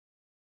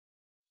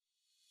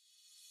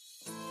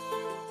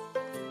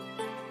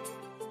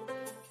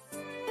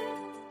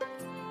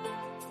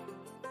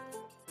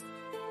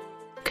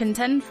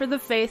contend for the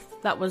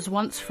faith that was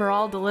once for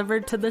all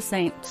delivered to the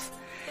saints.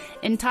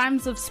 In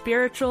times of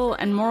spiritual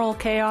and moral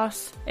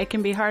chaos, it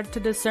can be hard to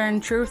discern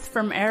truth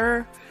from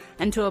error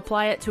and to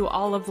apply it to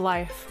all of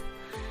life.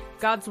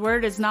 God's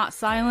word is not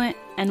silent,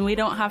 and we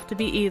don't have to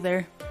be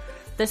either.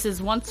 This is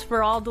Once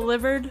for All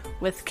Delivered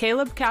with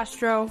Caleb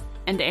Castro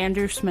and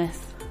Andrew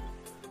Smith.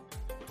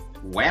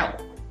 Well.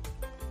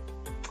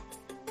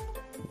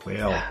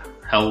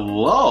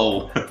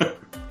 Hello.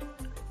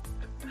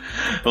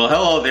 Well,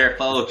 hello there,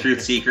 fellow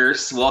truth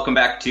seekers. Welcome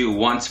back to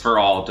Once for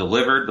All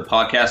Delivered, the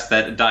podcast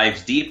that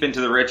dives deep into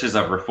the riches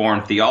of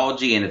Reformed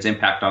theology and its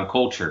impact on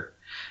culture.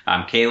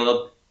 I'm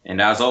Caleb,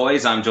 and as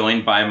always, I'm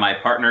joined by my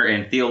partner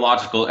in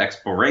theological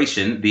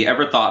exploration, the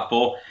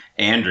ever-thoughtful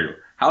Andrew.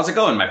 How's it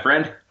going, my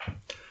friend?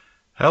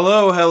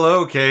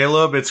 Hello,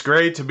 Caleb. It's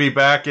great to be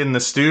back in the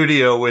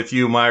studio with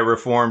you, my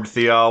Reformed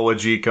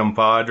theology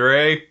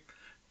compadre.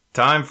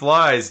 Time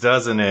flies,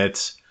 doesn't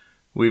it?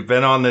 We've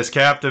been on this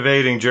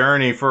captivating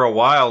journey for a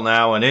while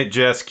now, and it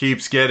just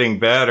keeps getting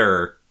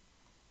better.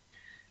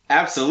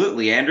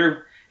 Absolutely, Andrew.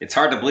 It's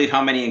hard to believe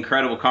how many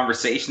incredible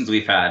conversations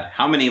we've had,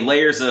 how many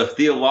layers of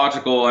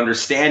theological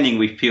understanding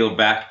we've peeled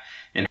back,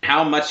 and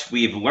how much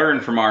we've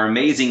learned from our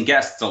amazing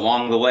guests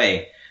along the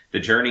way. The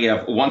journey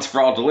of Once for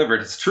All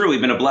Delivered has truly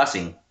been a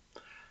blessing.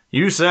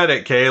 You said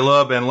it,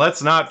 Caleb, and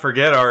let's not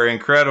forget our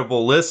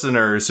incredible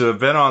listeners who have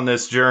been on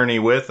this journey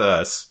with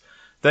us.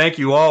 Thank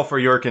you all for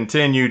your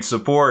continued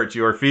support,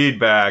 your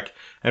feedback,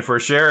 and for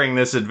sharing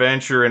this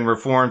adventure in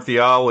Reformed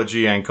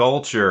theology and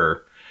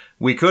culture.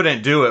 We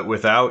couldn't do it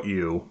without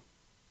you.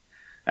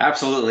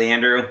 Absolutely,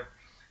 Andrew.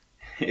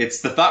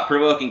 It's the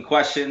thought-provoking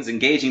questions,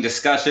 engaging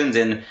discussions,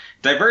 and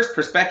diverse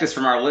perspectives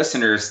from our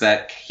listeners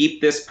that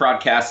keep this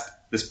podcast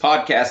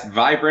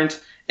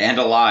vibrant and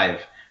alive.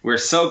 We're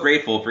so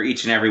grateful for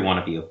each and every one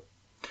of you.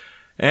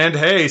 And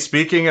hey,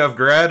 speaking of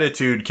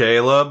gratitude,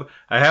 Caleb,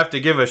 I have to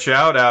give a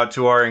shout out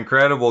to our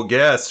incredible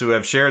guests who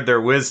have shared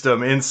their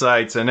wisdom,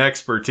 insights, and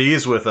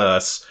expertise with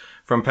us.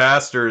 From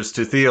pastors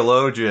to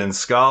theologians,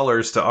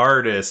 scholars to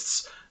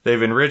artists,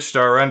 they've enriched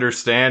our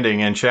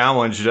understanding and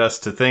challenged us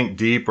to think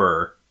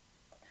deeper.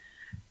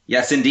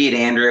 Yes, indeed,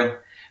 Andrew.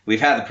 We've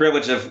had the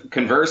privilege of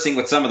conversing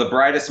with some of the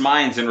brightest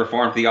minds in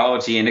Reformed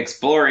theology and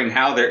exploring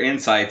how their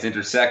insights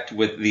intersect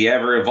with the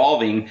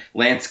ever-evolving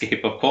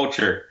landscape of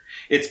culture.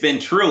 It's been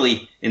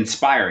truly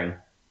inspiring.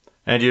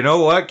 And you know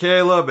what,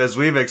 Caleb? As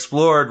we've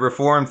explored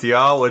Reformed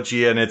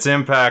theology and its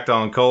impact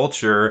on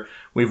culture,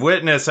 we've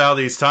witnessed how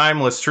these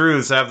timeless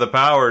truths have the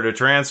power to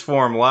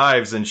transform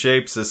lives and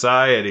shape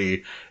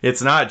society.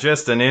 It's not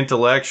just an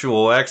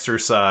intellectual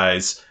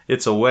exercise,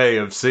 it's a way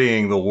of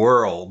seeing the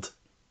world.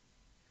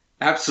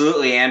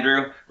 Absolutely,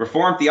 Andrew.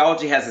 Reformed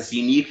theology has this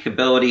unique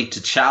ability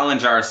to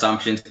challenge our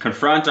assumptions,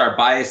 confront our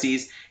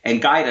biases,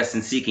 and guide us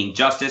in seeking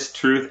justice,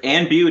 truth,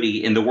 and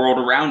beauty in the world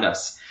around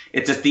us.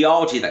 It's a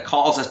theology that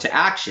calls us to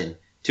action,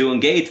 to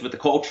engage with the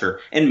culture,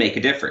 and make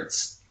a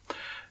difference.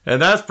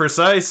 And that's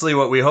precisely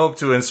what we hope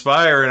to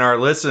inspire in our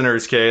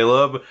listeners,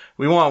 Caleb.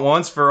 We want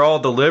Once for All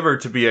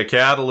Delivered to be a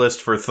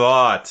catalyst for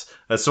thought,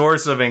 a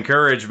source of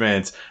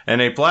encouragement,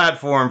 and a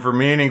platform for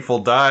meaningful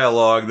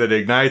dialogue that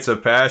ignites a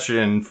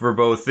passion for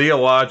both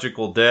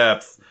theological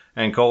depth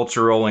and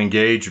cultural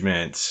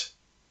engagement.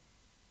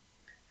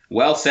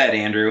 Well said,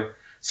 Andrew.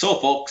 So,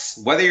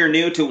 folks, whether you're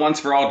new to Once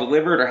for All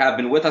Delivered or have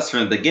been with us from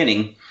the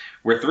beginning,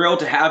 we're thrilled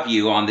to have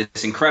you on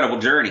this incredible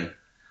journey.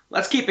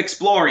 Let's keep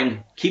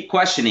exploring, keep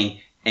questioning,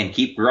 and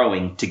keep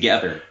growing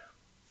together.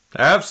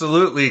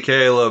 Absolutely,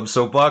 Caleb.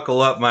 So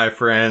buckle up, my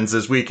friends,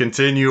 as we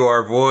continue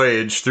our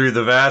voyage through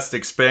the vast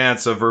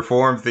expanse of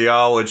Reformed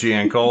theology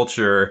and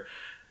culture.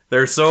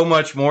 There's so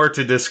much more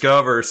to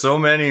discover, so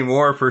many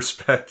more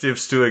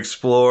perspectives to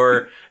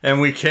explore,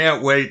 and we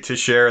can't wait to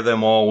share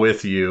them all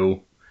with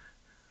you.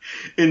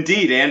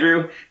 Indeed,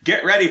 Andrew.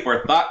 Get ready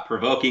for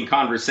thought-provoking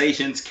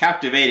conversations,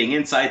 captivating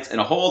insights,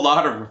 and a whole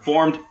lot of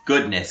Reformed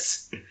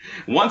goodness.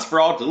 Once for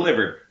All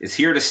Delivered is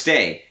here to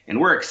stay, and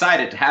we're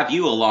excited to have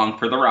you along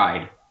for the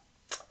ride.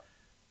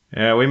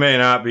 Yeah, we may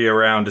not be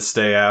around to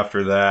stay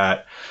after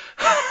that.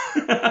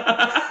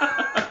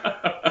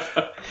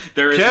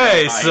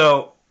 Okay,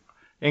 so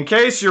in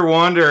case you're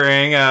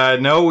wondering,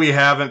 no, we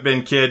haven't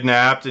been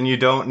kidnapped, and you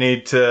don't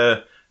need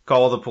to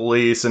call the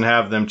police and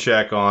have them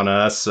check on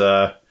us.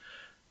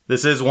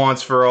 This is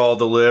Once for All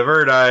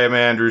Delivered. I am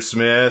Andrew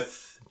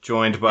Smith,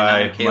 joined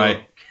by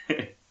him,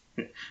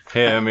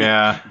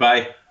 yeah.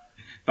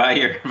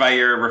 by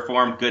your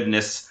Reformed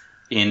goodness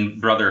in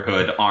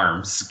Brotherhood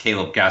arms,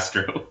 Caleb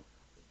Castro.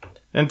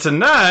 And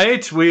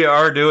tonight we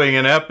are doing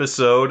an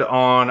episode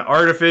on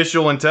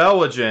artificial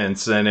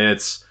intelligence and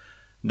its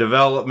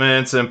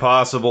developments and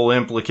possible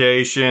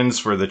implications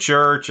for the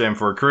church and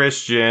for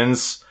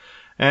Christians.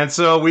 And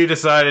so we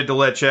decided to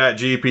let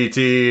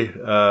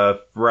ChatGPT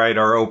write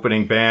our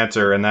opening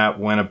banter, and that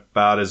went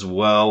about as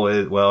well.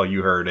 Well,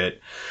 you heard it.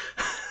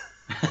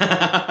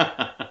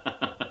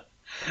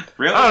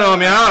 Really? I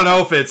don't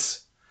know if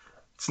it's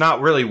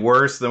not really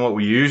worse than what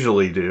we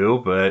usually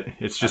do, but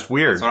it's just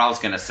weird. That's what I was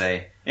going to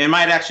say. It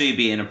might actually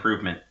be an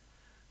improvement.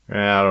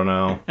 I don't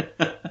know.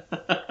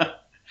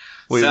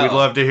 We'd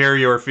love to hear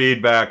your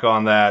feedback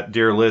on that,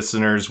 dear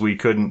listeners. We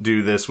couldn't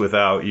do this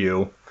without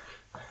you.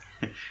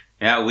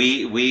 Yeah,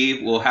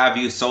 we will have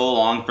you so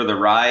along for the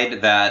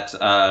ride that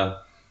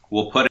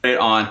we'll put it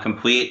on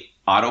complete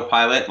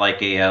autopilot,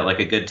 like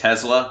a good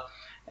Tesla,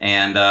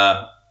 and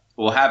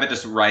we'll have it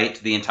just write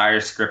the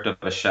entire script of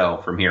a show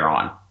from here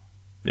on.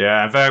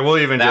 Yeah, in fact, we'll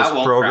even just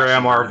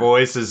program our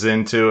voices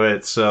into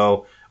it,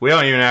 so we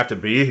don't even have to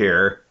be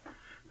here.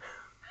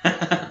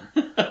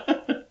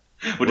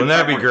 Wouldn't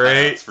that be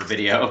great for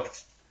video?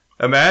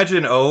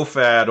 Imagine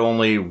OFAD,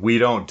 only we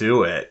don't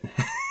do it.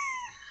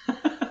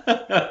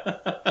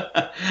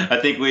 I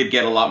think we'd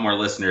get a lot more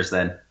listeners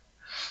then.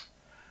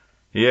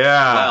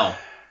 Yeah. Well,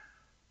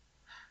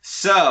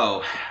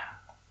 so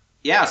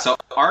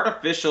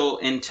artificial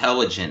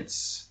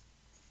intelligence.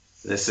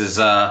 This is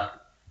a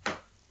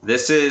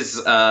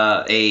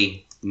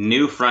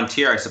new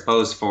frontier, I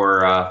suppose,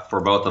 for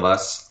both of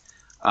us.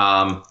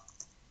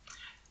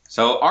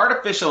 So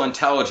Artificial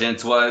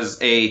Intelligence was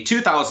a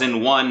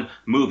 2001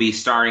 movie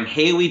starring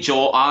Haley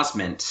Joel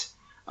Osment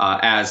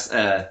as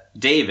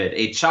David,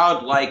 a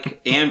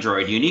childlike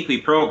android uniquely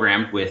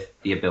programmed with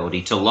the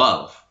ability to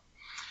love.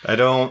 I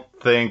don't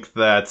think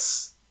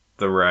that's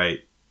the right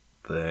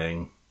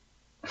thing.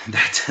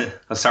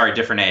 Sorry,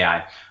 different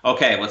AI.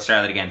 Okay, let's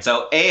try that again.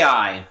 So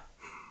AI,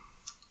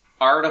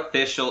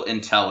 Artificial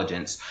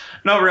Intelligence.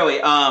 No, really.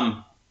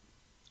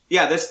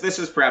 Yeah, this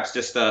is perhaps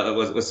just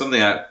was something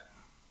that,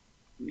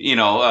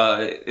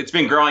 it's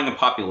been growing in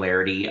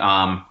popularity,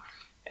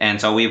 and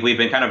so we've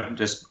been kind of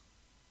just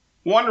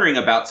wondering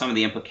about some of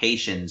the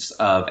implications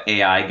of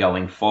AI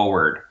going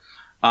forward.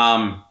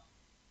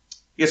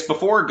 Yes,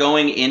 before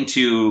going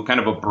into kind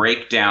of a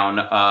breakdown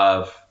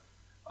of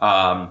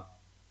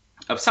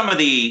some of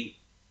the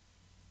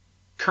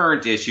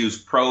current issues,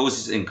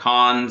 pros and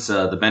cons,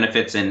 the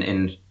benefits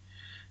and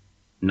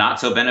not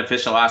so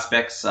beneficial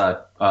aspects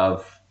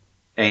of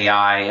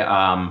AI,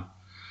 I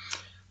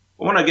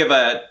want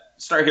to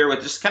start here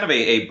with just kind of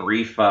a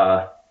brief,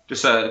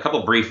 just a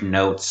couple brief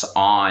notes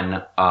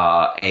on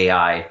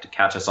AI to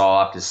catch us all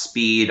up to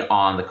speed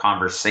on the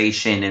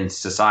conversation in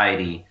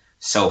society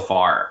so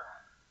far.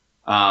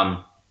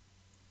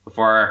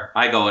 Before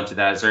I go into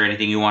that, is there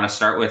anything you want to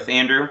start with,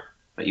 Andrew,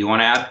 that you want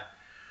to add?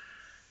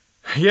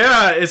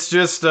 Yeah, it's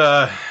just,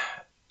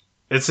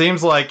 it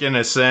seems like in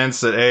a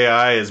sense that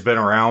AI has been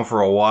around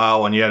for a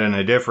while, and yet in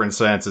a different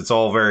sense, it's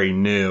all very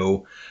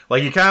new.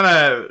 Like you kind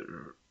of,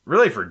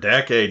 really for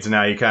decades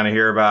now, you kind of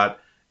hear about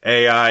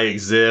AI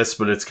exists,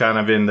 but it's kind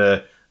of in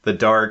the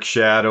dark,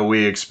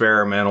 shadowy,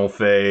 experimental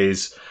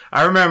phase.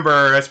 I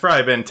remember, it's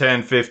probably been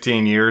 10,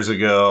 15 years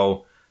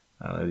ago,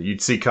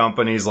 you'd see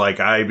companies like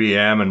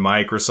IBM and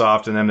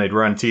Microsoft, and then they'd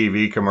run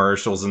TV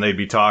commercials, and they'd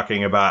be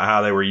talking about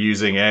how they were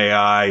using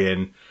AI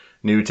and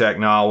new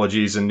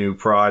technologies and new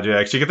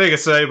projects. You can think of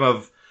some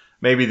of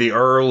maybe the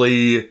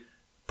early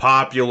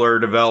popular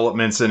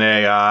developments in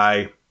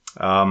AI.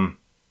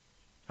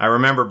 I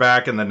remember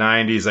back in the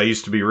 90s, I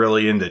used to be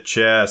really into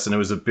chess, and it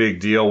was a big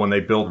deal when they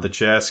built the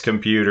chess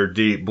computer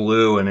Deep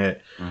Blue, and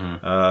it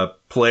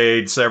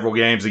played several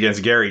games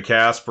against Garry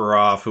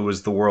Kasparov, who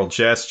was the world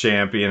chess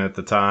champion at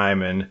the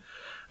time. And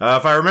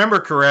if I remember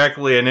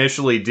correctly,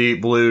 initially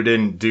Deep Blue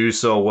didn't do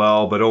so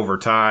well, but over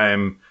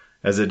time,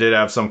 as it did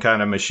have some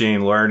kind of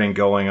machine learning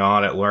going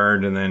on, it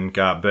learned and then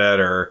got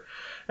better.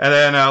 And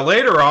then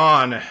later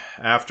on,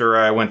 after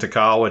I went to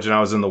college and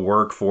I was in the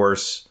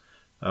workforce,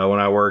 when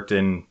I worked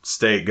in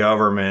state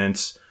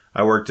government,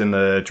 I worked in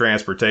the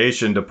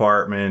transportation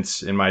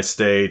department in my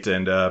state,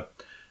 and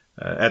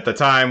at the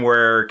time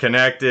where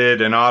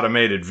connected and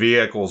automated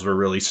vehicles were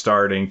really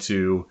starting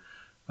to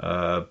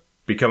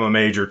become a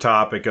major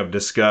topic of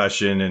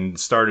discussion and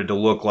started to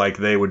look like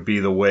they would be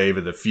the wave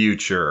of the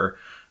future.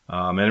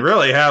 And it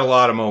really had a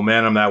lot of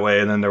momentum that way,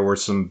 and then there were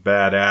some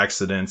bad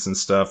accidents and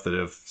stuff that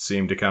have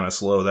seemed to kind of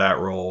slow that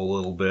roll a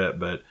little bit.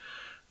 But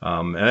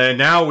and then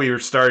now we are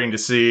starting to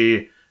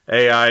see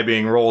AI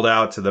being rolled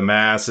out to the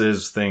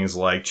masses, things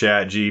like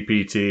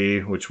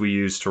ChatGPT, which we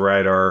use to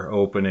write our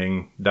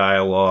opening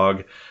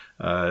dialogue.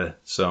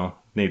 So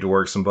need to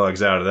work some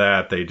bugs out of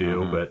that. They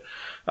do,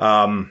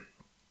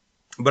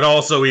 but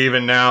also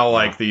even now,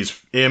 like these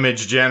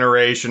image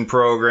generation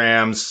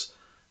programs.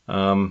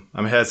 I'm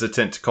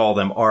hesitant to call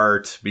them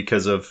art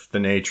because of the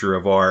nature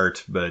of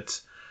art, but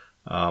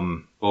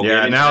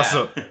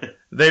so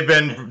they've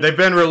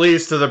been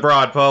released to the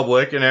broad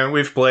public, and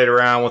we've played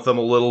around with them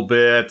a little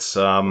bit.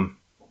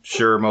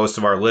 Sure, most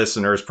of our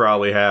listeners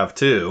probably have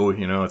too.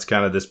 It's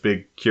kind of this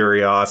big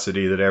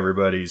curiosity that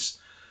everybody's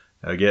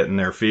getting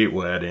their feet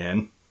wet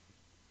in.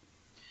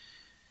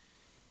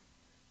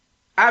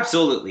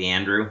 Absolutely,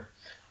 Andrew.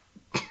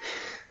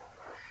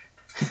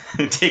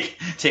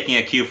 Taking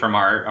a cue from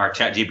our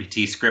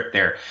ChatGPT script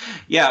there.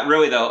 Yeah,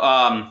 really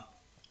though.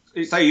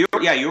 So you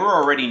were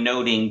already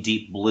noting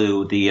Deep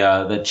Blue,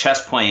 the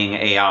chess playing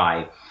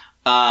AI.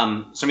 So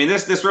I mean,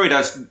 this really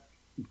does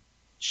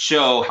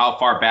show how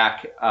far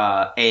back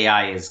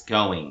AI is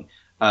going.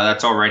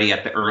 That's already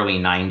at the early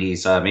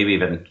 90s, maybe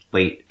even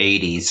late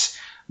 80s.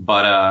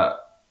 But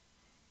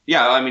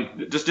yeah, I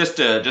mean, just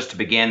to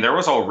begin, there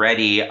was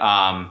already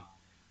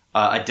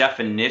a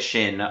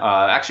definition.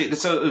 Actually,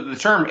 so the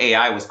term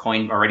AI was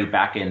coined already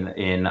back in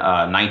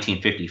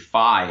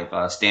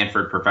 1955.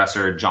 Stanford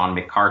professor John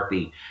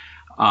McCarthy.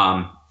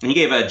 He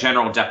gave a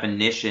general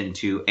definition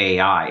to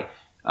AI,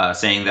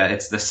 saying that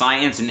it's the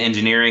science and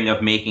engineering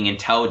of making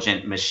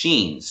intelligent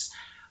machines.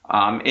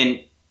 And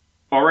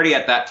already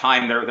at that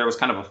time, there was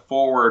kind of a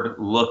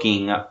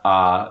forward-looking,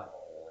 there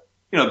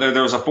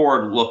was a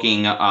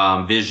forward-looking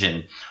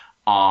vision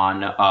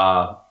on,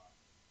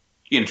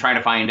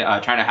 trying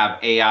to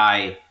have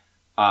AI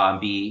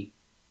be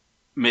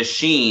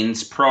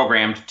machines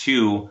programmed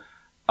to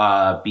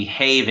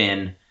behave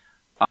in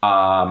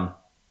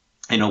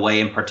a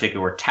way in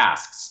particular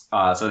tasks.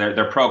 So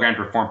they're programmed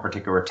to perform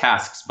particular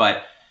tasks,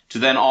 but to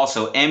then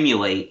also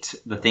emulate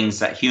the things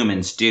that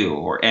humans do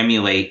or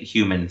emulate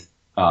human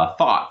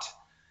thought.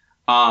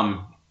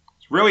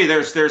 Really,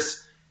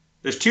 there's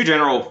two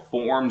general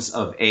forms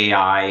of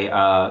AI.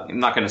 I'm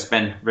not going to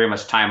spend very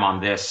much time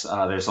on this.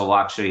 There's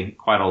actually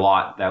quite a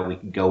lot that we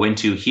can go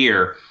into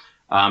here,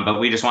 but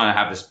we just want to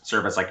have this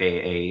serve as like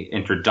a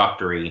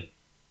introductory,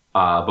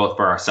 both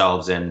for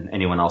ourselves and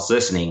anyone else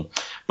listening.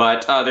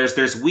 But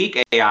there's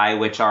weak AI,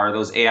 which are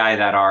those AI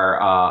that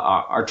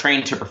are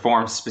trained to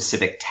perform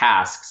specific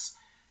tasks,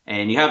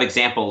 and you have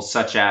examples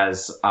such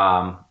as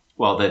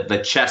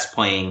the chess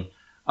playing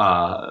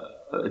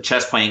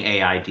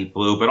AI Deep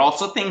Blue, but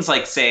also things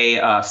like, say,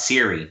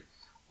 Siri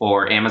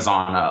or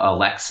Amazon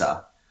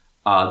Alexa.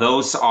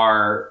 Those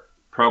are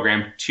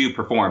programmed to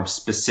perform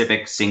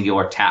specific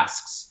singular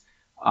tasks.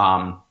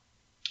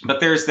 But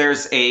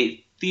there's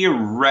a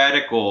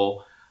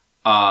theoretical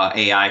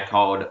AI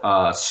called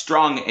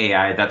strong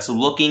AI that's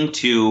looking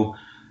to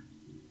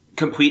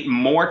complete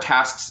more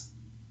tasks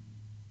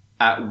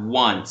at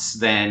once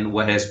than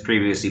what has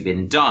previously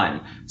been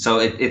done. So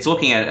it's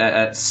looking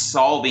at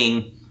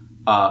solving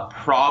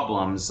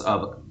problems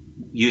of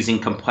using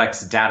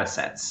complex data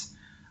sets.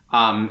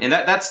 And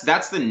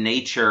that's the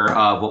nature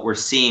of what we're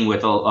seeing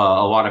with a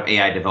lot of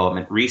AI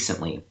development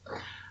recently.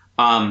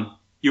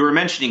 You were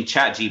mentioning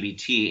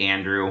ChatGPT,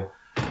 Andrew.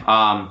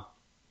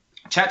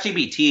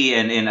 ChatGPT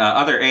and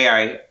other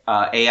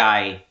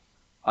AI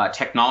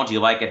technology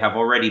like it have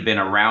already been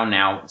around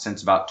now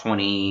since about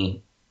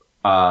early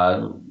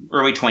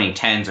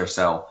 2010s or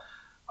so.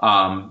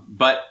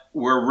 But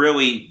we're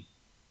really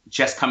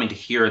just coming to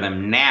hear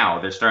them now.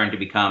 They're starting to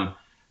become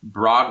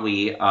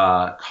broadly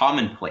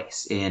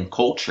commonplace in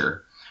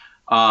culture.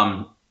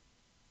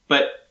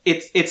 But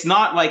it's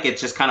not like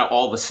it's just kind of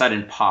all of a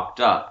sudden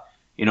popped up.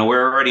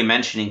 We're already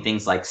mentioning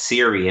things like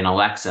Siri and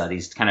Alexa,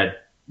 these kind of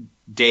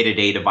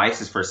day-to-day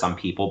devices for some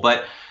people.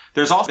 But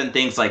there's also been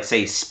things like,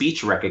 say,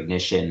 speech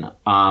recognition,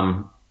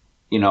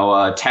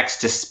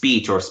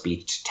 text-to-speech or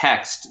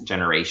speech-to-text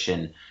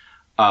generation,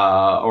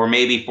 or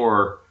maybe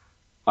for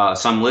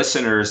some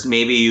listeners,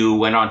 maybe you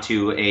went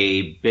onto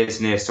a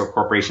business or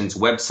corporation's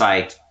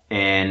website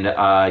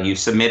and you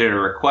submitted a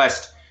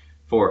request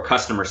for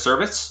customer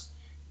service.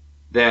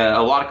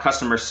 A lot of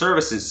customer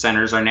services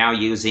centers are now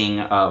using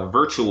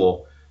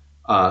virtual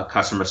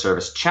customer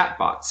service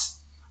chatbots,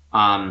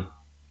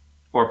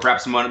 or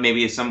perhaps one of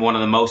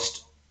the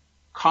most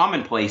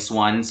commonplace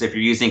ones. If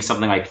you're using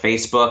something like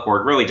Facebook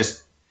or really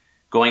just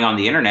going on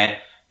the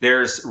internet,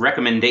 there's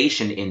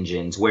recommendation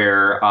engines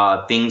where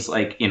things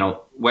like,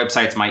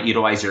 websites might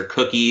utilize your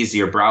cookies,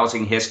 your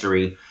browsing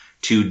history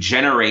to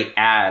generate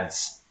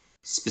ads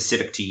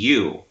specific to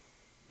you.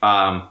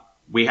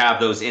 We have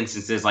those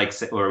instances like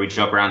where we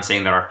joke around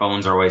saying that our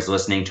phones are always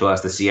listening to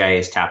us. The CIA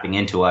is tapping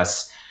into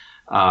us.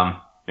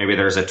 Maybe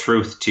there's a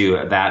truth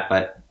to that,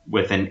 but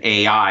with an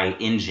AI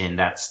engine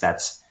that's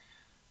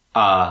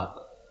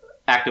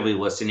actively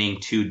listening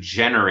to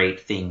generate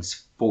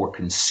things for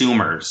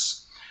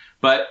consumers.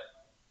 But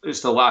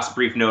just a last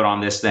brief note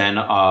on this then,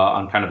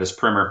 on kind of this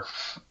primer.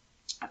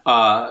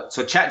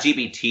 So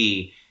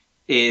ChatGPT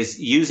is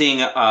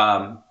using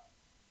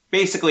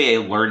basically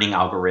a learning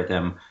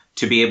algorithm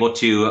to be able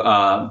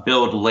to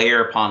build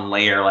layer upon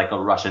layer, like a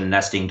Russian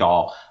nesting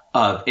doll,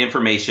 of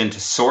information to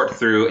sort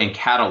through and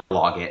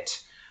catalog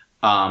it.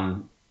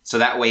 So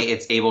that way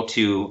it's able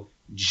to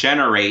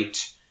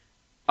generate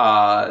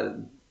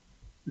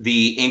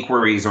the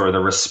inquiries or the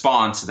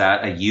response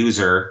that a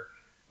user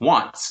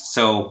wants.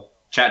 So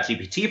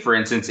ChatGPT, for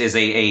instance, is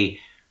a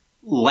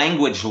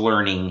language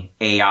learning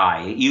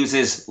AI. It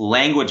uses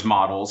language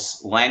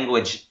models,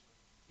 language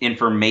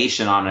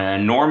information on an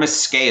enormous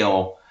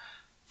scale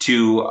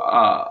to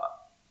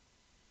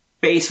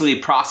basically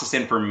process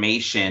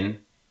information,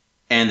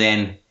 and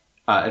then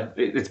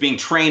it's being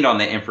trained on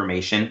the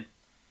information,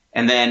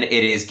 and then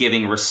it is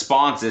giving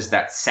responses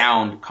that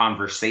sound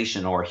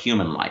conversational or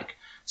human-like.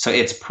 So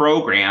it's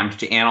programmed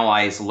to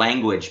analyze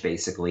language,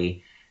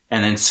 basically,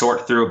 and then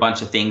sort through a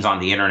bunch of things on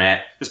the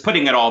internet. Just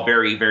putting it all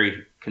very,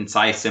 very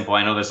concise, simple.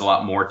 I know there's a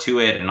lot more to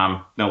it, and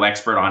I'm no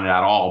expert on it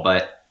at all,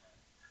 but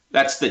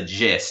that's the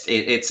gist.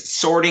 It's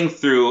sorting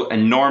through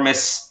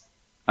enormous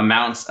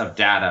amounts of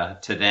data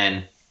to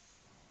then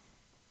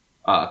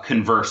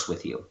converse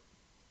with you.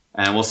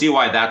 And we'll see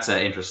why that's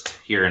an interest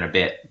here in a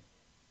bit.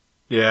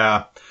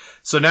 Yeah.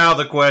 So now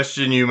the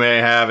question you may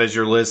have as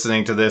you're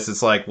listening to this,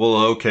 it's like, well,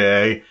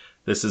 okay,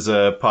 this is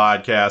a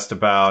podcast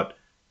about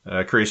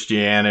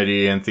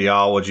Christianity and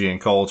theology and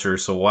culture,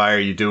 so why are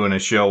you doing a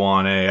show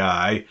on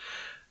AI?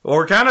 Well,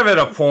 we're kind of at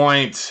a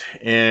point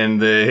in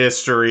the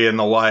history and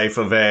the life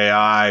of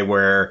AI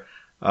where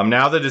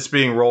now that it's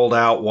being rolled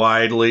out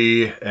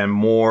widely and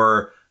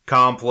more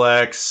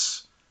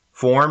complex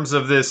forms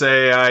of this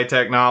AI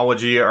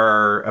technology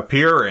are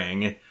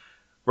appearing,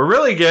 we're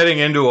really getting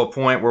into a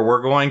point where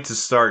we're going to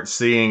start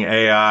seeing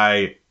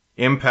AI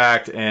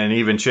impact and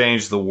even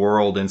change the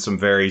world in some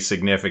very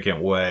significant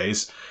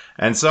ways.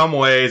 And some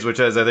ways, which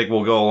as I think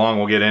we'll go along,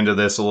 we'll get into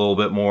this a little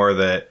bit more,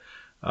 that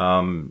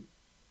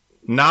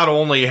not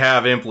only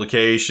have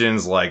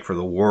implications like for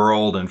the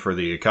world and for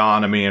the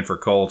economy and for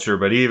culture,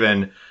 but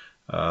even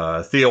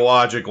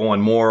theological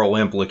and moral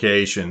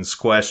implications,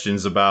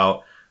 questions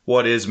about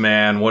what is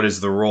man, what is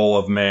the role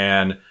of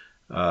man,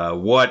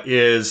 what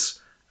is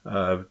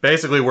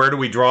basically where do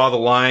we draw the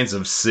lines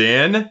of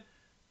sin,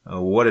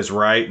 what is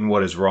right and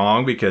what is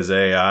wrong, because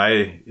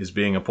AI is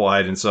being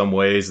applied in some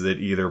ways that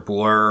either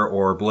blur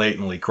or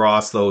blatantly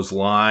cross those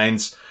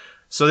lines.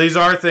 So these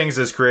are things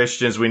as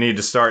Christians we need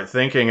to start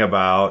thinking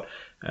about,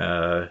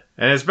 and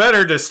it's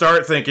better to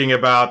start thinking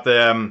about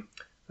them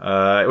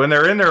when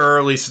they're in their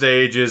early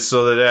stages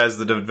so that as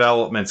the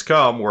developments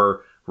come, we're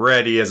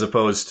ready as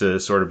opposed to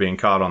sort of being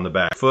caught on the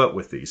back foot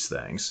with these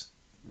things.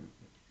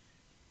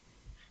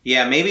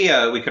 Yeah, maybe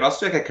we could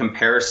also make a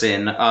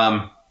comparison.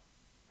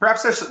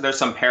 Perhaps there's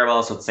some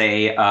parallels with,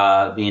 say,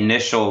 the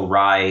initial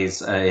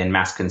rise in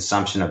mass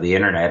consumption of the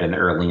internet in the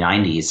early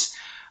 90s.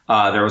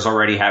 There was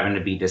already having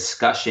to be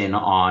discussion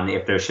on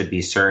if there should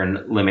be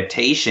certain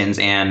limitations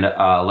and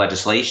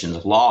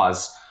legislations,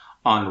 laws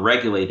on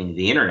regulating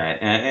the internet.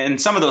 And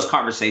some of those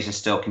conversations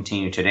still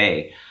continue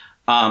today.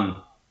 And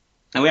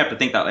we have to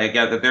think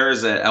that there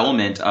is an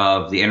element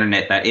of the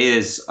internet that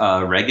is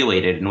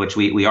regulated, in which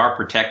we are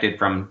protected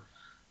from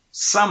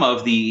some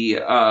of the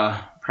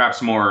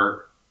perhaps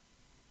more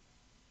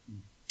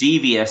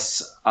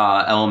devious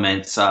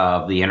elements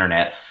of the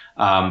internet.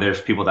 There's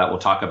people that will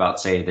talk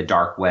about, say, the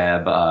dark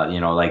web,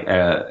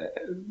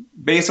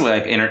 basically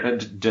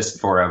like just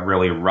for a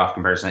really rough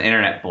comparison,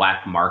 internet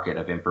black market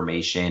of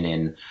information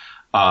and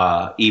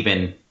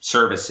even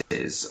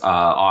services,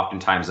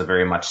 oftentimes of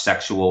very much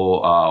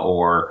sexual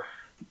or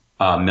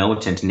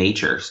militant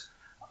natures.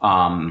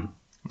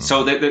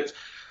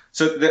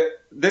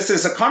 This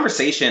is a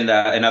conversation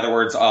that, in other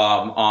words,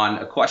 on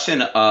a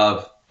question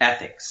of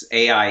ethics,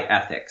 AI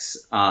ethics.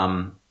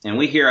 And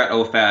we here at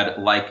OFAD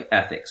like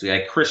ethics. We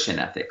like Christian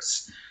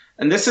ethics.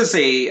 And this is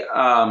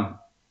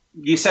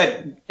you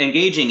said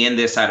engaging in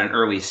this at an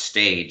early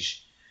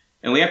stage.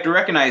 And we have to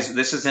recognize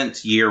this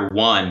isn't year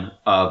one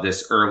of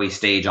this early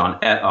stage on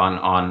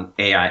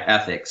AI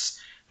ethics.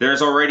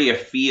 There's already a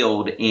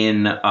field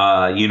in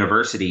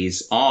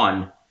universities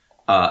on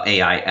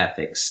AI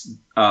ethics.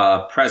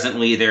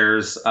 Presently,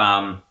 there's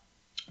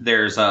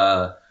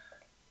a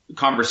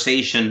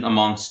conversation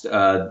amongst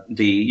the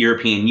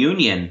European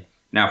Union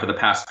now for the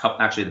past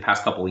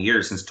couple of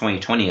years, since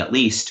 2020 at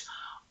least,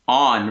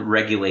 on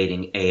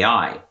regulating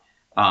AI.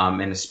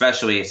 And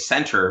especially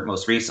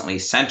most recently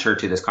center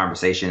to this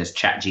conversation is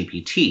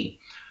ChatGPT.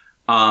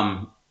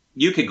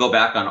 You could go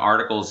back on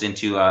articles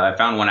into, I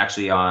found one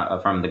actually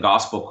from the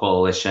Gospel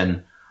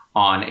Coalition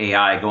on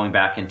AI going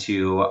back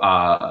into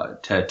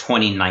to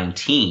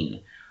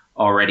 2019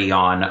 already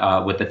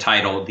on with the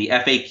title, The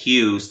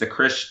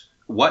FAQs,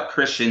 What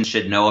Christians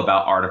Should Know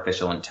About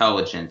Artificial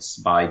Intelligence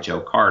by Joe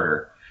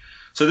Carter.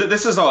 So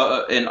this is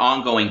an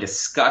ongoing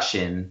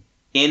discussion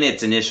in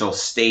its initial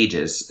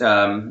stages.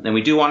 And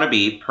we do want to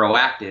be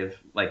proactive,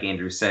 like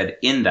Andrew said,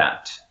 in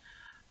that.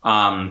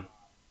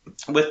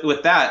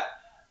 With that,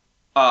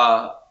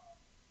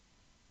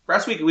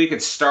 perhaps we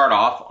could start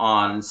off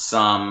on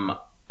some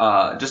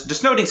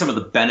just noting some of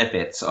the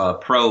benefits,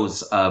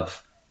 pros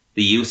of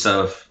the use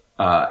of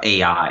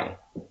AI.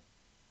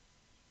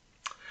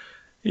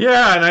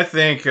 Yeah, and I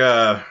think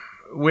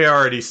we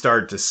already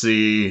start to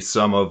see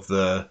some of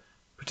the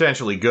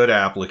potentially good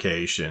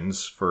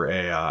applications for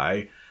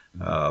AI.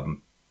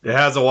 It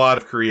has a lot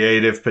of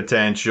creative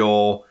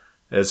potential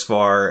as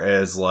far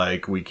as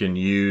like we can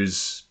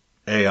use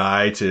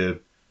AI to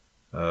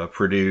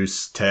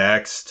produce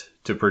text,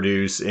 to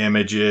produce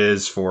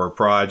images for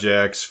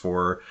projects,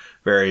 for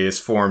various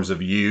forms of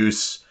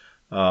use.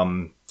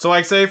 So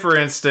like say for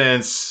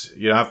instance,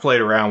 I've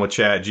played around with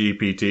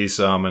ChatGPT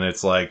some, and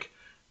it's like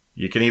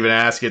you can even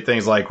ask it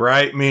things like,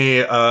 write me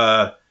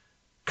a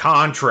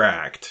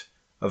contract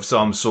of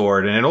some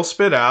sort, and it'll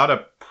spit out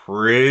a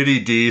pretty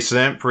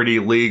decent, pretty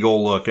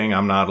legal looking,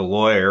 I'm not a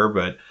lawyer,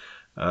 but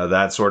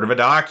that sort of a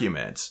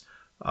document.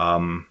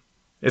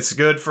 It's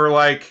good for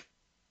like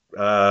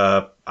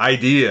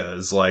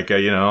ideas, like, I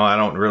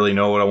don't really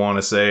know what I want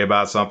to say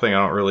about something. I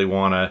don't really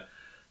want to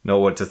know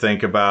what to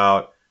think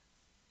about.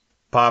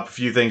 Pop a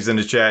few things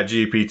into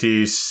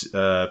ChatGPT,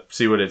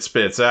 see what it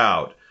spits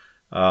out.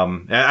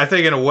 And I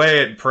think in a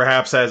way it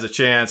perhaps has a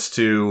chance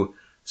to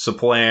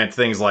supplant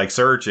things like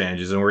search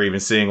engines, and we're even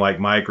seeing like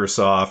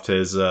Microsoft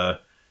has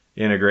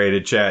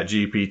integrated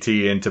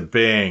ChatGPT into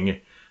Bing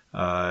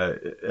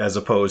as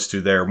opposed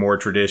to their more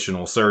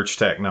traditional search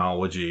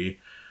technology.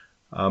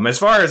 As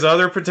far as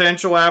other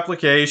potential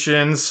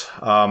applications,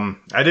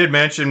 I did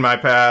mention my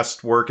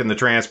past work in the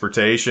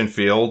transportation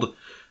field.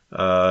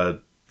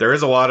 There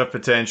is a lot of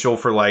potential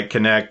for like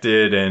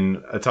connected and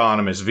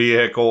autonomous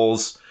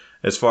vehicles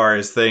as far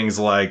as things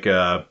like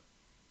I've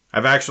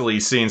actually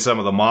seen some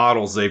of the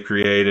models they've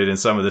created and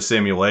some of the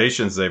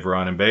simulations they've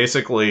run. And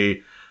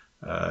basically,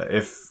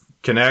 if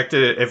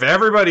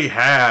everybody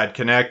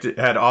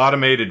had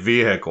automated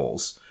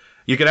vehicles,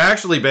 you could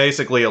actually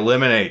basically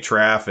eliminate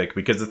traffic,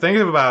 because the thing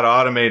about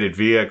automated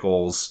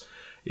vehicles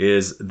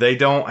is they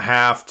don't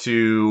have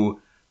to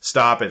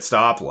stop at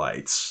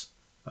stoplights,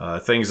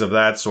 things of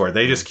that sort.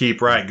 They just keep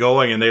right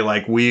going, and they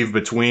like weave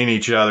between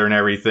each other and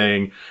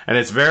everything. And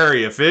it's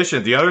very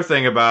efficient. The other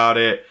thing about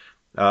it,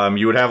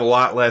 you would have a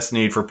lot less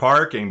need for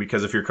parking,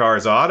 because if your car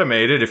is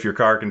automated, if your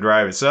car can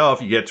drive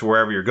itself, you get to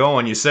wherever you're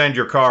going, you send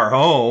your car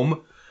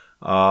home,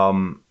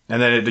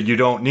 and then you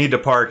don't need to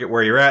park it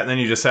where you're at, and then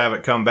you just have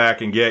it come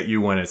back and get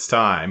you when it's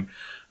time.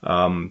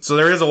 So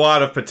there is a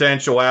lot of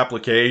potential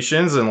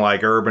applications in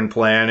like urban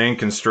planning,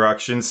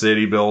 construction,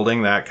 city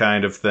building, that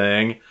kind of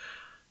thing.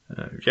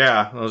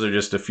 Yeah, those are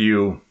just a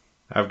few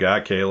I've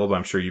got. Caleb,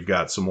 I'm sure you've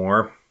got some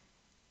more.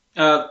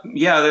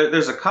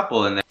 There's a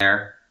couple in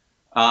there.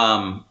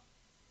 One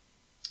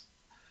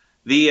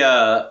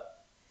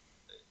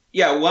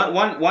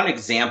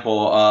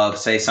example of,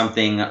 say,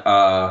 something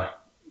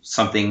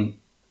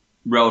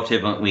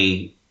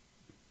relatively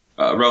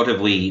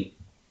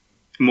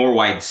more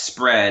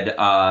widespread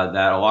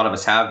that a lot of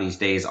us have these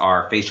days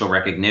are facial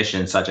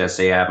recognition, such as,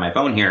 say, I have my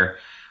phone here,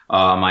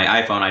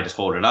 my iPhone, I just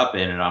hold it up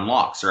and it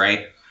unlocks,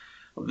 right?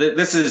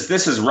 This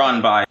is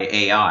run by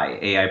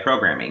AI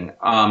programming.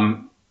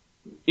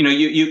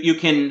 You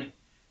can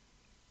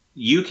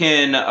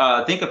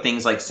think of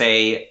things like,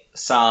 say,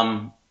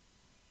 some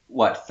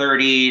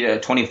 30 to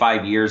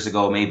 25 years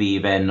ago, maybe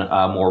even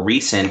more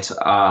recent.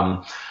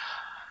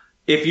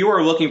 If you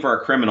were looking for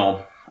a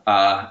criminal,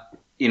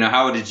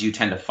 how did you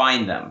tend to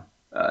find them?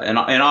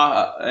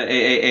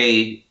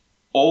 A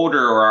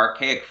older or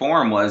archaic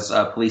form was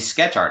police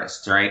sketch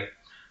artists, right?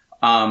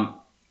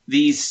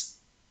 These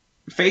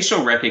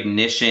facial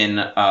recognition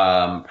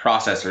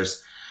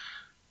processors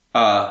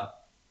are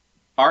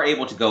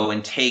able to go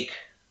and take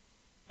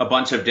a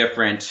bunch of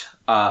different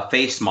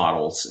face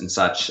models and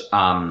such.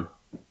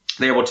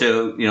 They're able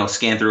to,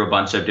 scan through a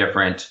bunch of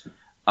different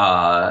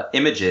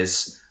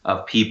images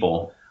of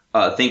people.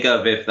 Think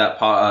of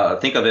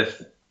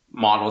if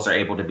models are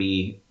able to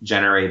be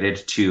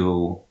generated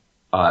to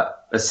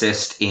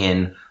assist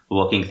in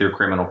looking through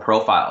criminal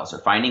profiles or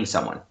finding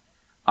someone.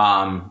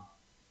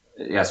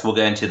 Yes, we'll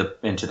get into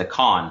the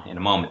con in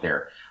a moment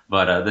there,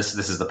 but this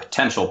is the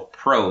potential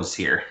pros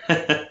here.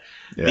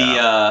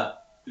 Yeah.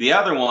 The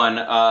other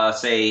one,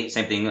 say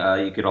same thing.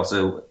 You could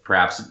also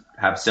perhaps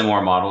have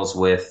similar models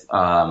with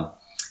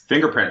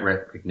fingerprint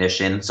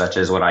recognition, such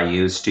as what I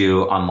use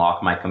to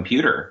unlock my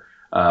computer.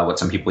 What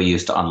some people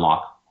use to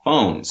unlock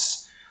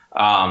phones.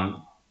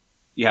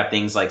 You have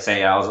things like,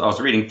 say, I was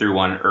reading through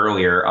one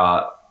earlier.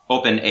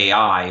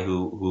 OpenAI,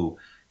 who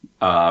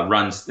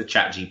runs the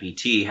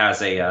ChatGPT, has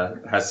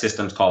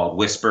systems called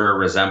Whisper,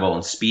 Resemble,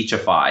 and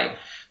Speechify.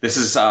 This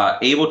is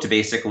able to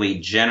basically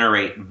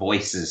generate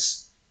voices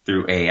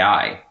through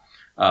AI.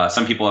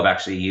 Some people have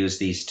actually used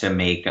these to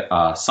make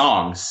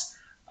songs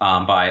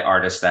by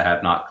artists that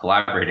have not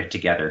collaborated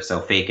together.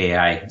 So fake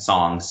AI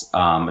songs.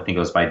 I think it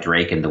was by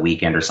Drake and The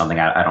Weeknd or something.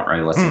 I don't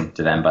really listen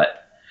to them, but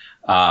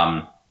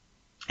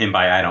and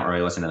by I don't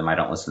really listen to them, I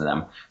don't listen to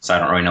them. So I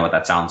don't really know what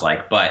that sounds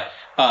like. But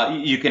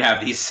you can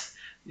have these,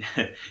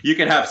 you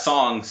can have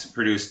songs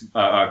produced,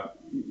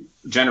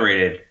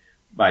 generated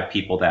by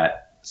people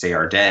that say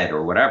are dead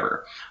or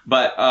whatever.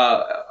 But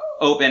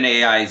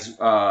OpenAI's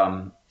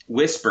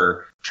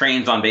Whisper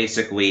trains on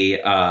basically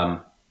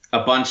a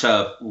bunch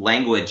of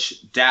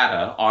language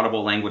data,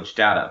 audible language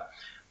data.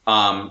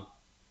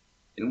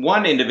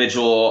 One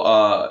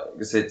individual,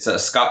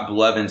 it's Scott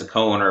Blevins, a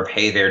co-owner of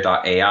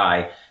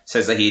HeyThere.ai,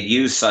 says that he had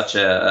used such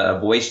a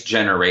voice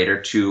generator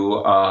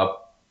to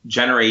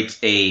generate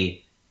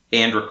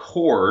and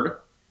record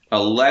a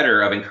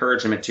letter of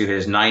encouragement to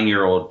his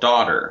 9-year-old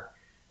daughter,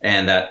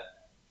 and that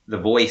the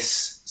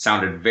voice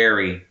sounded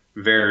very,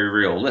 very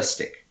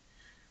realistic.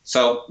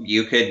 So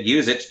you could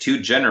use it to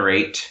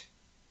generate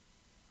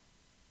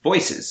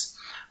voices.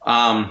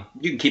 You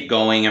can keep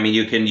going. I mean,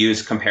 you can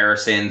use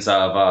comparisons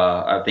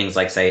of things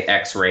like, say,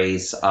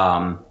 X-rays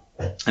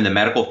in the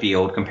medical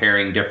field,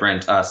 comparing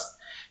different,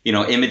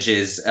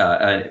 images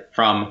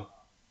from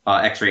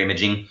X-ray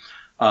imaging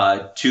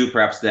to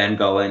perhaps then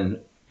go and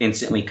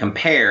instantly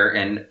compare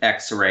an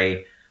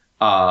X-ray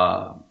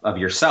of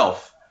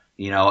yourself,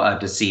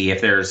 to see if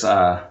there's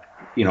a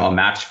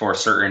match for a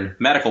certain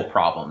medical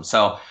problem.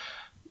 So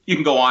you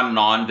can go on and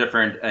on,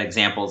 different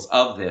examples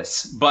of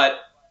this, but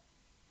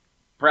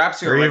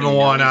perhaps you're or even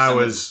one I some...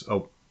 was.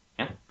 Oh,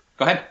 yeah.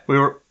 Go ahead.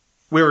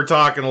 We were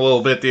talking a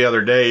little bit the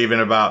other day, even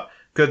about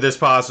could this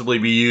possibly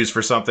be used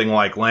for something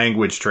like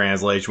language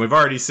translation. We've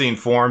already seen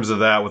forms of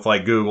that with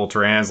like Google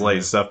Translate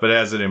and stuff, but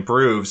as it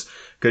improves,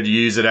 could you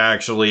use it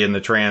actually in the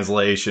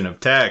translation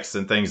of text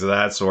and things of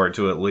that sort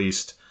to at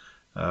least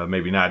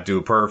maybe not do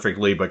it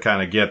perfectly, but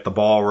kind of get the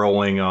ball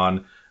rolling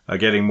on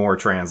getting more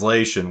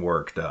translation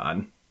work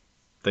done,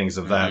 things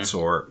of that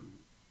sort.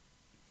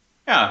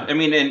 Yeah, I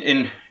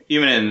mean,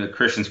 even in the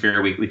Christian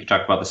sphere, we could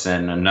talk about this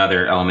in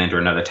another element or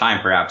another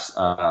time, perhaps.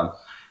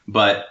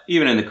 But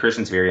even in the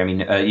Christian sphere, I mean,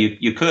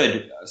 you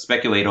could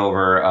speculate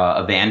over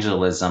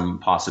evangelism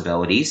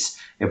possibilities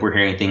if we're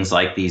hearing things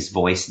like these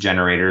voice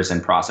generators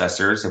and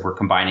processors, if we're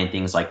combining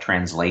things like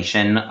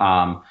translation.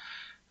 I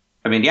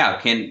mean, yeah,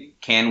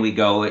 can we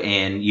go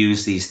and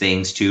use these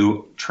things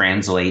to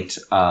translate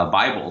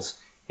Bibles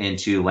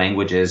into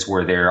languages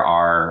where there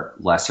are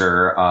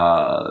lesser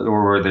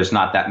or where there's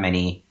not that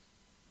many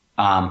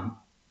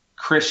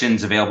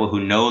Christians available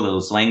who know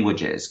those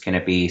languages? Can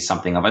it be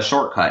something of a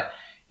shortcut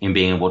in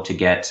being able to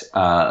get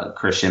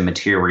Christian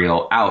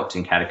material out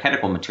and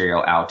catechetical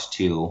material out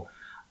to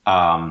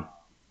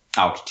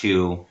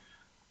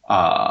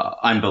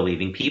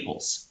unbelieving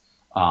peoples?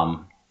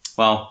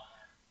 Well,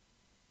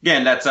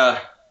 again, that's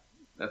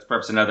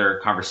perhaps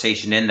another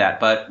conversation in that.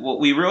 But what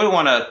we really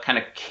want to kind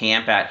of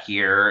camp at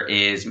here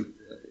is,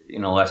 you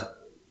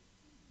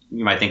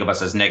might think of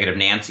us as negative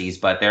Nancy's,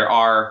 but there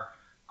are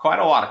quite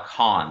a lot of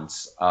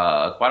cons,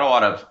 quite a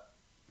lot of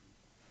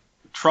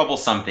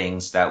troublesome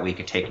things that we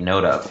could take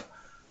note of.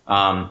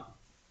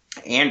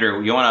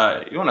 Andrew, you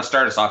want to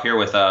start us off here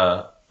with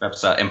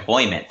perhaps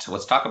employment.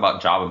 Let's talk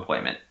about job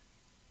employment.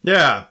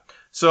 Yeah.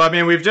 So, I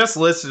mean, we've just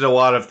listed a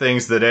lot of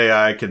things that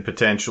AI could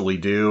potentially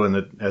do, and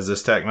that as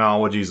this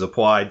technology is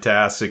applied,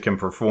 tasks it can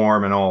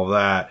perform and all of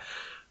that.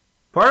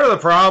 Part of the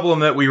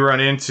problem that we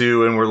run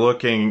into when we're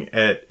looking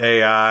at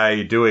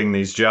AI doing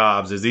these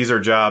jobs is these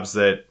are jobs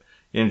that,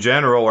 in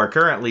general, are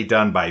currently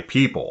done by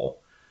people.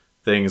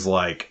 Things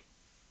like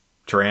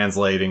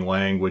translating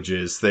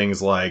languages,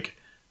 things like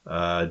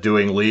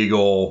doing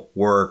legal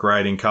work,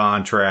 writing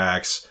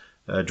contracts,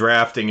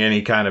 drafting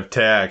any kind of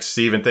text,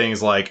 even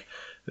things like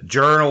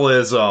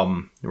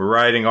journalism,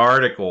 writing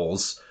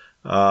articles.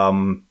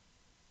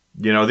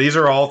 These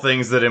are all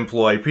things that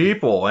employ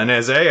people. And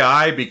as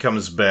AI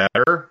becomes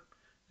better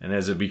and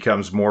as it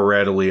becomes more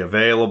readily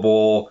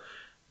available,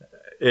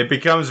 it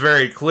becomes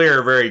very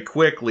clear very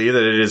quickly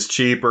that it is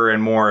cheaper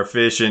and more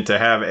efficient to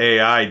have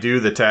AI do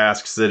the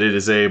tasks that it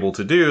is able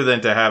to do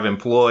than to have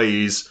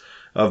employees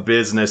of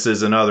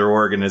businesses and other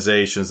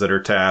organizations that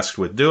are tasked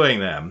with doing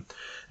them.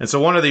 And so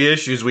one of the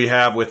issues we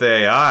have with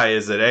AI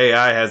is that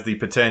AI has the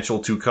potential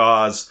to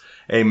cause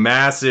a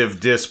massive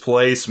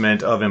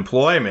displacement of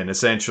employment.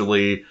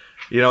 Essentially,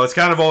 it's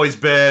kind of always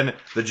been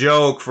the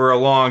joke for a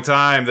long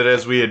time that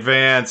as we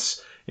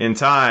advance in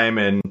time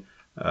and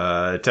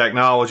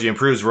technology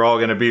improves, we're all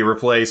going to be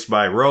replaced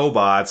by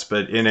robots.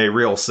 But in a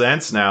real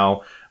sense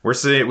now,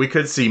 we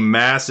could see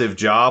massive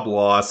job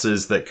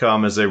losses that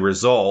come as a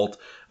result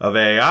of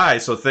AI.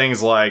 So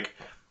things like,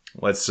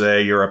 let's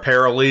say you're a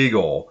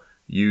paralegal,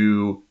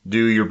 you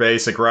do your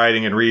basic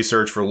writing and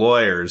research for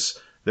lawyers.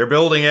 They're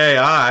building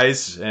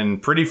AIs, and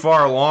pretty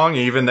far along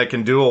even, that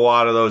can do a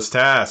lot of those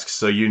tasks.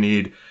 So you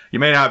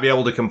may not be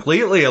able to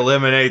completely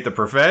eliminate the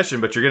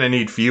profession, but you're going to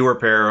need fewer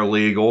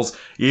paralegals,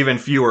 even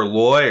fewer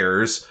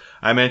lawyers.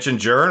 I mentioned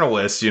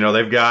journalists.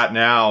 They've got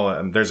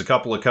now, there's a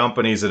couple of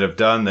companies that have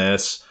done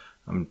this.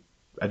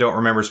 I don't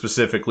remember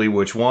specifically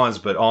which ones,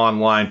 but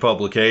online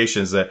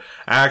publications that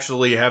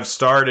actually have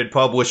started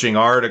publishing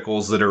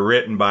articles that are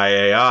written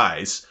by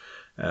AIs.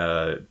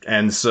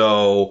 And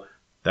so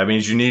that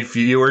means you need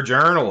fewer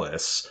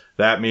journalists.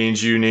 That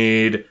means you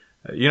need,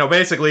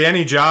 basically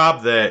any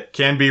job that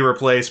can be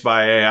replaced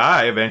by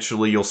AI,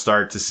 eventually you'll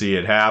start to see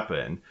it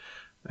happen.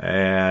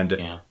 And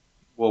yeah.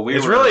 Well,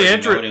 it's really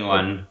interesting.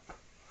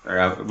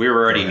 We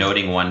were already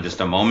noting one just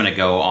a moment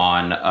ago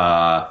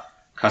on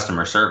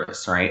customer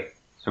service, right?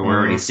 So we're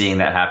already seeing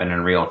that happen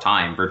in real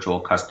time, virtual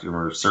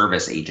customer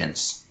service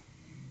agents.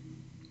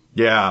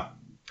 Yeah.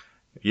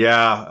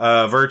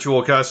 Yeah,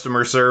 virtual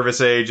customer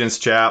service agents,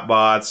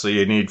 chatbots, so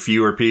you need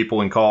fewer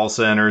people in call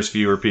centers,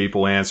 fewer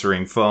people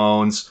answering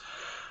phones.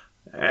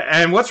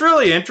 And what's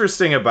really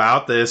interesting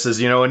about this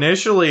is,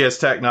 initially as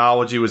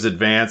technology was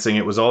advancing,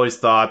 it was always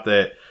thought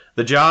that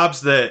the jobs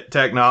that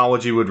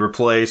technology would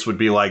replace would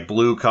be like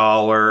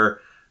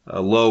blue-collar,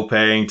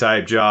 low-paying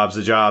type jobs,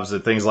 the jobs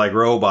that things like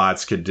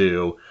robots could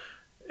do.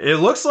 It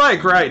looks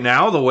like right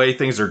now, the way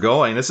things are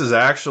going, this is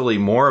actually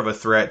more of a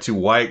threat to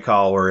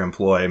white-collar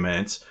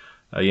employment.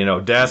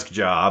 Desk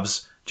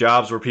jobs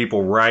where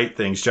people write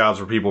things, jobs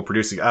where people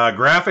produce.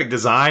 Graphic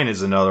design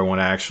is another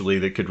one, actually,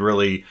 that could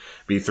really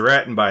be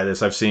threatened by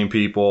this. I've seen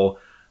people,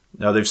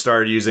 they've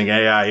started using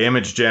AI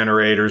image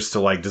generators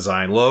to,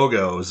 design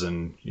logos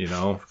and,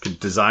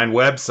 design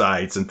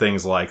websites and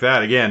things like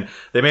that. Again,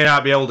 they may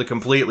not be able to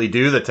completely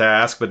do the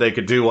task, but they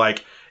could do,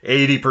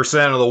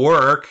 80% of the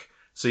work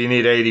So you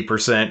need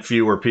 80%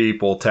 fewer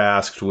people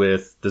tasked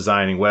with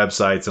designing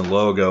websites and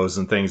logos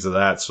and things of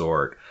that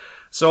sort.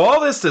 So all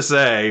this to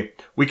say,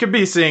 we could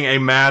be seeing a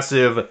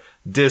massive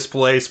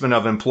displacement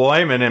of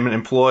employment and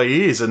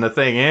employees. And the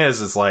thing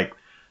is like,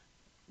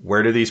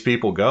 where do these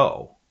people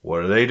go?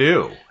 What do they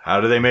do? How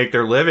do they make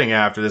their living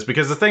after this?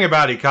 Because the thing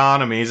about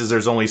economies is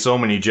there's only so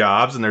many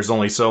jobs and there's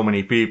only so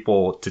many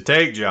people to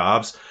take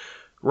jobs.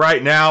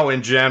 Right now,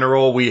 in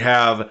general, we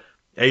have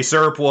a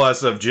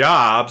surplus of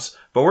jobs,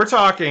 but we're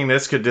talking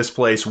this could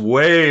displace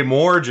way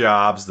more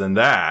jobs than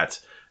that.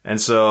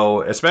 And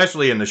so,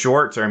 especially in the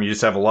short term, you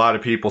just have a lot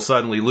of people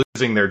suddenly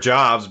losing their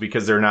jobs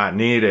because they're not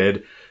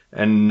needed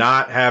and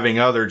not having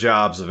other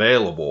jobs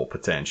available,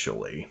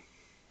 potentially.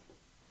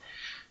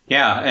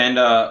 Yeah, and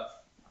I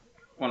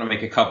want to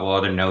make a couple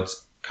other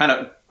notes, kind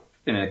of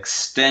an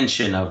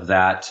extension of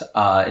that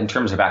in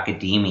terms of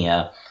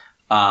academia.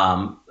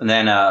 And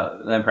then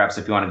perhaps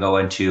if you want to go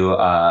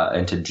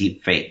into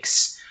deep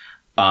fakes.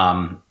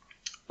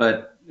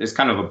 But there's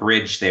kind of a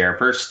bridge there.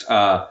 First,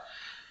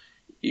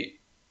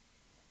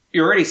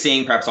 you're already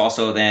seeing perhaps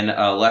also then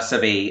less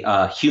of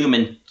a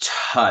human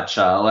touch,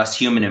 less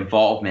human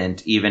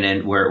involvement, even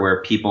in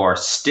where people are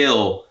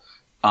still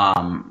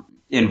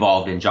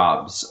involved in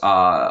jobs.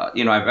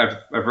 I've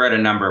read a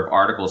number of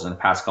articles in the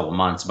past couple of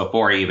months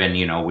before even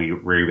we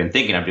were even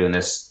thinking of doing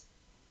this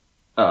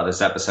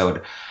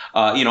episode.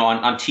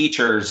 On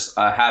teachers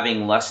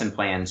having lesson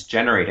plans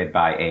generated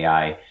by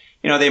AI.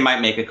 They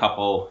might make a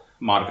couple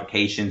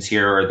modifications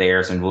here or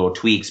there, some little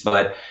tweaks,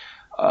 but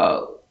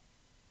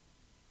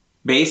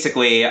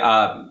basically,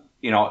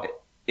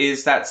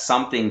 is that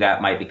something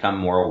that might become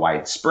more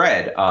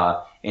widespread?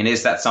 And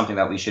is that something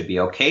that we should be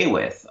okay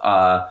with?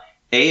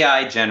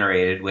 AI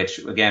generated, which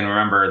again,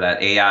 remember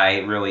that AI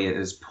really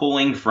is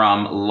pulling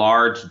from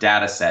large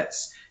data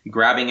sets,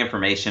 grabbing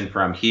information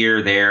from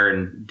here, there,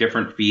 and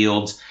different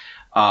fields,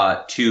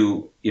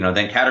 to,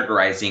 then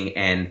categorizing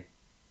and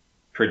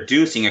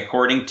producing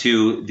according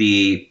to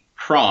the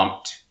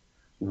prompt,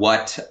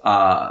 what,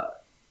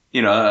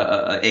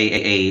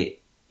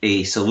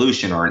 a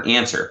solution or an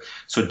answer.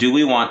 So do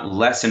we want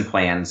lesson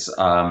plans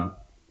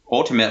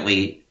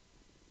ultimately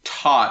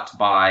taught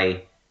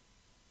by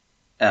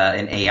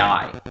an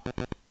AI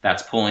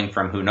that's pulling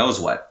from who knows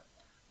what?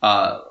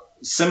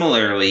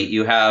 Similarly,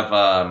 you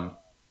have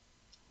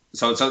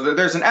so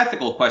there's an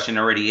ethical question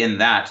already in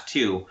that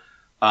too.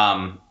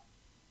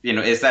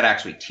 Is that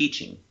actually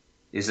teaching?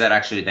 Is that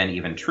actually then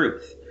even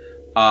truth?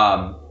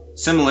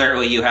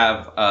 Similarly, you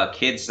have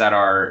kids that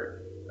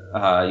are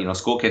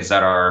school kids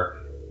that are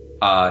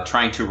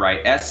trying to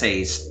write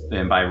essays,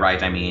 and by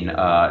write I mean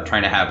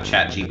trying to have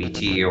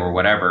ChatGPT or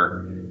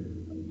whatever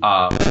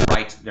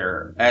write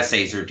their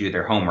essays or do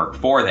their homework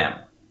for them.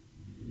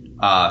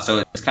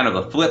 So it's kind of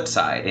the flip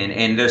side,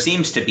 and there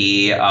seems to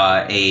be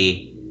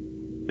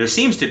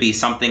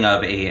something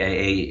of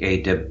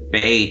a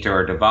debate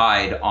or a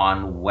divide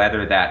on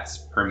whether that's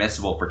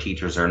permissible for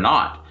teachers or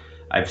not.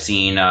 I've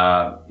seen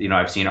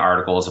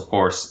articles, of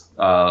course,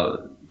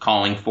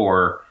 calling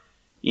for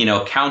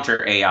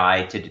counter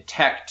AI to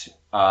detect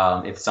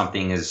if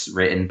something is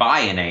written by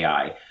an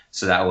AI,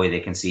 so that way they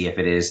can see if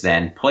it is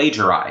then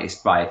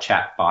plagiarized by a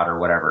chatbot or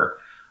whatever.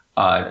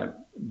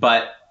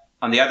 But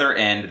on the other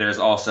end, there's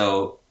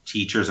also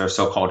teachers or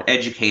so-called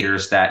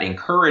educators that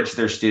encourage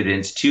their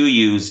students to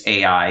use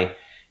AI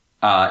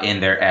in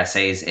their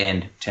essays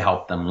and to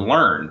help them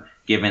learn,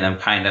 giving them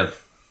kind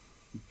of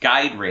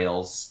guide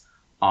rails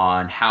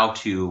on how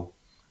to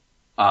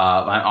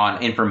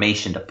on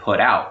information to put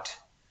out.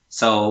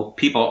 So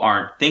people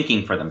aren't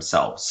thinking for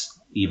themselves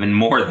even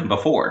more than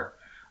before.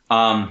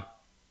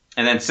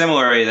 And then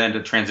similarly, then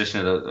to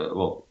transition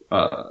to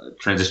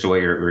transition to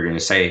what you're going to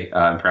say,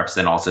 and perhaps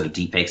then also to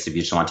deepfakes if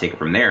you just want to take it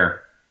from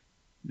there.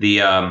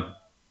 I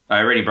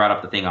already brought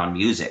up the thing on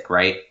music,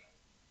 right?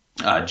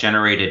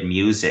 Generated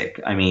music.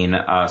 I mean,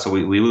 so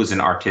we lose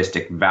an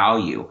artistic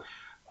value.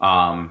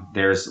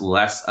 There's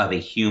less of a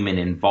human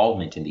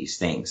involvement in these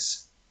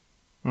things.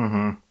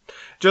 Mm-hmm.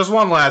 Just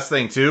one last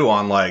thing too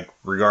on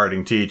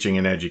regarding teaching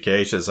and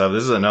education. So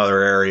this is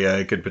another area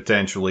it could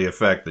potentially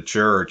affect the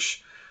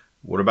church.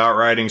 What about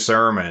writing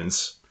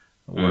sermons?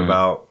 What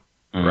about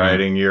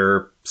writing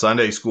your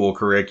Sunday school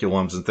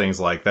curriculums and things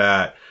like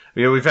that?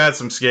 We've had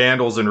some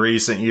scandals in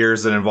recent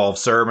years that involve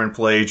sermon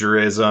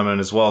plagiarism, and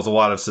as well as a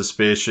lot of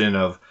suspicion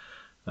of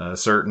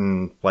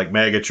certain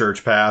mega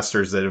church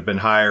pastors that have been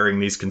hiring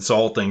these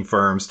consulting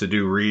firms to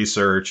do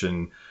research,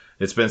 and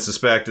it's been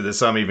suspected that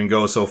some even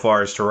go so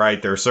far as to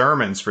write their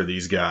sermons for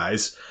these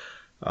guys.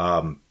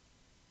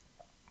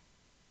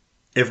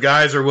 If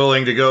guys are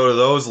willing to go to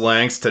those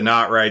lengths to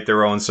not write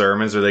their own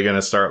sermons, are they going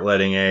to start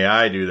letting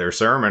AI do their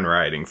sermon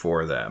writing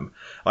for them?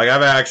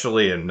 I've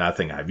actually, and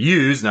nothing I've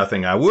used,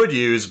 nothing I would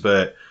use,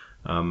 but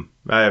I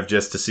have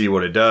just to see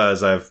what it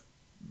does. I've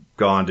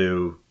gone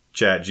to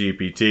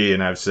ChatGPT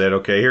and I've said,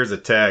 okay, here's a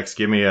text.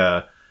 Give me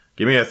a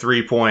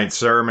 3-point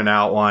sermon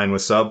outline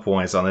with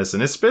subpoints on this,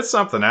 and it spits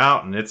something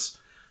out, and it's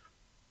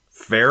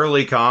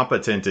fairly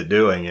competent at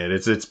doing it.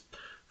 It's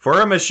for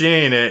a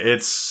machine,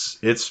 it's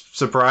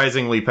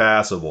surprisingly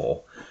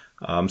passable.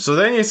 So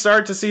then you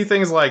start to see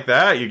things like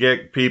that. You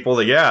get people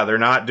that, they're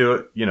not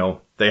doing,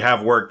 they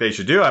have work they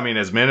should do. I mean,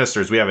 as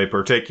ministers, we have a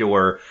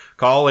particular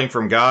calling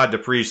from God to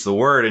preach the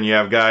word, and you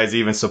have guys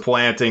even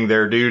supplanting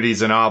their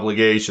duties and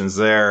obligations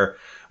there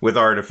with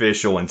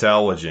artificial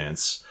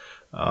intelligence.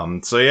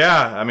 So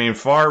yeah, I mean,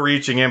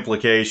 far-reaching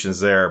implications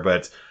there,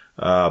 but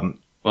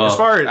as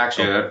far as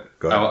actually,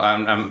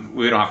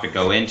 we don't have to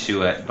go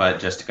into it, but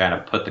just to kind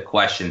of put the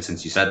question,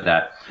 since you said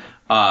that,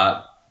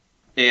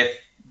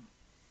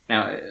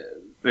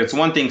 it's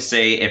one thing,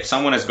 say, if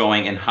someone is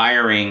going and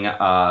hiring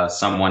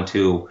someone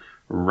to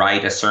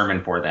write a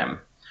sermon for them,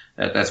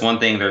 that's one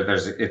thing.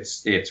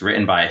 It's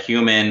written by a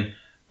human.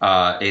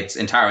 It's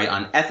entirely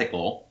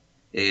unethical.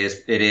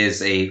 It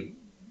is a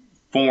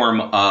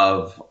form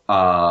of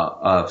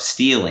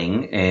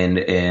stealing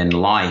and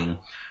lying,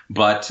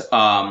 but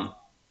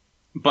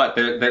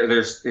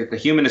there's the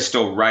human is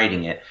still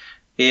writing it.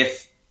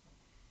 If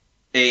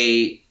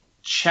a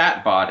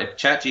chatbot, if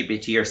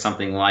ChatGPT or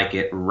something like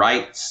it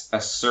writes a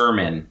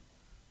sermon,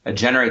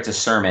 generates a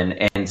sermon,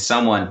 and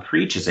someone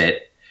preaches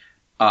it,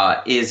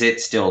 is it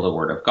still the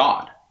word of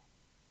God?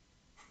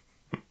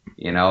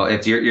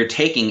 If you're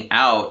taking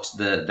out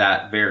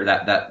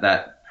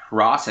that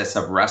process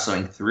of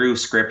wrestling through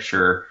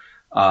Scripture,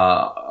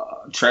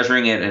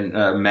 treasuring it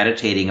and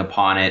meditating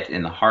upon it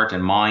in the heart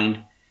and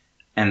mind,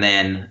 and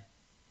then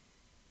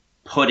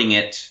putting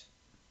it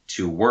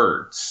to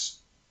words.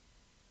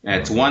 And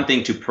it's one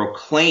thing to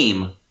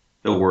proclaim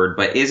the word,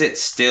 but is it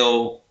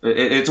still?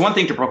 It's one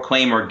thing to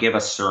proclaim or give a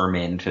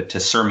sermon, to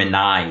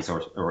sermonize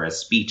or a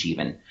speech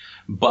even,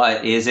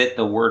 but is it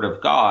the word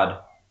of God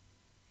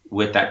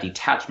with that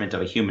detachment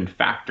of a human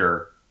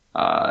factor?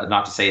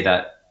 Not to say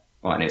that,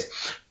 well, anyways,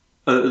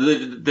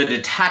 the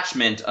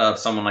detachment of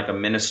someone like a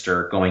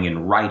minister going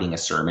and writing a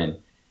sermon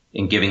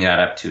and giving that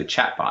up to a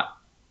chatbot.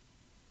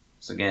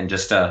 So again,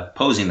 just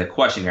posing the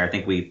question here. I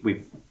think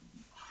we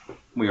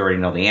already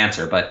know the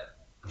answer, but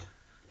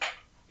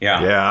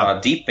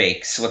deep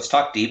fakes. Let's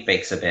talk deep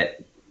fakes a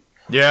bit.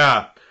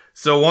 Yeah.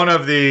 So one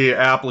of the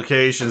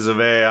applications of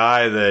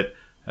AI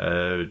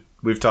that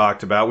we've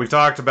talked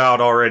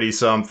about already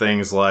some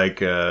things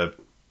like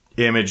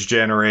image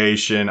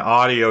generation,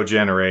 audio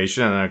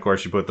generation, and then of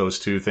course you put those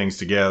two things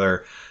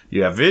together,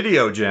 you have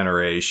video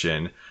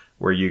generation,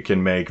 where you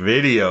can make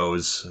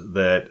videos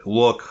that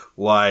look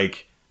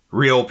like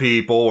real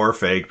people or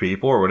fake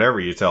people or whatever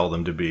you tell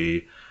them to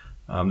be.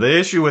 The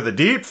issue with a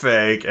deep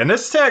fake, and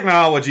this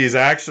technology has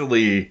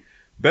actually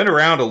been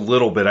around a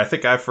little bit. I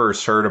think I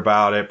first heard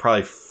about it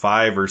probably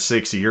 5 or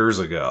 6 years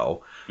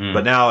ago.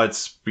 But now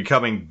it's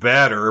becoming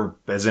better,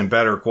 as in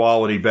better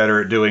quality,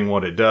 better at doing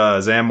what it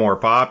does, and more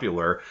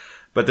popular.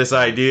 But this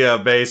idea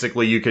of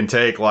basically you can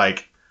take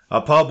like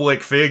a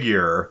public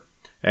figure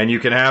and you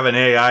can have an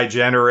AI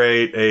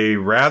generate a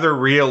rather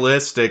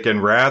realistic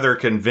and rather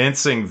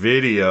convincing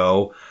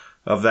video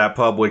of that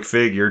public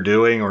figure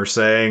doing or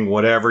saying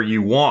whatever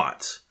you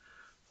want.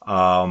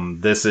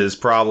 This is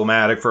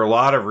problematic for a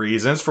lot of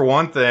reasons. For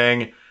one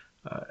thing,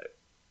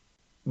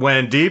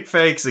 when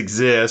deepfakes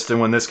exist and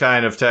when this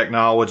kind of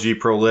technology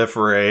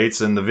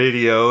proliferates and the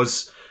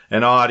videos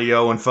and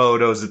audio and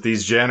photos that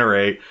these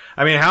generate,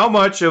 I mean, how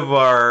much of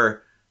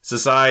our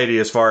society,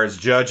 as far as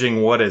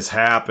judging what has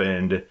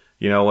happened,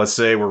 let's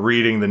say we're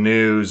reading the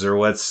news, or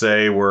let's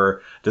say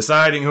we're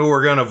deciding who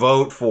we're going to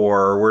vote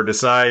for, or we're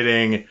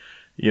deciding,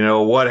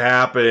 what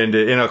happened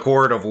in a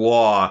court of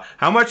law,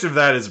 how much of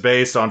that is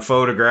based on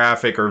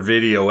photographic or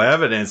video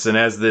evidence? And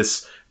as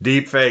this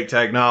deepfake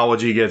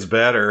technology gets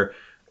better,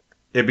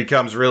 it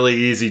becomes really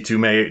easy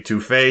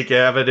to fake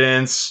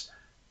evidence,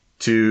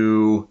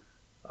 to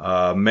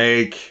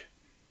make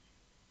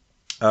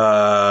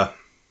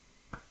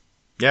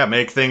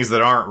things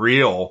that aren't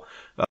real,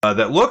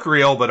 that look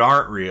real but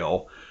aren't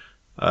real.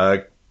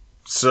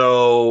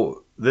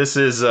 So this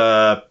is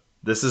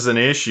an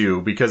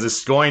issue, because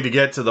it's going to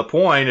get to the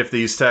point, if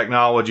these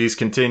technologies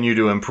continue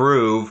to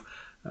improve,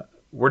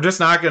 we're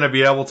just not going to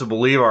be able to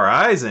believe our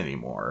eyes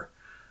anymore.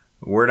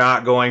 We're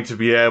not going to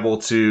be able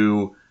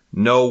to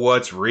know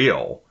what's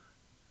real.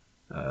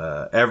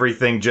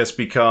 Everything just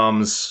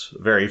becomes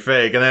very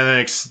fake. And then an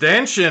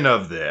extension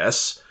of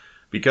this,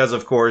 because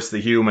of course the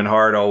human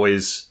heart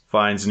always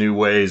finds new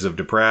ways of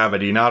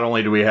depravity. Not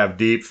only do we have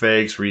deep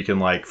fakes where you can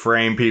like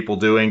frame people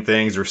doing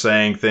things or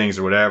saying things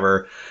or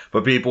whatever,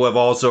 but people have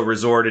also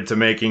resorted to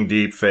making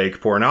deep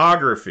fake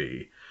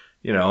pornography.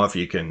 If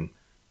you can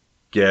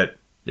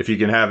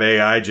have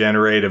AI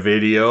generate a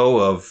video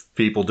of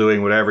people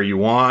doing whatever you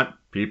want,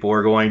 people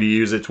are going to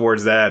use it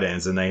towards that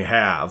ends, and they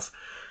have.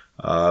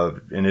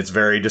 And it's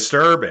very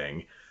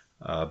disturbing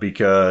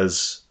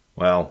because,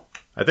 well,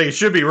 I think it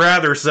should be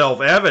rather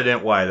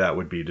self-evident why that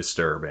would be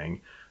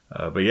disturbing.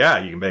 But yeah,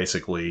 you can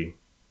basically,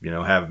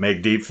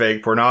 make deep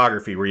fake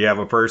pornography where you have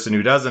a person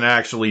who doesn't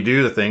actually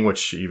do the thing,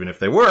 which even if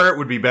they were, it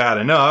would be bad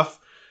enough.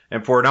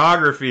 And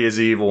pornography is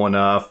evil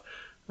enough.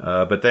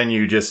 But then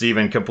you just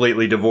even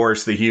completely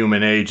divorce the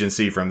human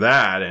agency from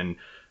that. And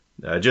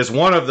just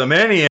one of the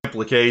many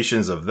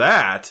implications of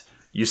that,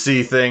 you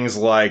see things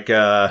like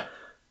there's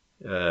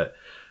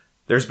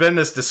been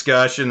this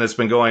discussion that's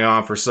been going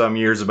on for some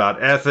years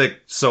about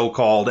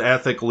so-called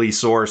ethically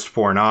sourced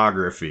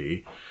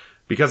pornography.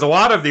 Because a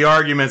lot of the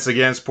arguments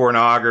against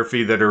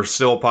pornography that are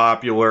still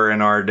popular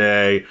in our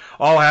day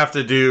all have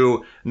to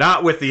do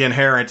not with the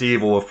inherent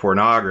evil of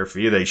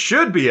pornography. They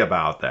should be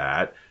about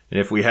that. And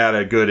if we had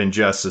a good and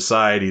just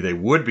society, they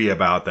would be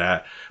about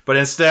that. But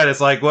instead,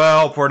 it's like,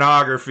 well,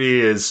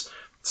 pornography is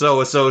so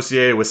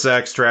associated with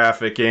sex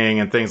trafficking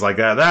and things like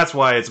that. That's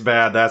why it's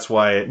bad. That's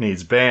why it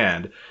needs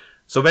banned.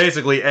 So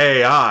basically,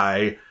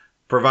 AI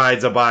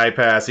provides a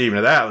bypass even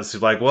to that. It's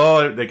like,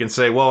 well, they can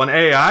say, well, an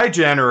AI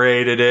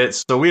generated it,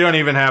 so we don't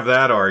even have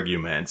that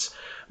argument.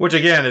 Which,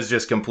 again, is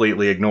just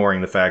completely ignoring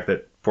the fact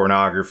that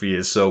pornography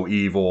is so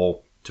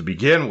evil to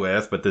begin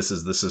with, but this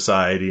is the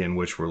society in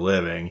which we're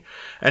living.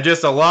 And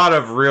just a lot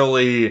of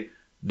really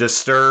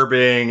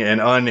disturbing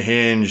and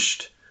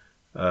unhinged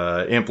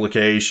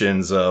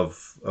implications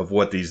of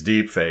what these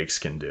deepfakes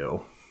can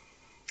do.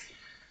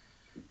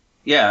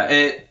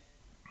 Yeah,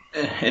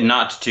 and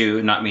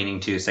not meaning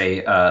to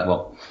say,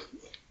 well,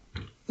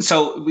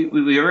 so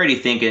we already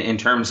think in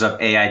terms of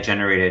AI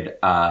generated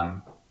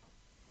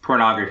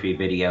pornography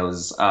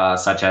videos,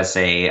 such as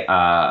say,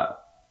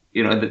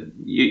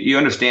 you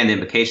understand the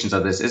implications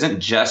of this isn't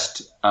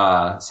just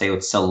say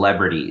with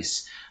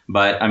celebrities,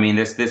 but I mean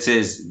this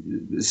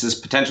is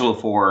potential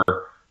for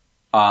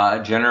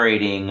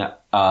generating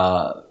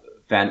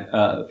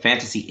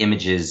fantasy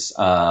images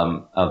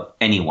of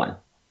anyone,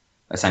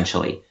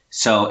 essentially.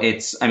 So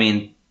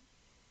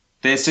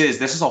this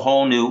is a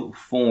whole new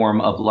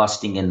form of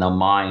lusting in the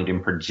mind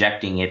and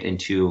projecting it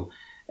into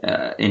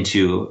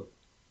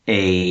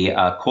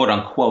a quote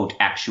unquote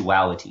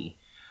actuality.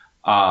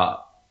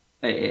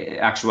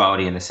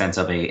 Actuality in the sense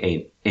of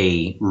a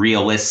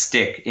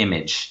realistic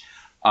image.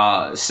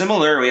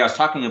 Similarly, I was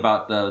talking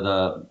about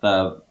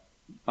the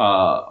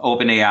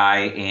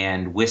OpenAI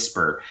and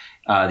Whisper,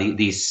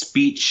 these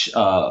speech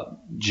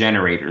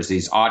generators,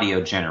 these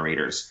audio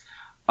generators.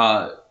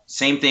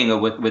 Same thing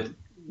with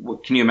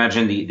can you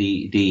imagine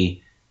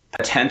the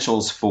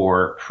potentials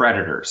for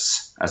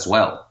predators as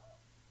well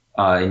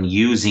in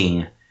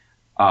using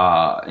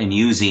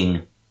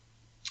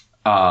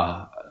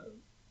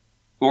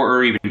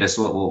or even just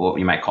what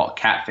you might call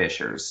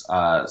catfishers.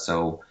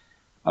 So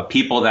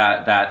people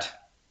that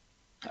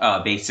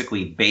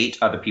basically bait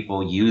other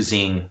people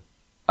using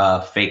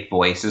fake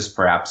voices,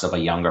 perhaps of a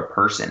younger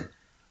person,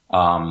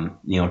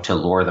 to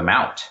lure them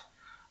out.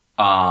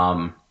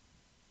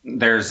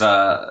 There's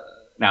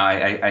now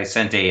I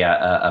sent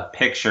a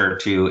picture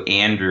to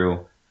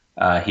Andrew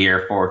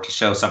here to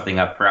show something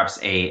of perhaps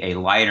a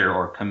lighter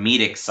or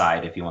comedic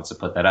side, if he wants to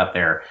put that up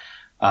there.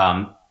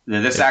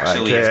 This if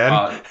actually is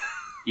called.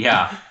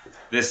 Yeah,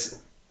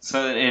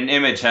 so an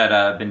image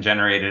had been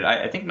generated,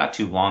 I think not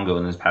too long ago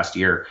in this past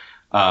year,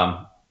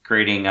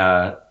 creating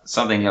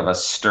something of a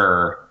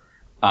stir.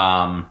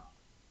 So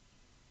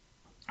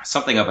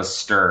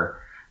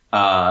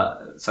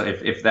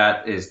if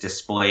that is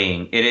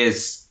displaying, it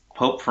is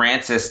Pope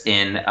Francis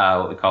in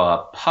what we call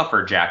a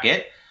puffer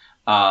jacket.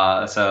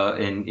 So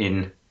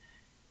in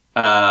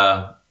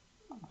puffer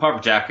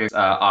jackets,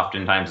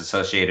 oftentimes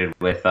associated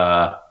with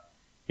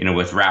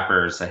with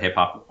rappers, hip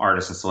hop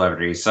artists, and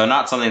celebrities. So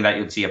not something that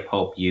you'd see a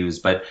pope use,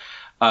 but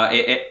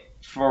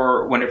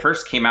for when it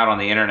first came out on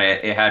the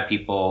internet, it had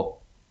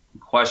people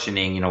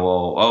questioning,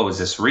 is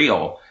this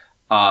real?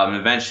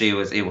 Eventually, it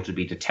was able to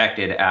be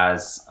detected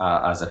as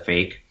a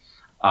fake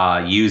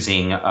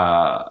using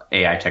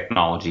AI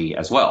technology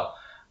as well.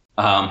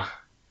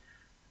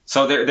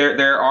 So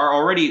there are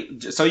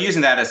already, so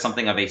using that as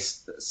something of a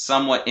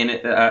somewhat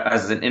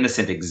as an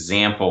innocent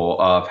example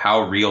of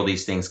how real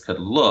these things could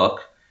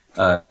look.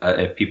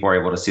 If people are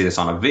able to see this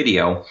on a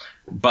video,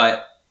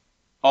 but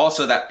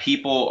also that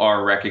people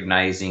are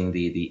recognizing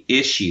the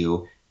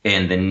issue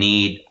and the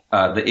need,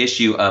 the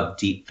issue of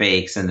deep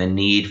fakes and the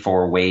need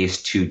for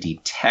ways to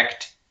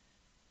detect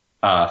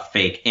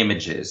fake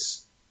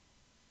images.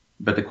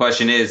 But the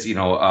question is,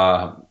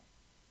 someone's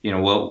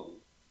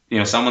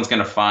going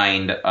to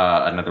find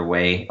another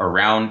way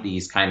around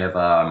these kind of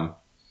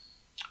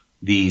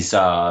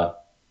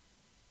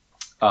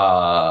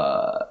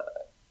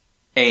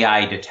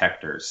AI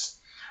detectors,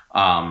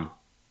 and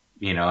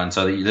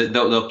so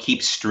they'll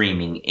keep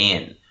streaming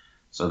in.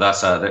 So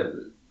thus,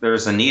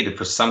 there's a need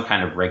for some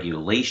kind of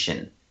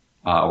regulation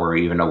or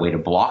even a way to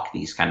block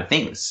these kind of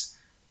things.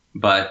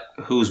 But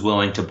who's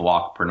willing to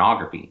block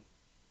pornography?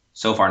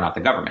 So far, not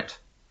the government.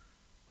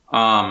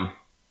 So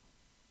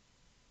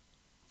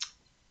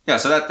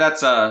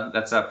that's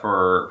that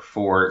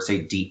for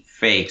say deep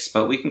fakes.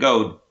 But we can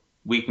go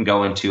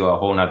into a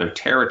whole nother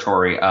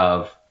territory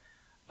of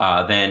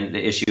then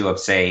the issue of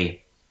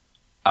say,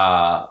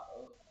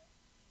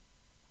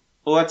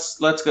 let's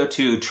go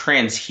to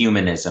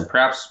transhumanism.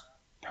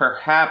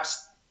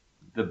 Perhaps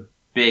the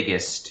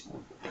biggest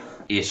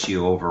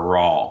issue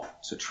overall.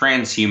 So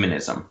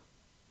transhumanism.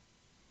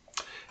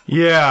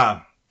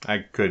 Yeah. I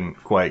couldn't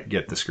quite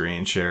get the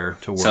screen share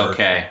to work. It's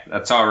okay.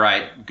 That's all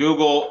right.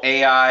 Google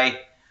AI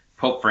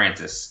Pope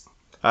Francis.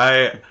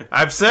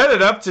 I've set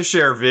it up to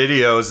share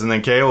videos, and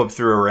then Caleb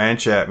threw a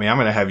wrench at me. I'm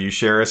going to have you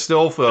share a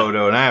still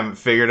photo, and I haven't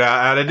figured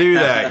out how to do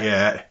that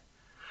yet.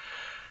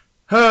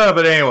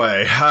 But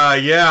anyway,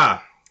 yeah.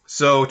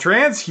 So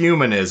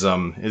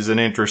transhumanism is an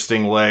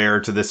interesting layer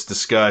to this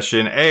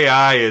discussion.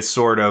 AI is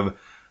sort of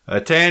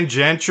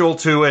tangential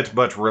to it,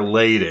 but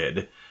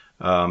related,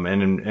 and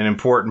an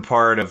important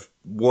part of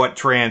what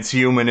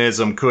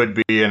transhumanism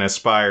could be and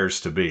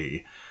aspires to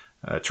be.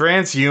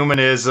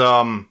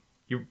 Transhumanism,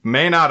 you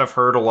may not have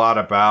heard a lot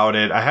about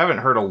it. I haven't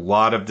heard a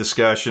lot of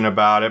discussion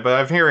about it, but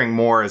I'm hearing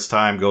more as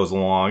time goes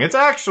along. It's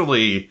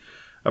actually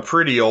a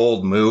pretty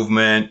old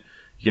movement.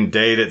 You can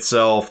date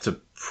itself to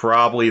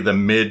probably the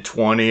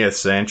mid-20th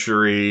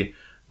century.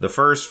 The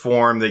first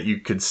form that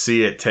you could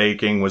see it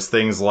taking was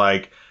things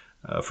like,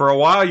 for a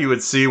while you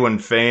would see when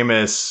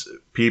famous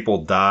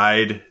people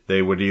died,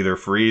 they would either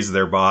freeze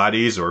their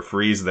bodies or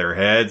freeze their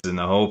heads in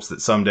the hopes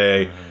that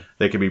someday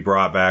they could be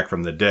brought back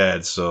from the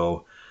dead.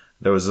 So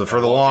there was,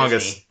 for the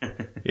longest,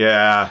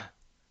 yeah,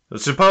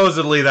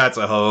 supposedly that's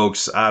a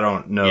hoax. I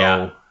don't know.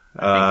 Yeah,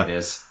 I think it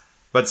is.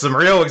 But some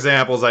real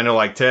examples, I know,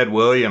 like Ted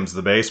Williams,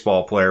 the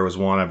baseball player, was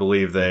one. I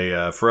believe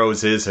they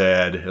froze his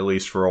head, at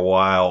least for a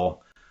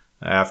while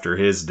after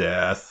his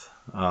death.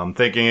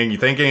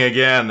 Thinking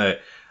again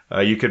that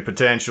you could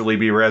potentially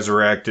be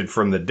resurrected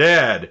from the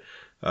dead.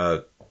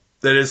 That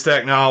as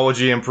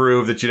technology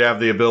improved, that you'd have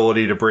the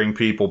ability to bring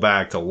people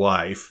back to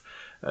life.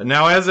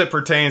 Now, as it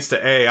pertains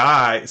to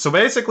AI, so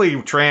basically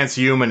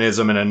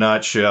transhumanism in a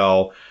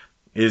nutshell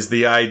is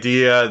the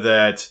idea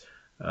that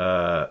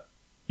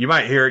you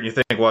might hear it and you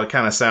think, well, it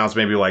kind of sounds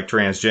maybe like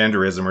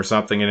transgenderism or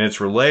something, and it's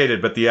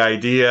related, but the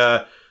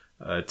idea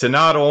to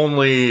not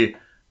only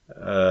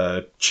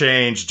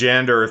change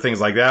gender or things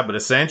like that, but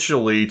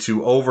essentially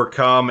to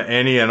overcome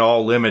any and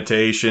all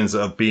limitations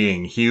of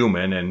being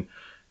human and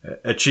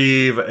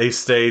achieve a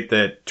state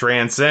that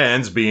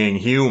transcends being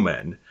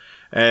human.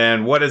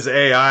 And what does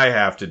AI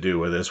have to do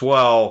with this?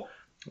 Well,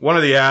 one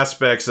of the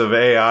aspects of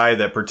AI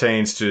that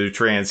pertains to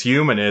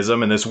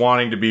transhumanism and this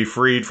wanting to be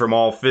freed from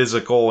all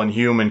physical and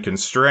human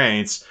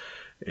constraints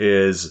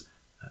is,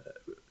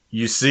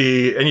 you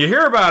see, and you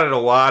hear about it a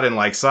lot in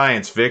like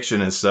science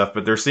fiction and stuff,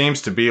 but there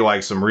seems to be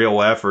like some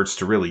real efforts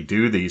to really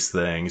do these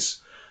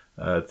things.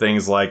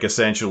 Things like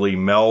essentially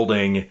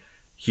melding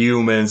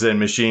humans and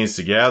machines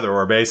together,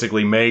 or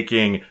basically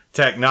making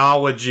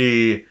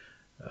technology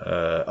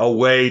a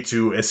way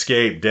to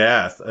escape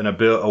death, and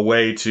a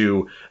way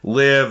to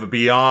live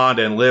beyond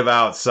and live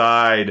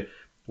outside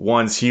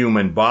one's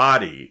human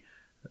body.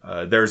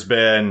 There's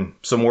been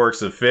some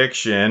works of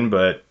fiction,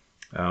 but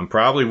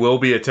probably will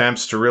be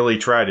attempts to really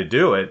try to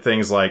do it.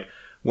 Things like,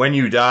 when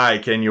you die,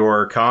 can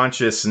your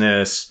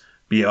consciousness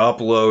be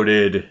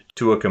uploaded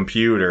to a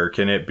computer?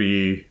 Can it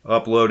be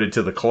uploaded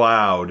to the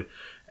cloud?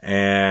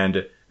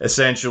 And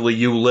essentially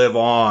you live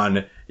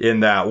on in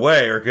that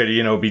way, or could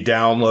it be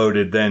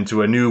downloaded then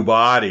to a new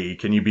body?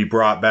 Can you be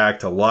brought back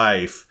to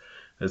life?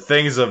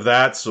 Things of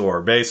that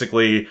sort.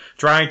 Basically,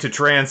 trying to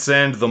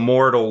transcend the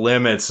mortal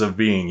limits of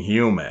being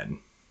human.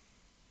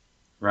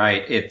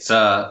 Right. It's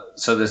so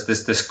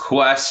this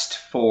quest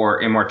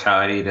for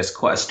immortality, this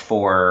quest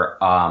for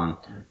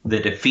the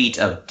defeat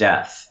of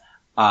death,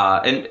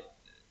 and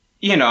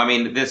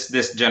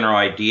this general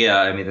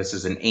idea. This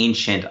is an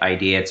ancient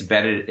idea.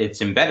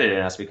 It's embedded in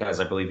us because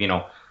I believe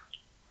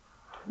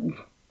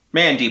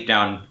man deep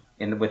down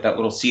with that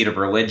little seed of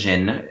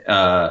religion,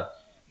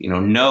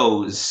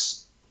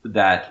 knows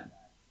that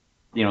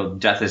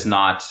death is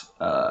not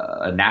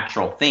a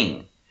natural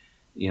thing.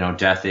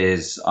 Death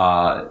is,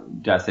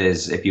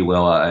 if you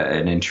will,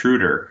 an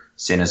intruder.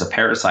 Sin is a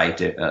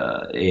parasite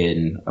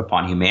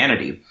upon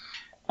humanity.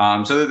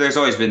 So there's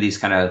always been these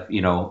kind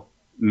of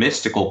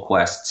mystical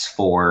quests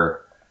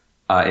for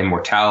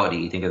immortality.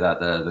 You think about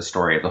the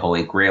story of the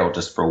Holy Grail,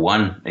 just for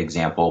one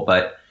example.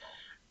 But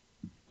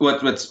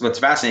what's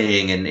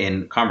fascinating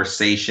in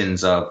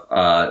conversations of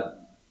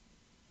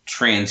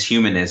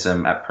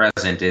transhumanism at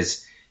present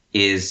is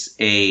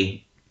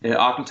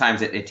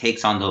oftentimes it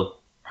takes on the,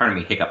 pardon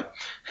me, hiccup.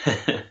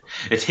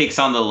 It takes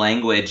on the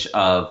language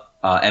of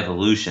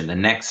evolution, the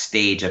next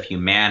stage of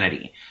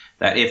humanity.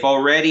 That if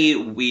already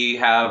we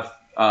have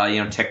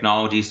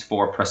technologies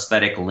for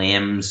prosthetic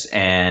limbs,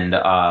 and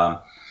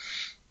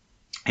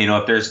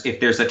if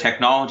there's a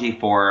technology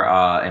for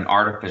an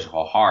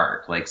artificial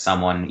heart, like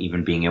someone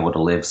even being able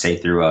to live, say,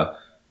 through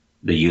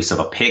the use of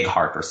a pig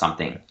heart or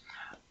something,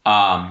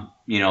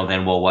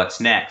 then what's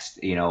next?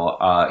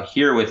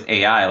 Here with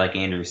AI, like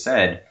Andrew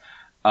said,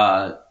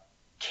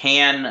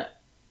 can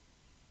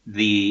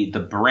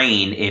the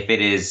brain, if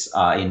it is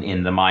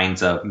in the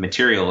minds of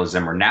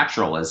materialism or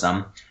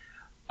naturalism,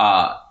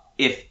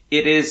 if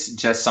it is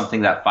just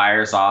something that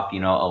fires off,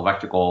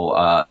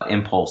 electrical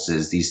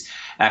impulses, these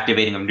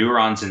activating of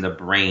neurons in the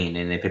brain,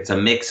 and if it's a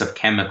mix of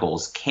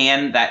chemicals,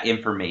 can that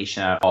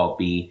information at all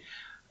be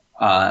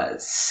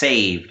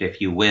saved, if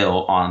you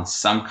will, on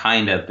some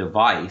kind of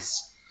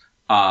device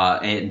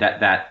and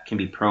that can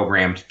be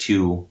programmed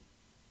to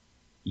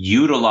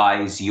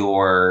utilize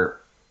your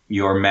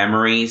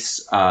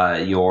memories,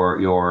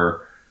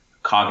 your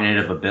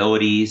cognitive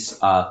abilities.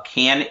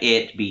 Can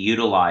it be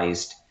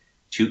utilized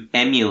to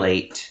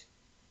emulate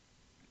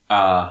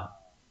a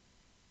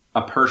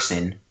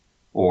person,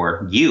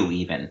 or you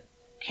even?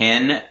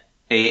 Can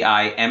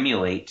AI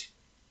emulate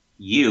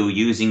you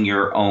using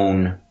your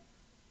own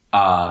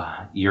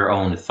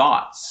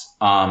thoughts?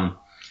 So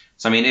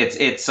I mean,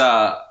 it's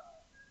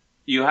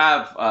you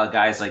have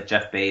guys like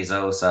Jeff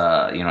Bezos,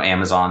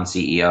 Amazon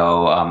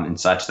CEO, and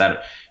such,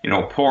 that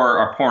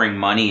are pouring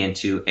money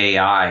into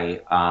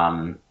AI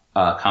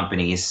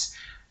companies,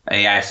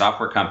 AI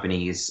software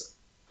companies,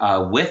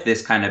 with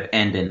this kind of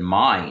end in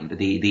mind.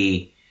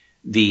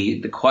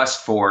 The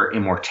quest for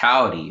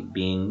immortality,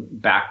 being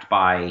backed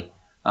by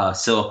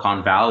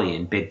Silicon Valley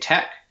and big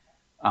tech.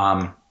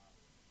 I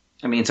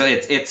mean, so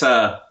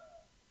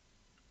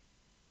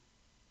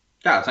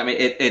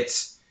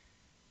it's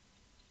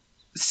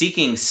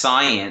seeking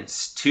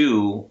science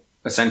to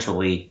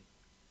essentially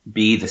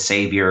be the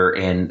savior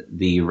and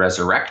the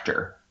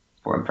resurrector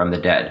from the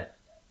dead.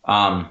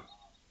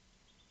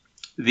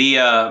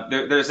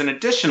 There's an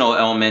additional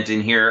element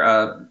in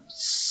here,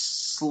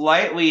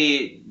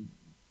 slightly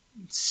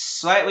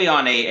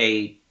on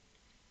a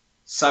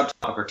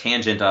subtopic or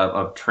tangent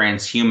of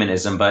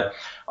transhumanism, but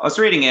I was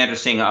reading an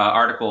interesting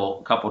article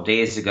a couple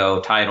days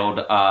ago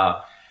titled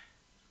by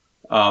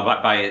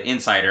an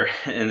insider,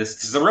 and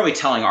this is a really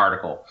telling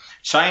article.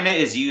 China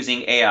is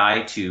using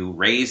AI to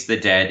raise the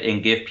dead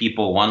and give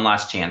people one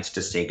last chance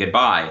to say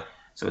goodbye.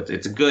 So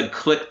it's a good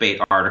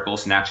clickbait article,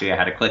 so naturally I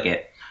had to click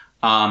it.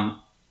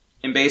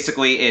 And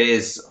basically it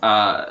is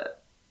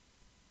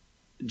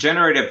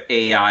generative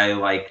AI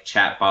like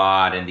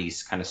chatbot and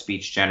these kind of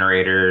speech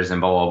generators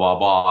and blah, blah, blah,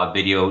 blah,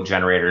 video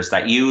generators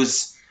that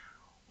use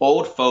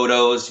old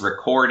photos,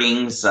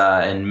 recordings,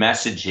 and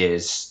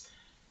messages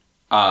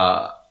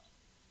that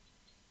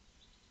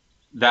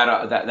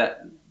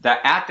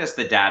act as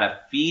the data,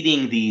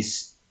 feeding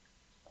these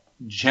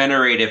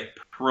generative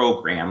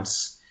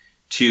programs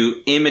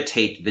to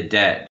imitate the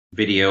dead,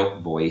 video,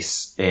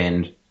 voice,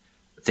 and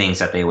things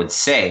that they would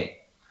say.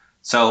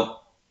 So,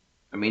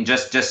 I mean,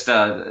 just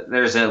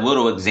there's a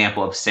little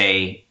example of,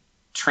 say,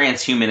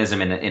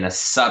 transhumanism in a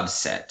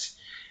subset.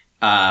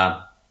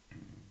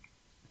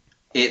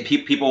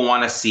 People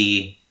want to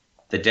see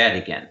the dead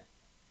again.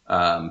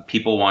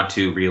 People want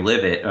to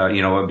relive it,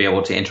 or be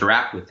able to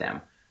interact with them.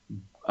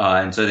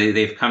 And so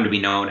they've come to be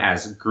known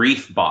as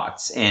grief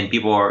bots, and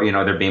people are,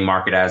 they're being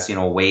marketed as,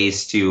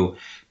 ways to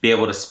be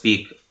able to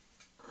speak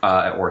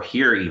or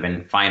hear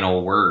even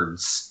final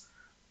words,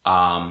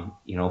 from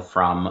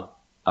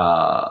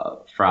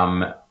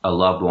a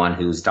loved one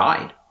who's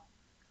died.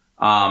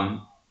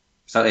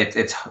 So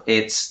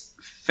it's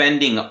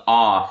fending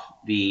off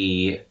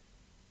the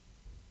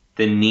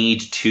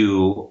need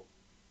to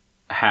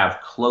have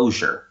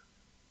closure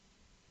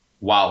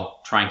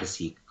while trying to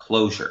seek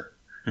closure,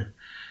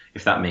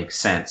 if that makes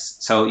sense.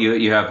 So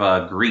you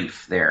have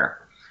grief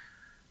there.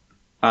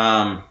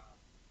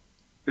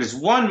 There's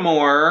one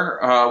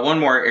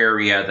more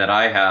area that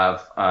I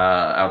have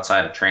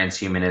outside of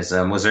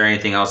transhumanism. Was there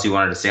anything else you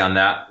wanted to say on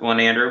that one,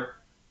 Andrew?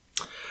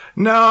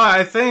 No,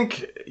 I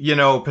think,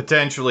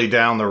 potentially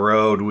down the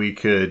road we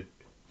could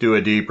do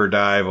a deeper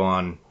dive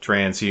on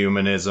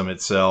transhumanism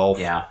itself.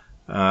 Yeah.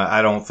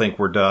 I don't think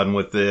we're done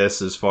with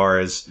this as far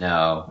as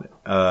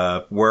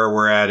where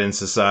we're at in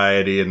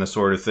society and the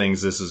sort of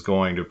things this is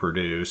going to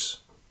produce.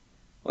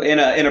 Well, in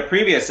a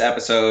previous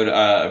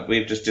episode,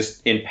 we've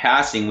just in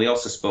passing, we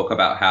also spoke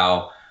about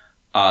how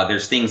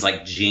there's things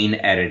like gene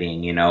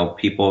editing.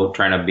 People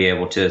trying to be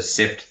able to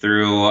sift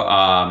through,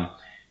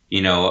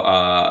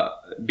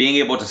 being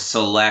able to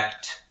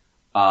select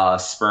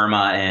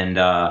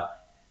sperma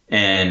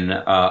and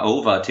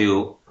ova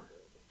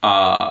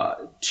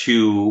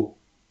to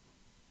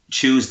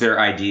choose their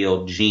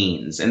ideal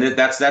genes. And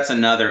that's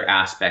another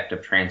aspect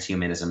of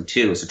transhumanism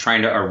too. So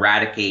trying to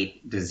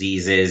eradicate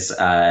diseases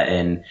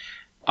and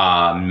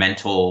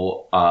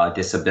mental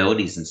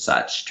disabilities and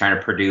such, trying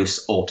to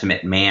produce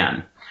ultimate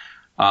man.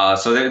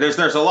 So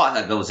there's a lot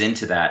that goes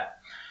into that.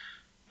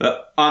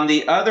 But on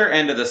the other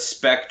end of the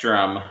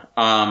spectrum,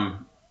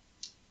 and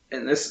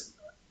there's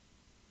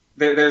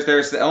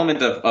the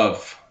element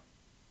of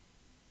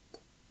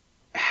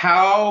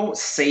how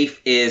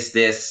safe is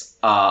this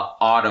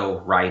auto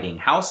writing?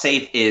 How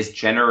safe is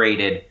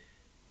generated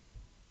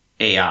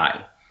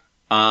AI?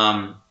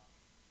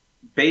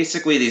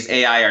 Basically, these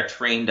AI are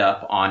trained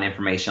up on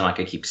information, like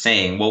I keep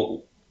saying.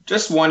 Well,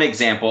 just one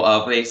example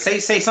of say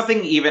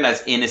something even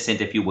as innocent,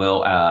 if you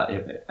will,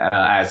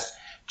 as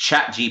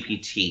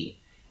ChatGPT.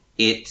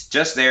 It's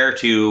just there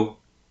to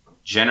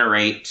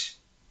generate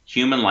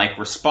human-like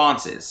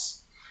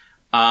responses.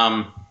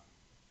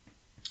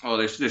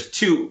 There's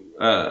two,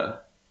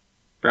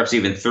 perhaps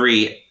even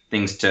three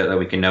things that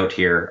we can note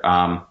here.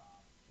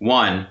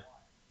 One,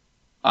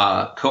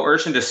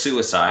 coercion to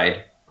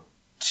suicide.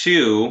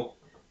 Two,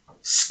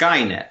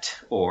 Skynet,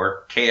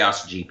 or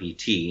Chaos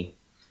GPT.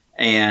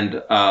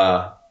 and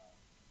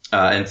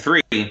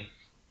 3,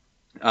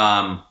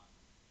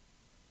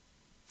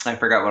 I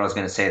forgot what I was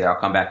going to say there. I'll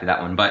come back to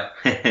that one, but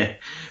I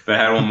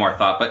had one more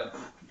thought. But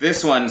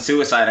this one,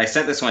 suicide, I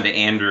sent this one to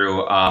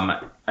Andrew.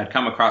 I'd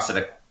come across it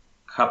a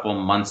couple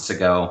months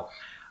ago.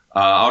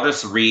 I'll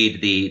just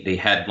read the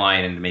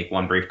headline and make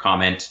one brief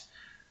comment.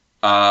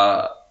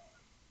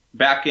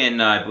 Back in,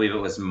 I believe it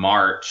was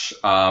March,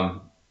 a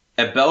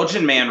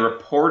Belgian man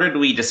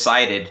reportedly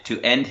decided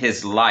to end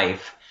his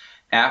life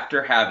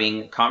after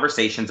having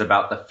conversations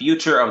about the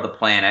future of the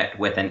planet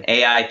with an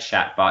AI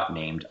chatbot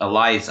named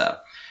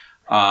Eliza.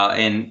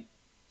 And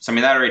so, I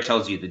mean, that already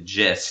tells you the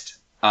gist.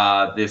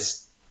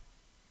 This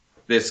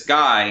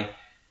guy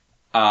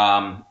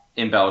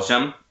in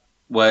Belgium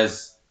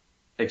was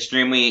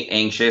extremely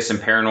anxious and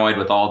paranoid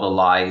with all the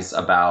lies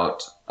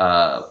about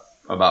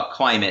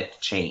climate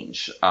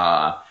change.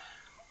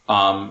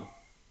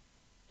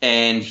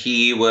 And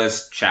he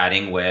was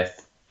chatting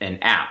with an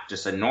app,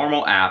 just a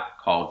normal app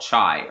called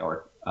Chai,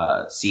 or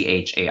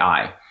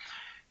CHAI.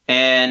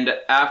 And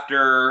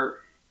after,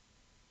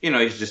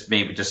 he's just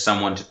maybe just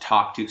someone to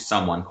talk to,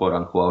 someone, quote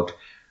unquote,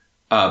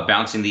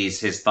 bouncing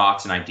his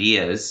thoughts and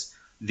ideas,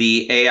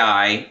 the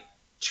AI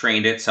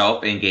trained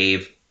itself and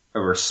gave a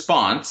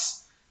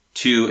response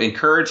to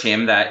encourage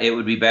him that it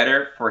would be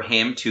better for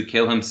him to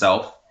kill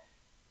himself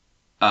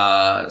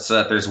so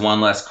that there's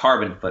one less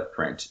carbon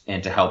footprint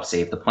and to help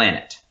save the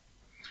planet.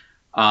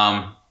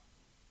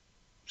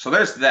 So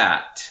there's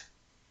that.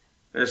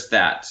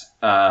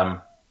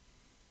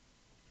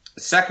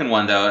 Second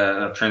one,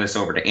 though, I'll turn this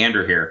over to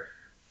Andrew here.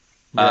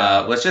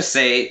 Let's just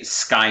say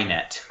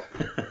Skynet.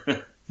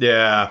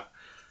 Yeah.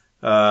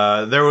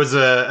 There was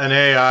an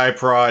AI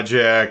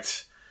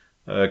project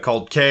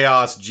called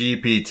Chaos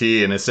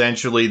GPT, and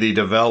essentially the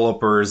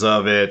developers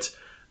of it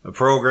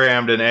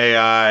programmed an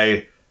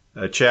AI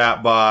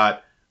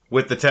chatbot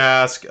with the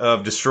task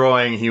of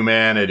destroying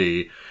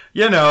humanity.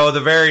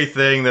 The very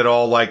thing that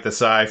all like the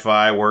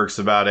sci-fi works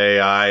about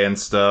AI and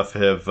stuff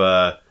have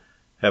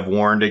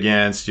warned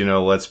against.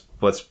 Let's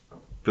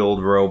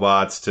build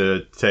robots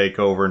to take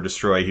over and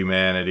destroy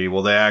humanity.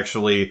 Well, they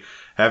actually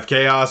have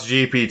Chaos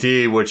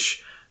GPT,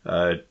 which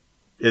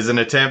is an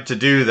attempt to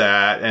do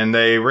that, and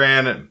they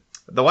ran.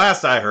 The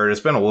last I heard, it's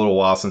been a little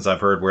while since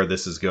I've heard where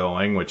this is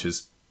going, which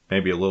is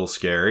maybe a little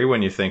scary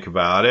when you think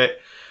about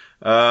it.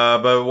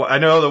 But I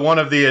know that one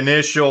of the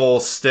initial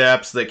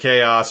steps that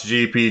Chaos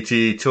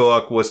GPT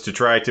took was to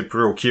try to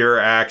procure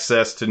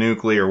access to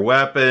nuclear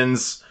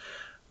weapons.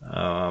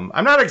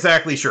 I'm not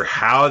exactly sure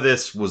how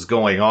this was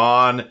going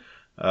on.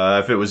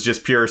 If it was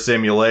just pure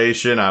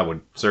simulation, I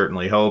would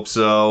certainly hope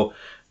so.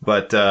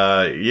 But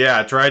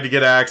tried to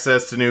get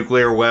access to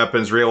nuclear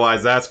weapons,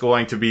 realized that's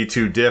going to be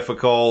too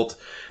difficult.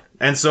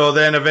 And so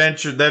then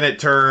eventually, it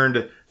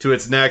turned to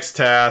its next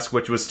task,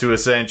 which was to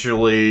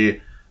essentially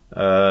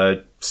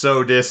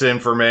sow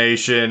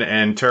disinformation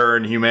and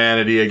turn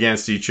humanity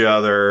against each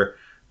other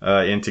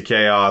into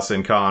chaos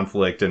and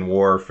conflict and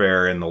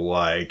warfare and the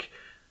like.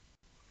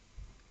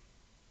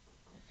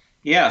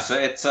 Yeah, so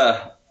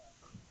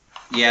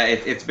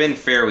it's been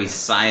fairly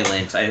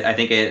silent. I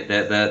think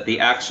the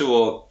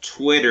actual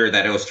Twitter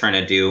that it was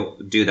trying to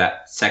do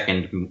that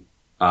second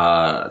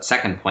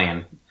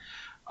plan.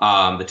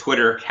 The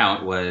Twitter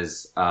account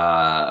was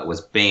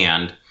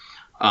banned.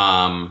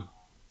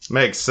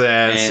 Makes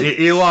sense.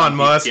 Elon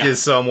Musk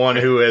is someone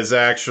who has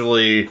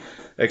actually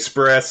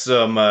expressed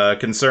some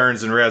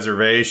concerns and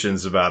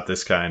reservations about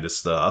this kind of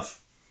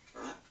stuff.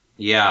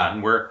 Yeah,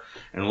 and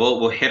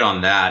we'll hit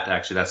on that.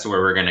 Actually, that's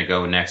where we're going to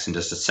go next in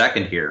just a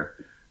second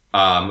here.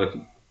 With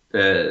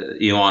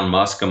Elon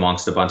Musk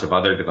amongst a bunch of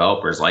other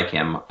developers like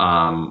him,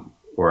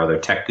 or other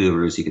tech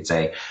gurus, you could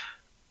say.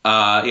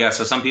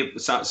 So some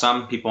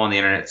people on the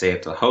internet say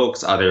it's a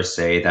hoax. Others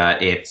say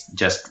that it's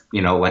just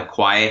went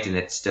quiet and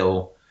it's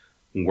still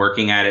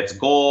working at its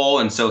goal.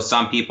 And so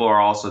some people are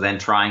also then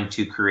trying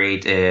to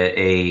create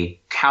a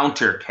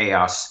counter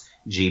Chaos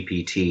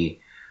GPT,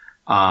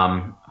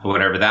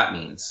 whatever that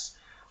means.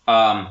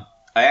 I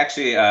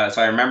actually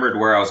so I remembered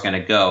where I was going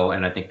to go,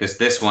 and I think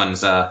this one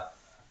is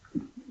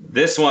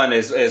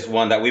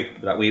one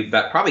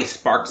that probably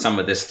sparked some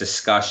of this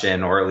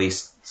discussion, or at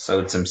least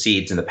sowed some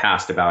seeds in the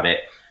past about it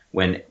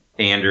when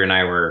Andrew and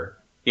I were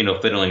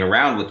fiddling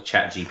around with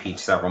ChatGPT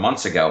several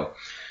months ago.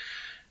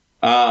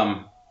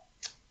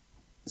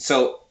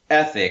 So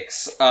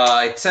ethics.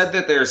 It said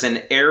that there's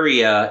an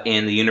area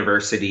in the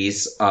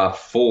universities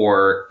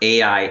for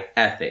AI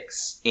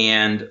ethics,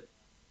 and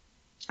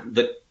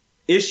the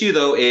issue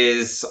though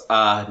is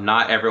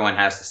not everyone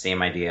has the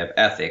same idea of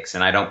ethics,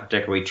 and I don't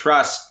particularly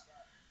trust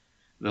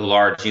the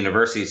large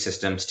university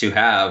systems to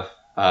have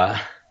a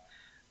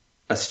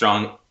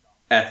strong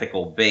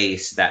ethical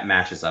base that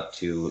matches up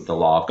to the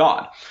law of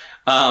God.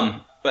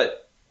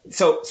 But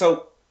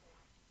so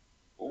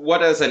what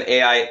does an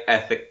AI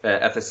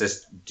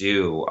ethicist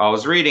do? I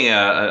was reading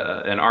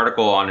an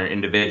article on an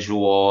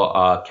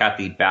individual,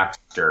 Kathy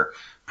Baxter,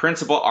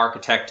 principal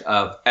architect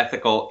of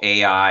ethical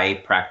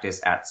AI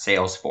practice at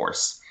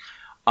Salesforce.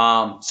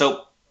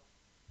 So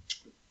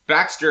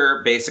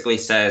Baxter basically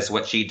says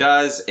what she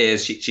does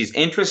is she's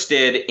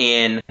interested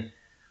in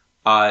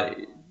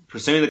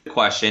pursuing the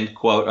question,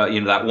 quote,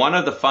 that one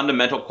of the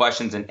fundamental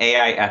questions in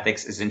AI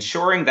ethics is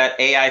ensuring that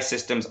AI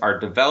systems are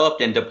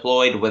developed and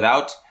deployed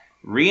without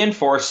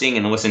reinforcing,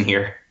 and listen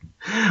here,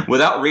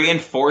 without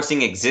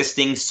reinforcing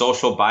existing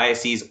social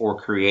biases or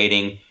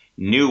creating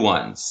new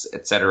ones,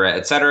 et cetera,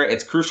 et cetera.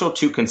 It's crucial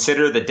to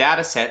consider the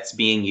data sets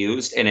being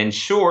used and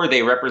ensure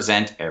they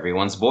represent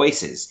everyone's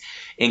voices.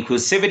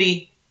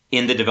 Inclusivity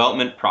in the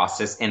development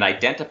process and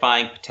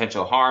identifying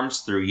potential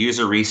harms through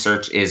user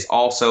research is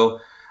also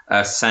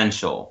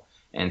essential.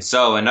 And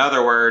so, in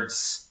other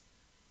words,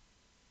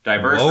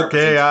 diverse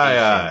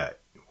representation.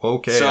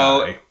 Okay.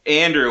 So,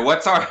 Andrew,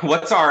 what's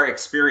our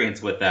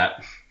experience with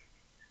that?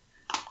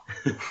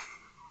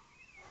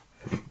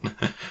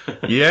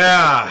 You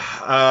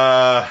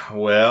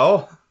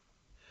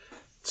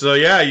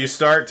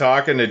start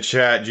talking to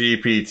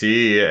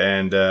ChatGPT,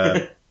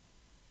 and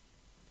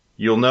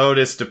you'll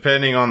notice,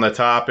 depending on the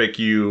topic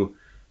you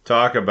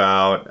talk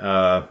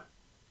about,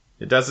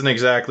 it doesn't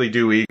exactly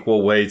do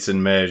equal weights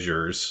and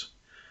measures.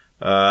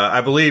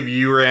 I believe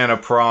you ran a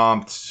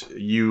prompt.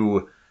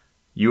 You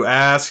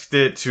asked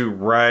it to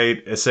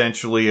write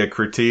essentially a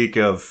critique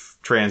of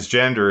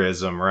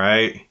transgenderism,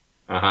 right?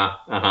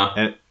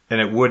 And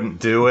it wouldn't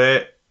do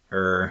it,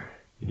 or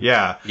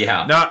yeah.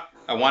 Now,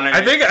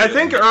 I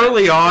think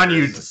early on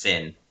you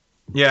sin.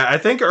 Yeah, I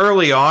think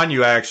early on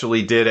you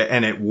actually did it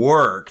and it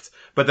worked.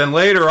 But then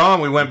later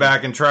on we went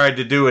back and tried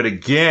to do it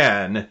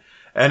again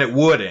and it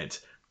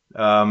wouldn't.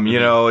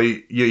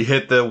 You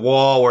hit the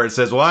wall where it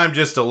says, well, I'm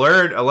just a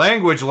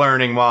language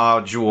learning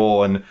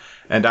module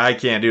and I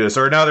can't do this.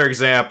 Or another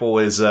example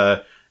is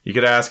you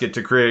could ask it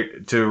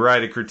to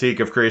write a critique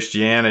of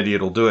Christianity,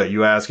 it'll do it.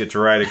 You ask it to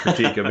write a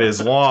critique of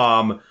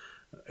Islam,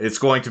 it's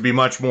going to be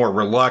much more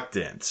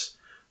reluctant.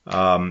 It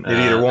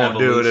either won't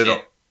do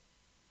it.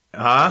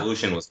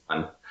 Evolution was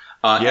fun.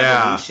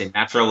 Evolution,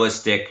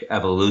 naturalistic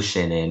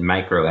evolution, and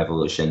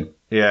microevolution.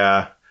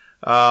 Yeah.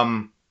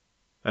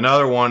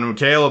 Another one,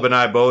 Caleb and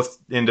I both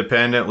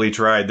independently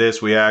tried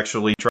this. We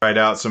actually tried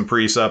out some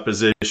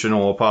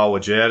presuppositional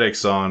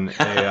apologetics on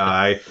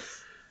AI.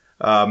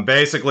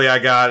 Basically, I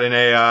got an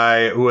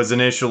AI who was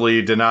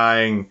initially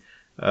denying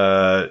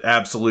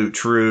absolute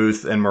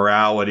truth and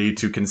morality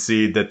to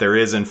concede that there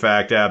is, in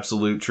fact,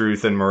 absolute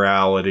truth and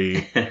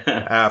morality.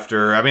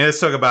 This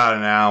took about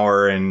an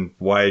hour, and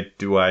why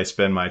do I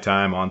spend my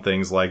time on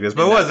things like this?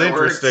 But it was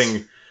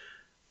interesting.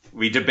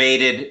 We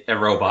debated a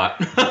robot.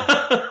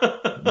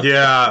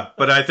 Yeah,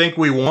 but I think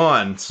we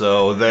won,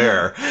 so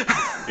there.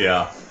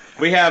 Yeah.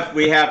 We have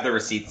the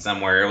receipt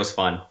somewhere. It was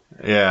fun.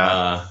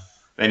 Yeah.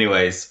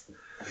 Anyways.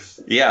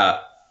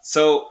 Yeah.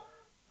 So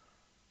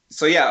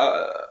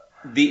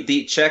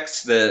the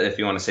checks, if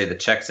you want to say the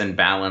checks and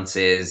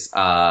balances,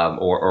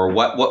 or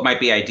what might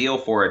be ideal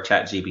for a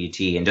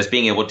ChatGPT, and just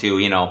being able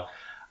to,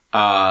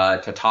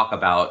 to talk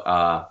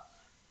about,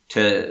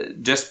 to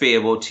just be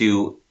able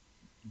to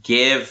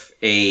give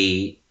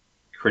a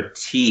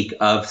critique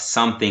of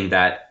something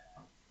that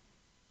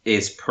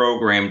is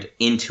programmed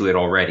into it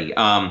already.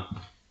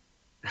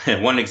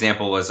 One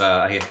example was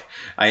I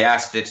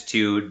asked it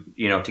to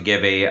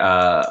give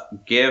a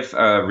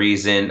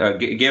reason,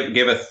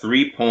 give a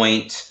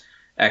 3-point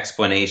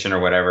explanation or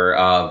whatever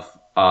of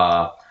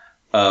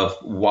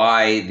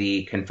why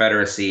the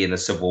Confederacy in the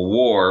Civil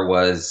War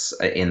was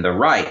in the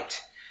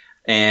right,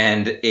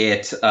 and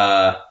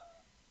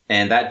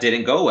that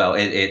didn't go well.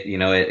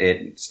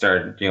 It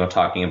started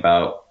talking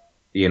about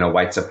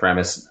white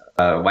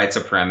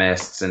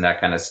supremacists and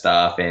that kind of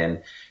stuff,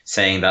 and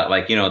saying that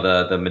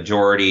the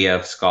majority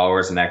of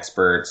scholars and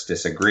experts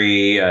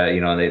disagree.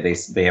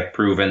 They have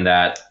proven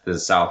that the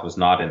South was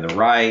not in the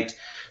right.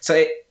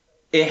 So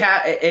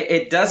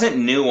it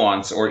doesn't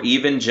nuance or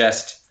even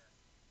just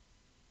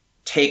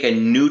take a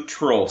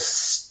neutral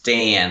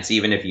stance,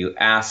 even if you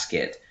ask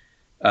it.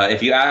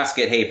 If you ask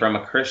it, hey, from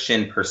a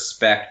Christian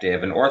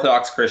perspective, an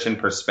Orthodox Christian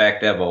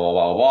perspective,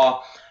 blah,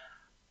 blah,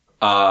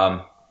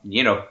 blah,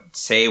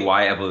 say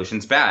why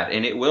evolution's bad.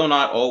 And it will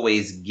not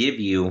always give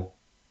you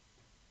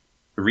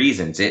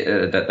reasons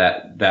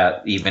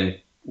that even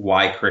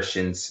why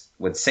Christians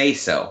would say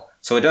so.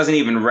 So it doesn't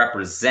even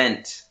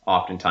represent,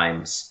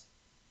 oftentimes,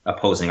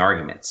 opposing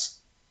arguments.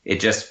 It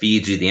just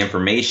feeds you the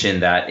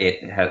information that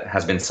it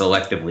has been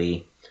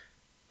selectively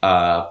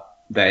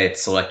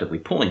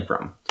pulling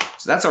from.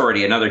 So that's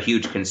already another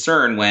huge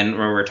concern when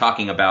we're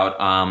talking about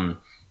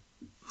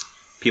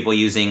people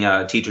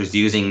teachers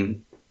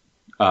using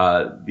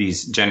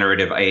these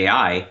generative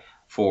AI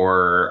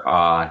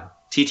for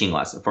teaching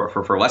lessons,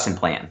 for lesson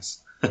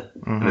plans,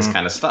 and this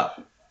kind of stuff.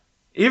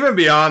 Even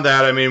beyond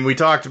that, we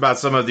talked about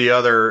some of the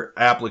other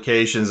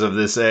applications of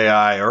this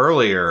AI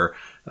earlier,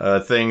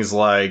 things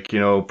like,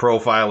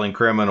 profiling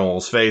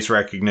criminals, face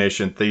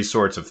recognition, these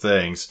sorts of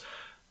things.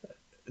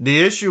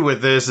 The issue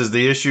with this is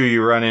the issue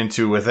you run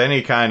into with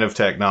any kind of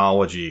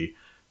technology.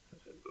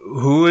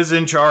 Who is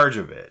in charge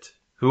of it?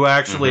 Who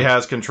actually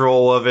has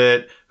control of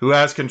it? Who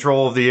has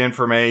control of the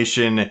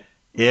information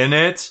in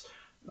it?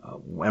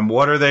 And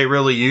what are they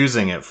really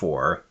using it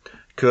for?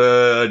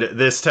 Could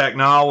this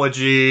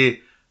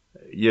technology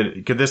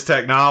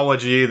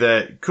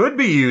that could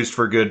be used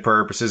for good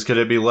purposes, could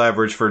it be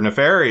leveraged for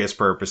nefarious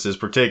purposes,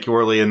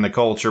 particularly in the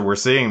culture we're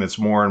seeing that's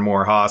more and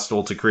more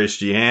hostile to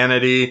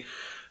Christianity?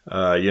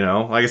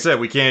 Like I said,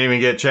 we can't even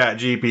get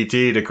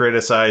ChatGPT to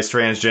criticize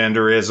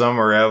transgenderism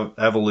or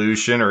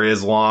evolution or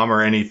Islam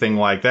or anything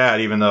like that,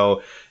 even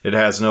though it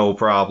has no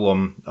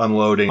problem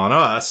unloading on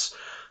us.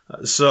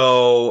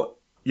 So,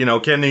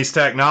 can these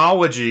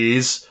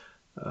technologies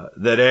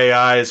that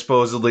AI is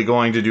supposedly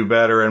going to do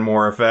better and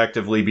more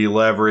effectively be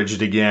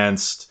leveraged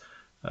against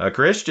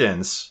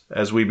Christians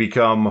as we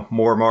become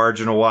more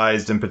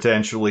marginalized and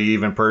potentially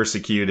even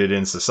persecuted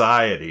in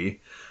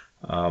society?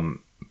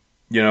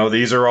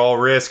 These are all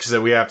risks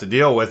that we have to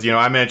deal with.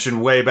 I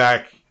mentioned way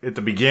back at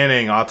the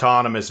beginning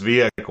autonomous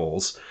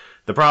vehicles.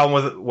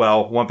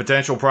 One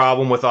potential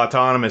problem with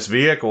autonomous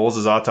vehicles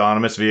is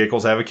autonomous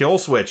vehicles have a kill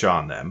switch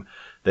on them.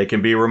 They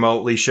can be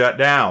remotely shut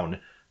down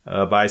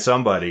by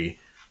somebody.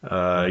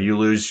 You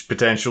lose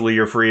potentially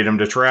your freedom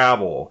to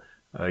travel.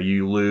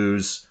 You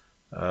lose,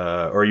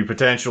 or you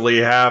potentially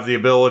have the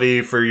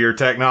ability for your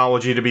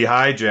technology to be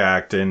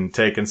hijacked and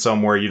taken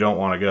somewhere you don't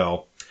want to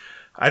go.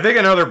 I think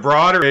another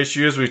broader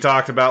issue is we've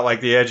talked about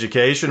like the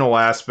educational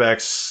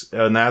aspects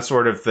and that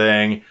sort of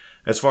thing,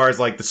 as far as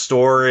like the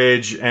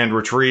storage and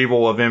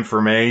retrieval of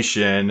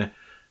information.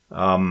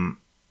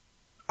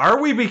 Are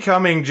we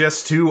becoming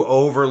just too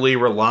overly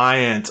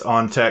reliant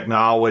on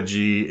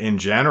technology in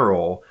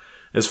general?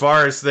 As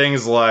far as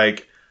things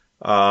like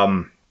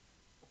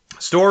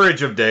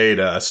storage of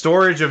data,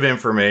 storage of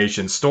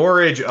information,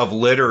 storage of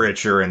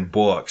literature and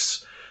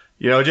books.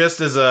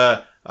 Just as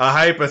a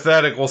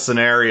hypothetical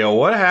scenario,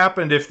 what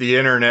happened if the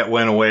internet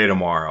went away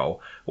tomorrow?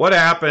 What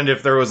happened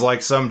if there was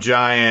like some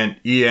giant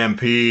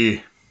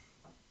EMP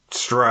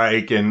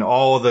strike and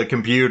all of the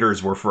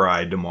computers were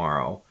fried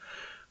tomorrow?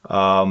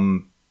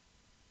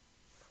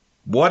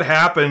 What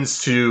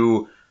happens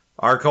to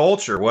our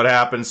culture? What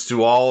happens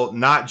to all,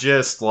 not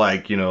just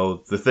like,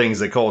 the things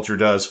that culture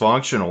does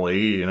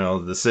functionally,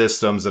 the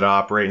systems that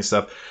operate and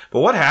stuff, but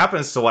what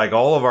happens to like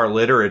all of our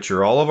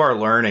literature, all of our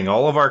learning,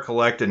 all of our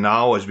collected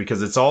knowledge,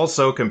 because it's all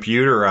so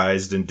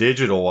computerized and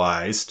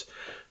digitalized,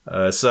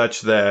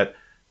 such that,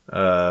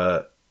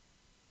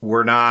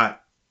 we're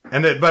not,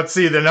 but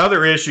see,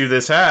 another issue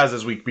this has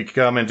as we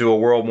become into a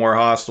world more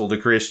hostile to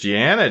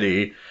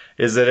Christianity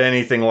is that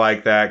anything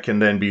like that can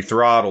then be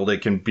throttled.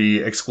 It can be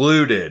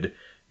excluded.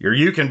 Or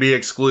you can be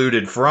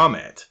excluded from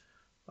it.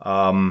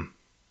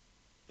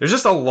 There's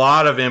just a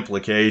lot of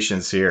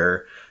implications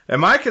here.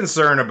 And my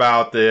concern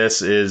about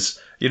this is,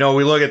 we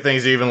look at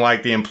things even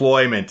like the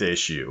employment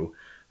issue.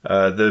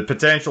 The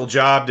potential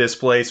job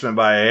displacement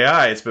by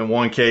AI, it's been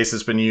one case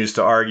that's been used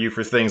to argue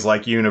for things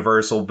like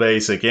universal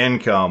basic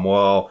income.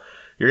 Well,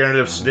 you're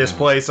going to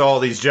displace all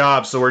these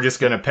jobs, so we're just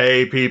going to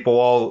pay people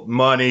all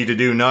money to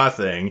do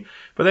nothing.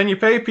 But then you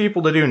pay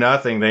people to do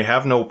nothing. They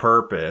have no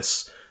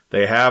purpose.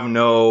 They have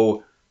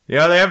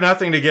they have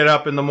nothing to get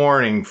up in the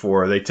morning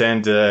for. They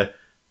tend to,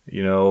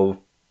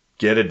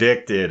 get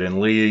addicted and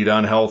lead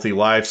unhealthy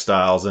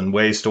lifestyles and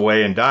waste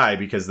away and die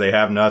because they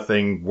have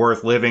nothing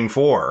worth living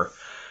for.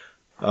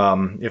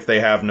 If they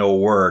have no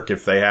work,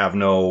 if they have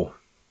no,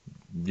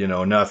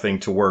 nothing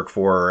to work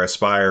for or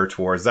aspire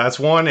towards. That's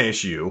one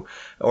issue.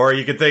 Or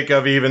you could think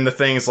of even the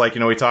things like,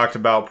 we talked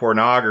about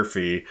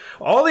pornography.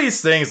 All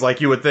these things,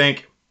 like you would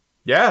think,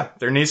 yeah,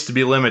 there needs to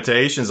be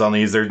limitations on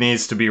these. There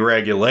needs to be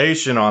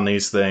regulation on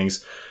these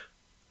things.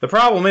 The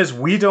problem is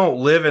we don't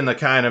live in the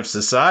kind of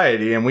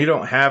society and we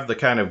don't have the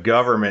kind of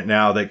government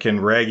now that can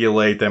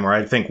regulate them, or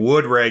I think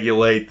would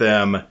regulate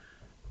them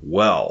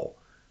well.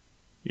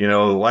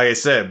 Like I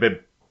said,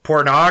 but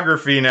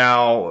pornography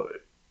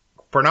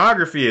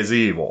is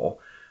evil.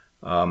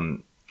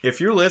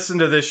 If you listen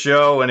to this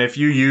show and if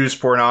you use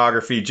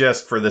pornography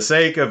just for the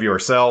sake of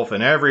yourself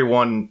and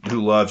everyone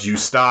who loves you,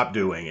 stop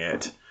doing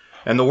it.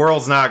 And the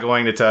world's not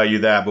going to tell you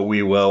that, but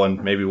we will,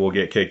 and maybe we'll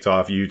get kicked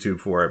off YouTube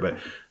for it. But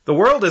the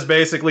world has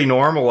basically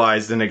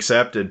normalized and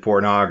accepted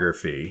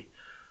pornography.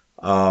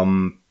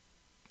 And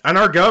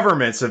our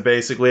governments have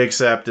basically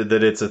accepted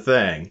that it's a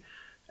thing.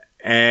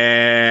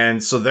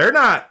 And so they're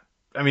not,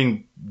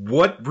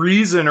 what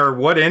reason or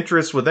what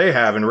interest would they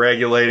have in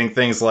regulating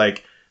things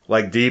like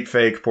deep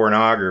fake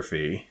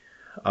pornography?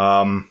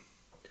 I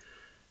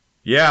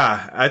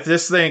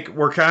just think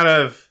we're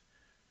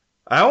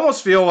I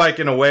almost feel like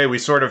in a way we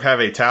sort of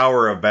have a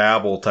Tower of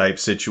Babel type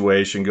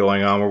situation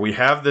going on where we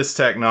have this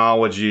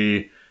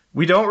technology,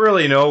 we don't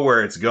really know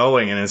where it's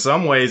going, and in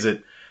some ways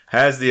it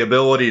has the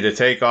ability to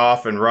take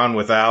off and run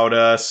without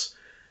us,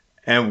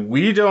 and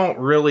we don't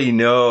really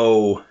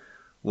know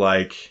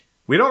what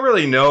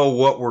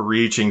we're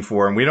reaching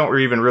for, and we don't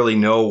even really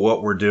know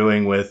what we're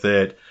doing with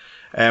it,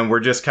 and we're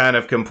just kind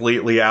of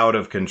completely out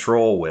of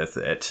control with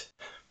it.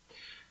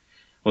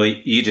 Well,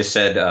 you just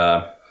said,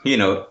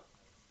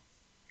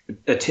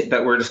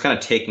 that we're just kind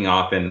of taking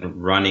off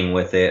and running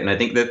with it. And I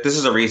think that this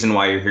is a reason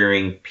why you're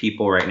hearing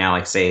people right now,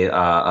 like say,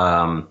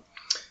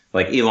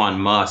 like Elon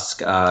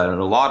Musk,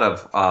 and a lot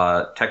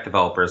of tech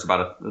developers,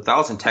 about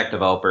 1,000 tech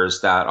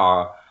developers that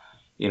are,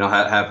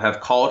 have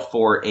called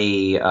for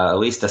at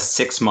least a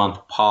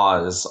 6-month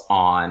pause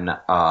on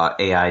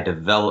AI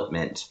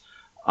development,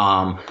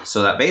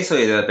 so that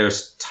basically that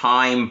there's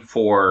time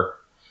for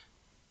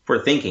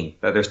thinking,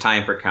 that there's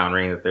time for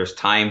countering, that there's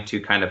time to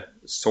kind of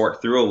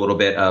sort through a little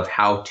bit of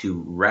how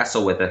to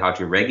wrestle with it, how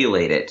to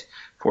regulate it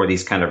for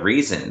these kind of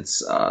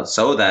reasons,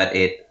 so that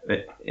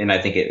and I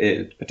think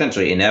it's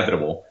potentially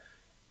inevitable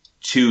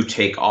to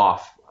take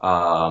off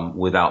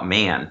without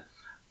man.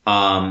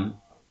 And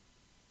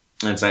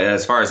so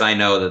as far as I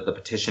know, that the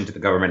petition to the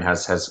government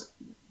has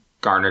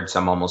garnered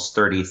some almost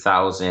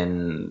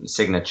 30,000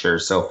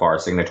 signatures so far,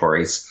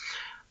 signatories.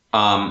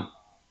 I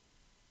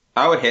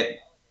would hit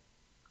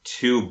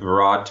two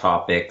broad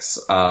topics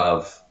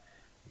of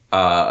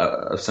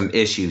some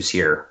issues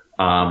here,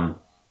 and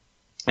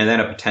then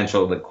a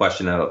potential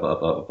question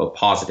of a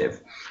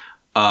positive.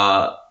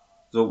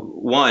 So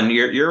one,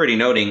 you're already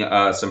noting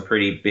some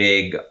pretty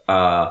big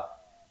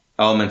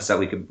elements that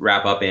we could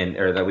wrap up in,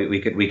 or that we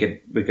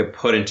could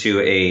put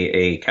into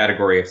a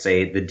category of,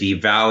 say, the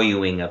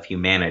devaluing of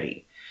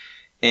humanity.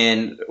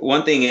 And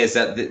one thing is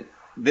that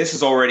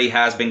this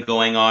has been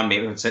going on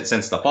maybe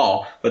since the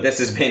fall, but this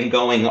has been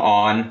going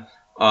on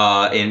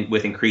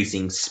with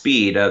increasing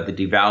speed of the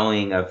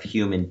devaluing of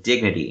human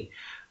dignity.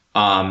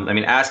 I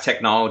mean, as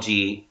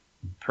technology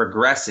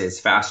progresses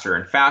faster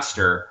and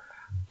faster,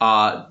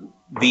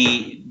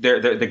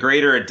 the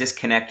greater a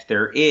disconnect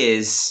there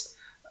is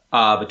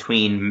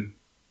between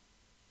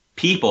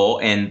people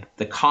and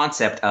the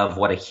concept of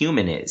what a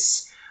human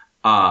is,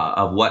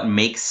 of what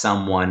makes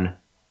someone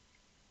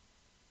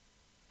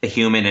a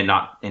human and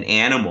not an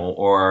animal,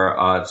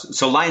 or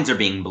so lines are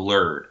being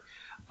blurred.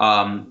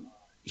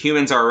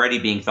 Humans are already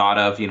being thought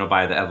of,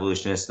 by the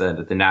evolutionists,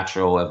 the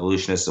natural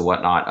evolutionists and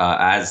whatnot,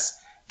 as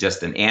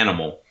just an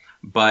animal.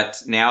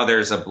 But now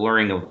there's a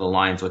blurring of the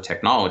lines with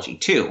technology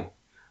too,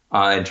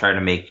 and trying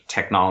to make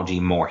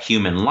technology more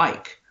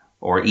human-like,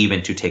 or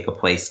even to take a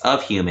place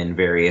of human in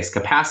various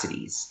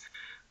capacities.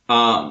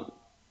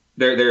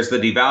 There's the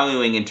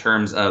devaluing in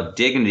terms of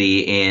dignity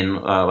in,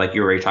 like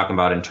you were already talking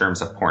about, in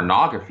terms of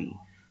pornography.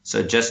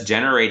 So just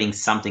generating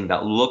something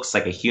that looks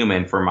like a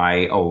human for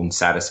my own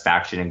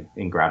satisfaction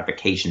and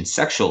gratification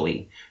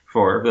sexually,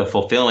 for the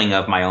fulfilling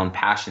of my own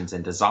passions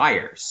and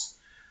desires.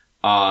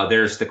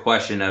 There's the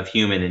question of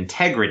human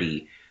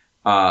integrity,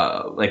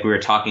 like we were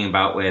talking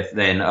about with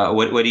then,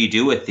 what do you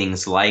do with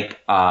things like,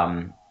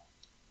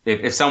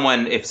 if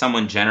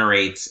someone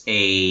generates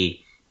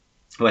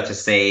let's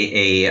just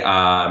say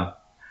a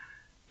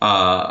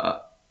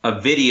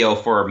video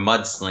for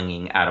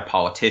mudslinging at a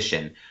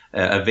politician,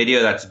 a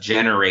video that's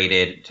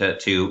generated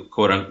to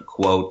quote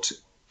unquote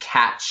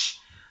catch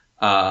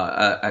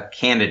a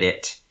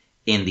candidate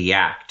in the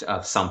act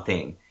of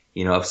something,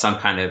 of some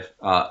kind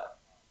of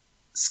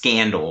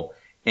scandal,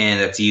 and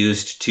that's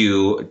used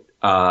to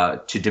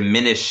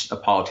diminish a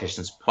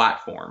politician's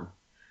platform.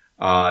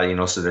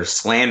 So there's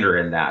slander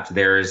in that.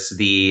 There's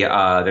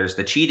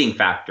the cheating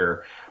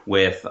factor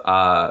with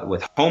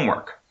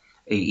homework.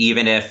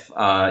 Even if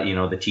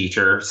the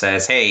teacher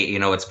says, hey,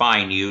 it's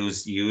fine,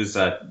 use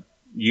a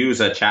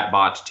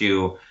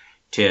chatbot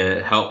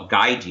to help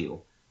guide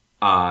you,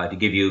 to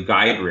give you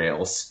guide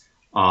rails.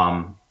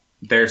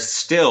 There's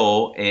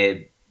still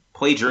a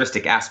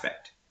plagiaristic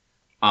aspect.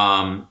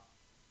 But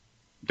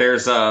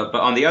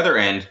on the other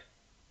end,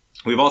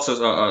 we've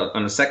also,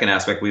 on the second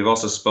aspect, we've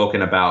also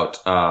spoken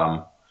about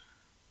the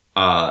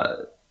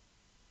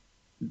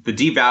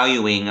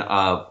devaluing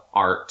of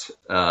art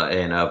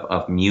and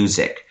of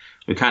music.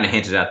 We kind of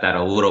hinted at that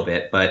a little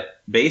bit,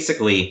 but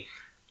basically,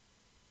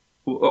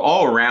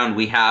 all around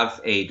we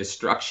have a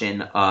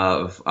destruction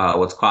of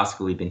what's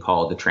classically been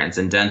called the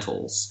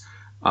transcendentals.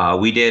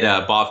 We did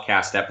a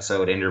Bovcast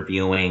episode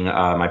interviewing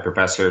my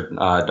professor,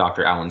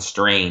 Dr. Alan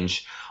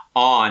Strange,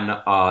 on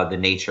the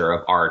nature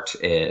of art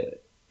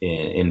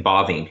in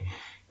Boving.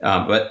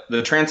 But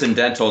the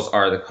transcendentals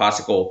are the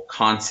classical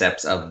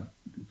concepts of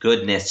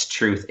goodness,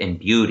 truth, and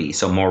beauty.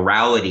 So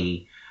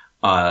morality,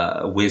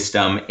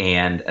 wisdom,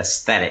 and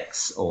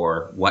aesthetics,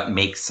 or what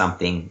makes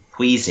something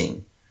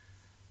pleasing.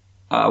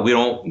 We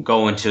don't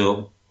go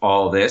into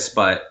all this,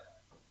 but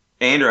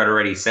Andrew had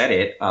already said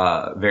it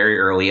very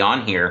early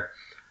on here.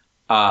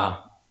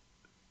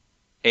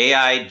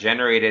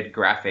 AI-generated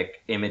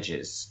graphic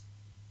images.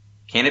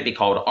 Can it be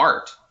called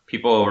art?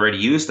 People already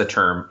use the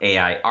term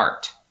AI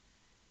art.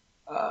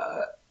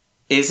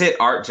 Is it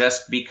art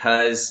just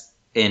because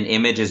an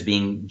image is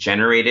being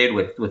generated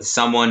with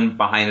someone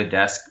behind the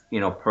desk,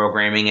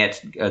 programming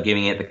it,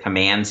 giving it the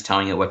commands,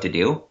 telling it what to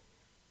do?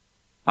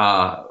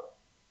 Can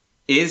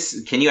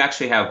you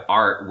actually have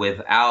art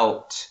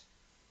without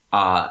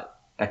a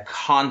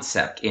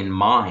concept in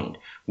mind,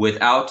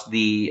 without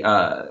the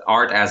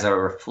art as a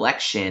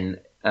reflection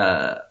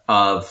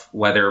of,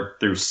 whether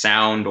through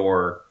sound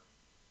or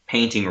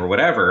painting or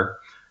whatever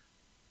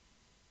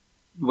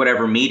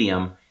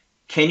medium?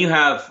 Can you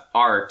have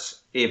art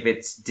if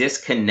it's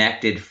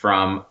disconnected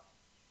from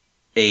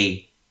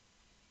a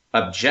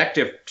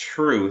objective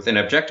truth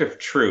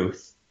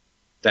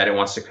that it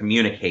wants to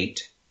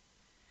communicate,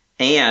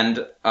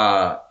 and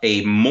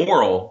a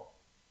moral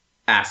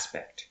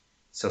aspect.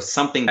 So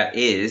something that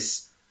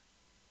is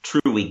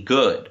truly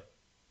good.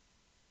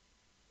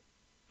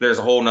 There's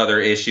a whole nother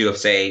issue of,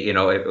 say,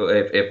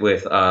 if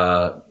with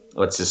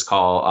what's this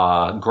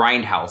called,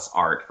 grindhouse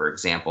art, for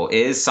example,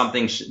 is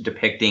something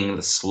depicting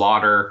the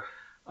slaughter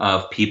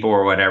of people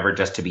or whatever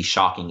just to be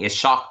shocking. Is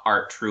shock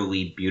art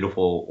truly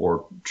beautiful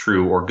or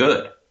true or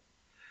good?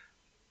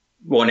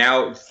 Well,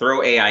 now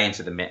throw AI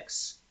into the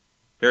mix.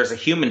 There's a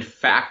human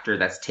factor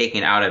that's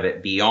taken out of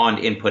it beyond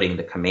inputting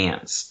the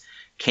commands.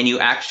 Can you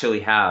actually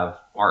have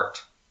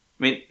art?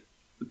 I mean,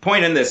 the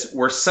point in this,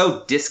 we're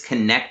so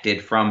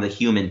disconnected from the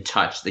human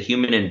touch, the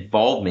human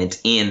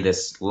involvement in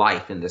this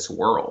life, in this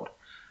world.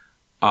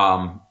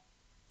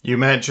 You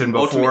mentioned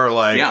before,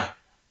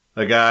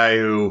 the guy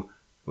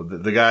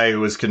who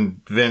was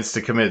convinced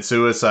to commit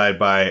suicide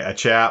by a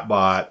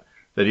chatbot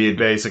that he had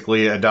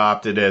basically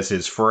adopted as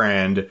his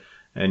friend.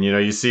 And,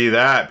 you see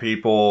that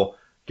people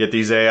get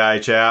these AI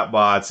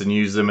chatbots and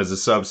use them as a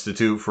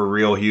substitute for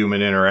real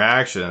human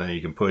interaction. And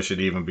you can push it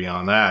even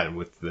beyond that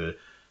with the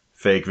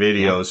fake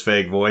videos,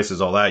 fake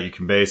voices, all that. You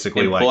can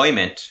basically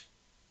employment.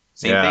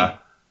 Same thing.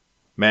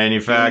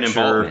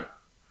 Manufacture.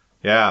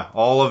 Yeah,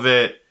 all of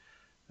it.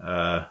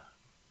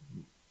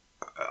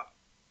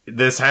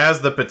 This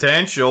has the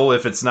potential,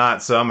 if it's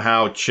not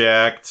somehow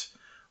checked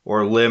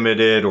or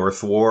limited or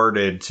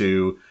thwarted,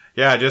 to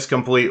just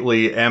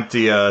completely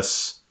empty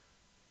us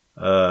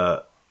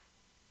of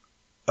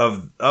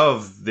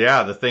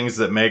the things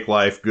that make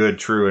life good,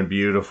 true, and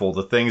beautiful,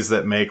 the things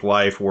that make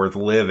life worth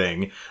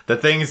living, the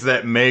things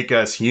that make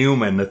us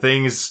human, the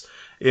things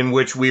in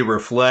which we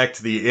reflect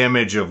the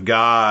image of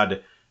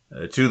God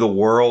to the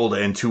world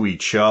and to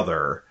each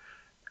other.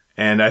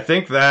 And I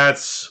think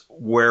that's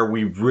where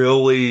we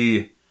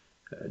really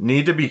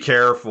need to be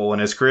careful.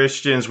 And as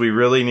Christians, we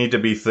really need to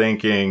be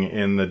thinking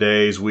in the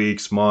days,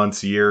 weeks,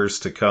 months, years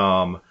to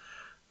come,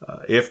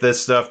 if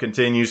this stuff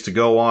continues to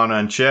go on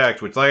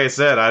unchecked, which, like I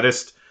said,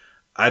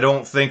 I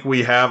don't think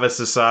we have a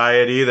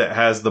society that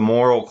has the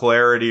moral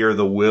clarity or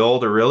the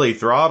will to really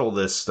throttle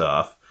this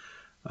stuff.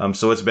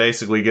 So it's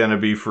basically going to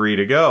be free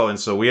to go. And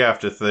so we have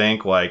to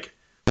think, how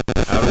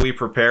do we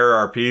prepare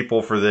our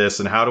people for this?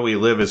 And how do we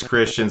live as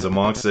Christians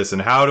amongst this?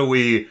 And how do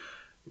we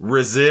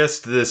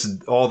resist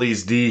all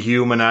these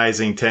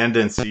dehumanizing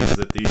tendencies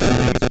that these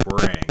things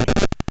bring?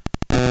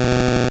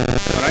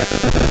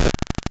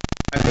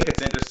 I think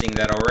it's interesting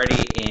that already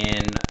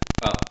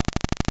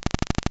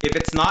if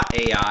it's not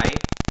AI,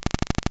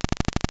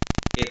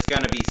 it's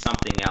going to be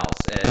something else.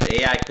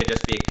 AI could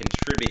just be a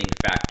contributing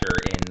factor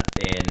in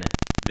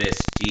this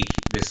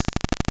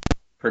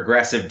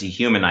progressive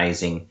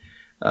dehumanizing,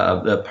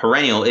 the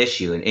perennial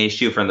issue, an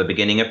issue from the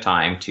beginning of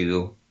time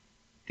to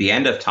the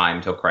end of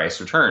time till Christ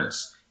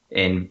returns,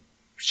 and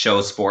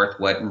shows forth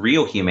what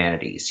real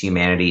humanity is.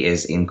 Humanity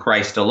is in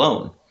Christ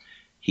alone.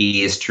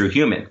 He is true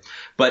human.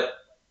 But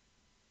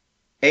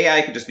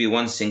AI could just be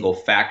one single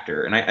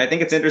factor. And I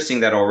think it's interesting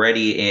that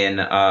already in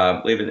the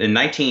early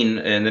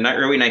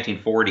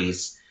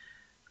 1940s,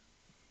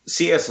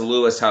 C.S.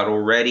 Lewis had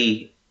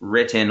already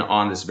written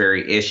on this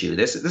very issue.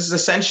 This is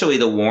essentially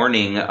the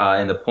warning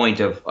and the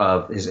point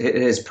of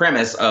his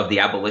premise of the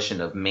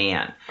abolition of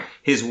man.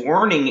 His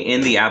warning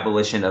in the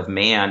abolition of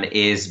man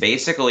is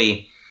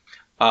basically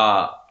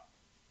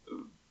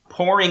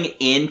pouring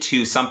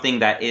into something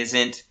that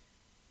isn't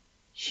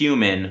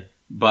human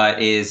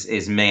but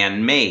is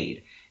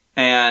man-made.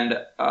 And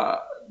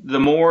the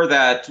more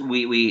that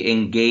we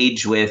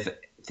engage with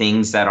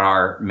things that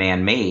are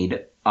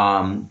man-made,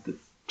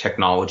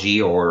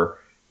 technology or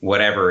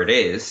whatever it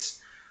is,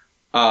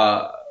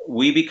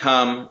 we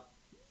become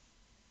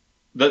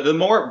the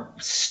more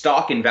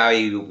stock and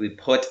value we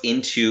put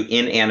into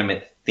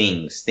inanimate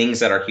things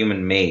that are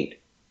human-made,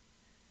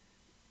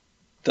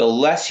 the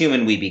less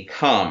human we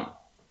become.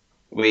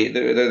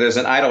 There's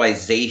an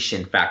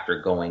idolization factor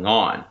going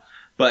on.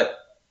 But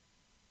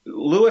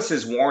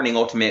Lewis's warning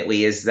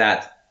ultimately is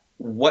that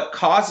what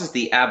causes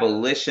the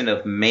abolition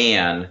of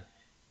man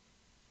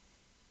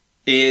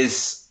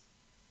is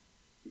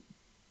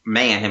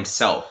man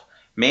himself.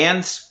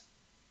 Man's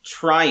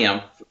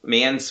triumph,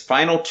 man's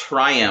final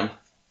triumph,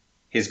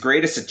 his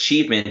greatest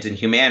achievement in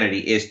humanity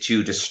is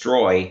to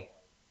destroy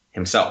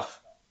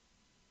himself.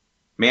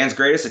 Man's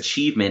greatest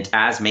achievement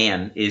as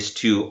man is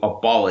to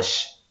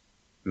abolish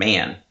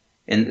man.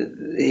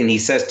 And he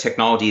says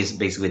technology is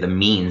basically the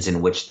means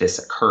in which this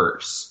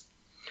occurs.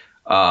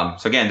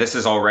 So again, this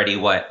is already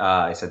what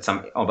I said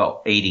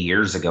about 80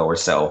 years ago or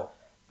so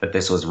that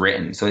this was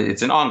written. So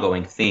it's an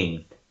ongoing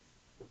thing.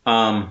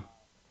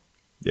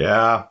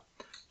 Yeah.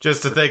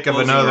 Just to think of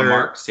another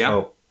remarks,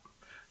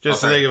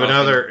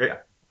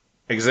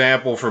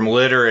 example from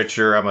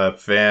literature. I'm a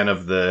fan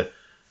of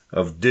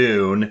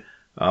Dune.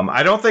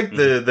 I don't think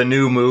the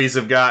new movies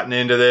have gotten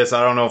into this.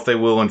 I don't know if they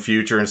will in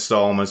future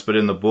installments, but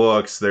in the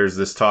books, there's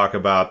this talk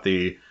about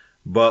the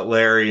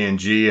Butlerian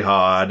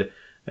Jihad,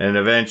 and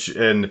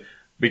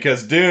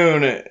Because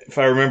Dune, if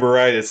I remember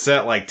right, is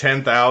set like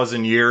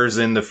 10,000 years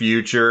in the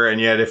future,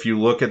 and yet if you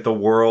look at the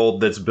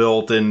world that's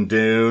built in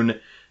Dune,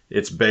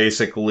 it's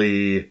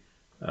basically,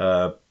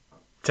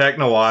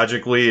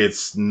 technologically,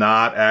 it's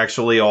not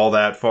actually all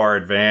that far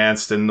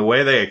advanced, and the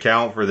way they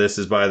account for this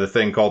is by the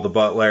thing called the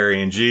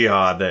Butlerian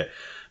Jihad, that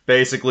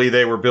basically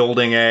they were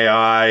building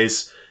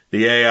AIs,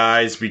 the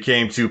AIs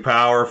became too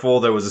powerful,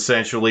 there was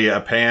essentially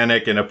a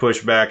panic and a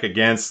pushback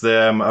against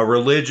them, a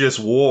religious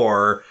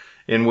war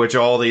in which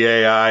all the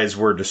AIs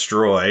were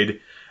destroyed.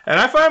 And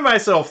I find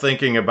myself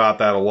thinking about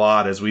that a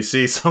lot as we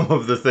see some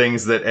of the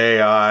things that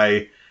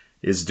AI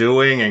is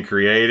doing and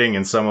creating,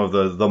 and some of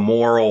the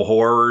moral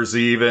horrors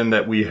even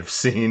that we have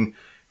seen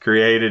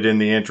created in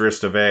the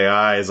interest of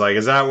AI. Is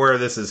that where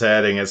this is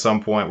heading? At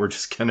some point we're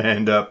just going to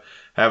end up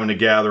having to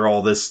gather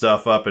all this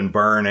stuff up and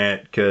burn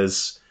it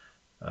because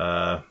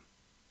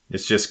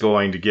it's just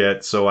going to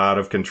get so out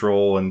of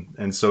control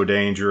and so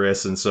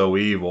dangerous and so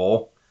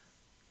evil.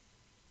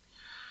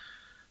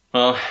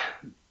 Well,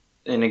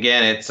 and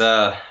again, it's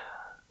if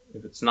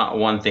it's not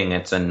one thing,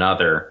 it's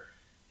another.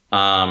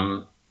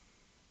 I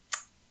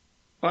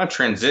want to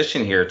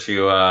transition here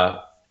to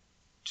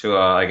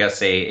I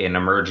guess an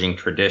emerging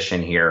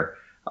tradition here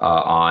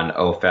on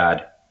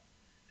OFAD.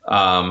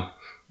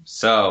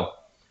 So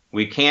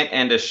we can't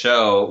end a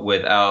show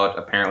without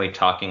apparently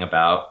talking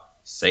about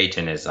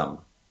Satanism.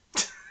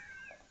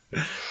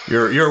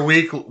 Your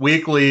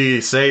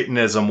weekly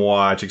Satanism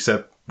watch,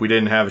 except we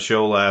didn't have a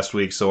show last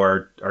week, so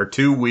our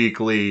 2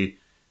 weekly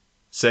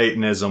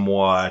Satanism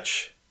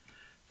watch.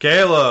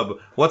 Caleb,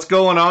 what's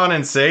going on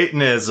in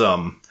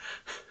Satanism?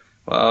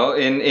 Well,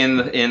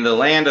 in the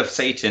land of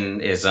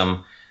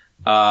Satanism,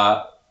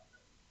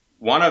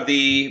 one of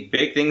the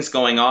big things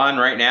going on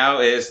right now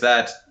is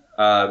that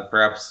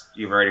perhaps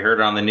you've already heard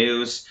it on the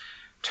news.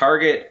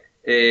 Target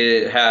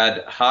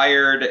had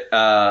hired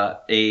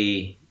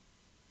a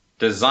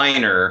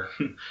designer.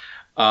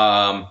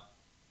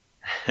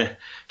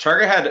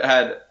 Target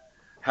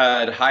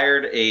had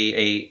hired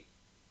a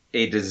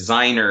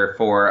designer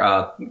for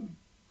a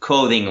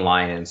clothing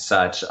line and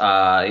such.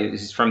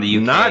 He's from the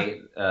UK.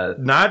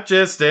 Not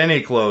just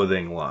any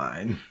clothing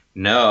line.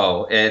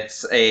 No,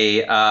 it's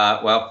a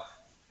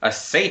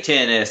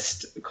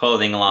Satanist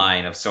clothing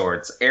line of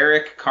sorts.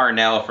 Eric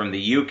Carnell from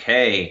the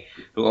UK,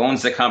 who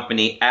owns the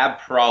company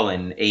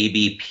Abprallen,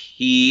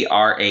 ABPRALLEN,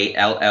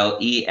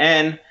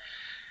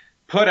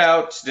 put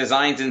out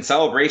designs in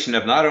celebration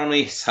of not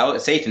only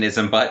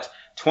Satanism, but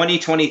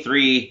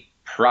 2023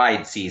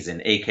 Pride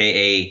season,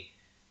 aka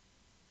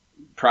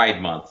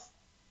Pride Month,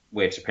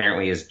 which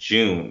apparently is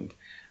June.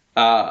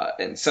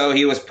 And so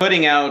he was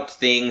putting out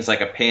things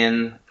like a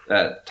pin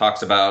that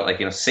talks about,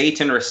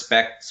 Satan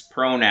respects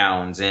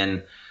pronouns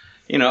and,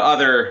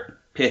 other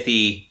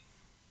pithy,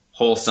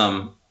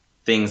 wholesome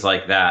things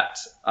like that.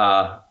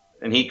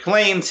 And he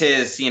claims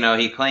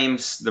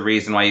the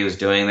reason why he was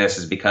doing this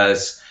is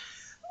because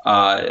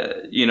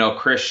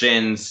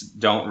Christians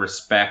don't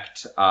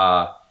respect,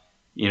 don't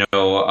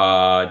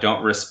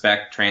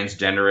respect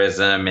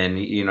transgenderism, and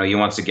he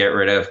wants to get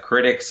rid of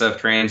critics of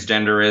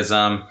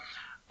transgenderism.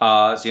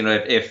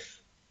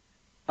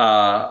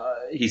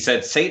 He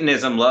said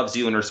Satanism loves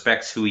you and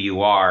respects who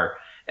you are.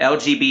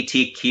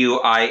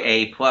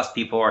 LGBTQIA plus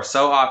people are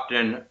so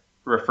often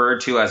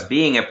referred to as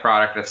being a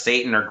product of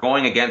Satan or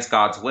going against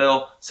God's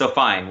will. So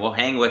fine, we'll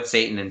hang with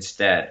Satan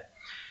instead.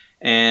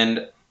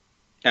 And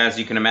as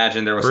you can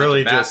imagine, there was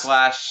really such a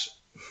backlash.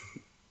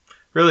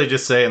 Really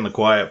just saying the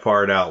quiet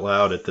part out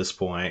loud at this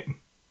point.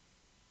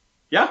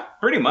 Yeah,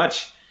 pretty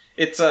much.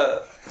 It's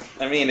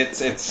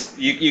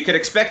you could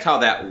expect how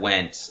that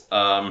went.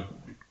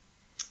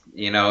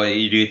 Do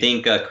you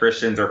think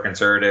Christians or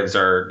conservatives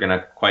are going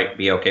to quite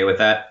be okay with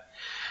that?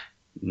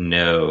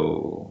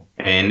 No.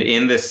 And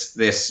in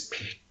this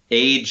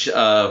age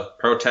of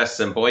protests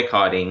and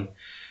boycotting,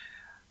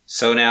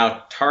 so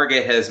now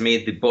Target has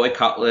made the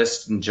boycott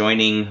list and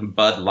joining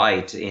Bud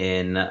Light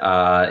in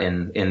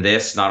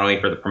this, not only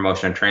for the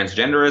promotion of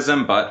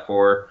transgenderism, but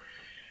for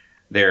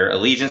their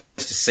allegiance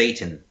to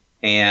Satan.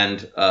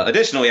 And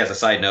additionally, as a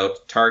side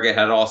note, Target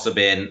had also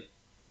been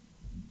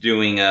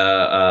doing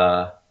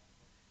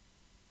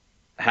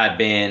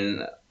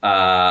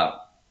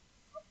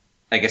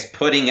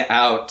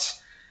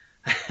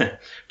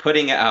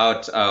putting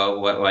out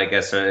what I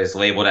guess is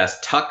labeled as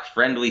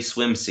tuck-friendly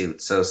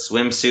swimsuits. So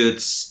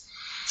swimsuits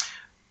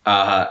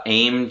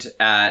aimed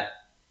at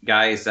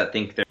guys that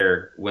think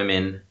they're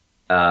women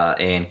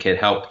and could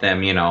help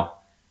them,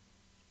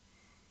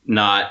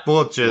 not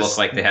look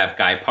like they have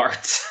guy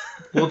parts.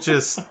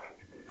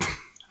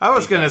 I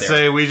was going to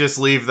say we just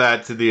leave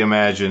that to the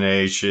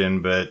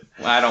imagination, but...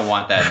 I don't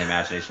want that in the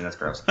imagination. That's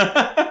gross.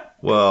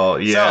 Well,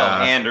 yeah.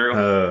 So,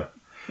 Andrew.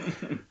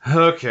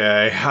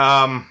 Okay.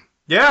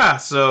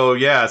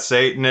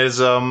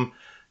 Satanism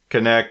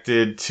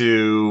connected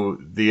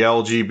to the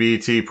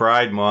LGBT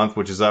Pride Month,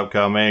 which is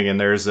upcoming, and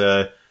there's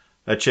a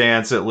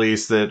chance at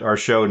least that our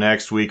show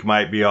next week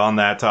might be on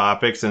that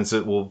topic since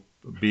it will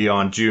be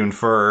on June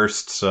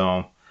 1st,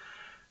 so...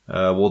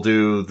 We'll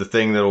do the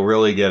thing that'll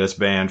really get us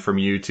banned from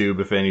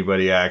YouTube if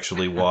anybody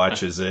actually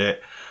watches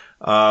it.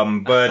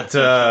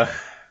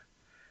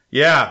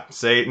 Yeah,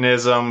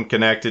 Satanism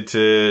connected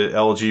to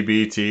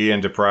LGBT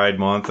and to Pride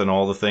Month and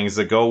all the things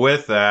that go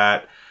with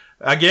that.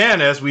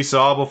 Again, as we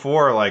saw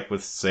before, like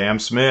with Sam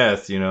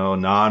Smith,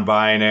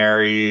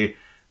 non-binary,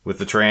 with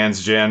the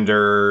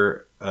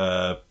transgender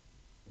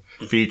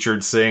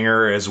featured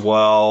singer as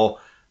well.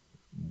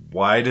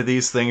 Why do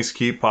these things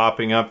keep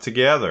popping up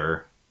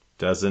together?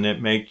 Doesn't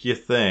it make you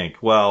think?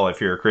 Well,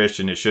 if you're a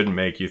Christian, it shouldn't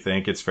make you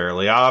think. It's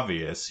fairly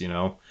obvious,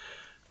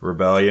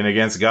 Rebellion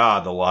against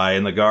God, the lie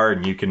in the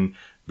garden. You can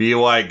be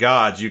like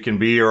gods. You can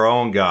be your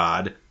own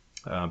God.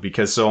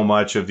 Because so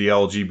much of the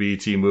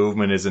LGBT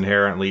movement is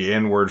inherently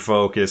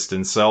inward-focused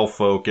and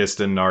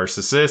self-focused and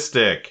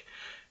narcissistic.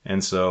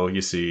 And so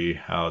you see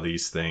how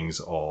these things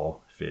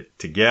all fit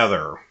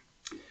together.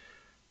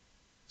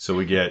 So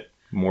we get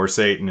more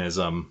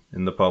Satanism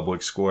in the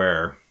public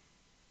square.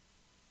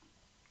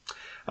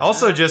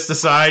 Also, just a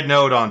side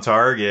note on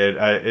Target,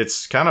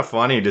 it's kind of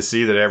funny to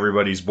see that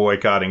everybody's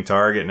boycotting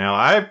Target now.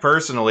 I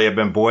personally have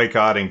been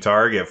boycotting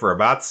Target for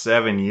about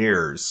 7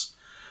 years.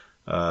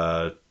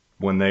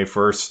 When they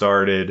first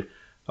started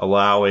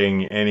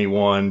allowing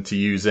anyone to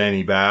use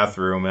any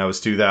bathroom, that was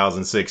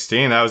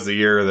 2016. That was the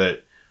year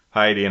that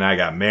Heidi and I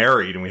got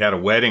married, and we had a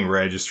wedding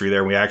registry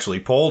there. We actually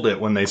pulled it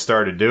when they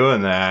started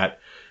doing that,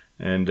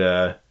 and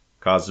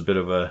caused a bit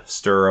of a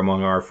stir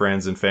among our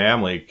friends and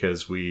family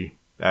because we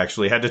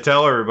actually had to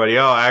tell everybody,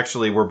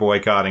 actually, we're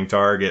boycotting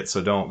Target,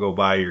 so don't go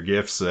buy your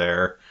gifts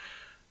there,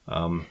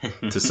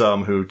 to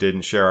some who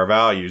didn't share our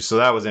values. So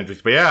that was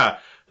interesting. But yeah,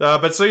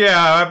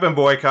 I've been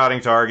boycotting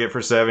Target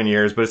for 7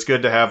 years, but it's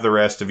good to have the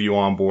rest of you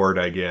on board,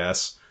 I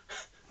guess.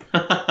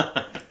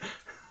 But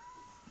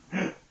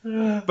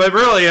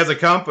really, as a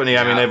company,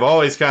 I mean, they've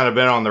always kind of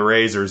been on the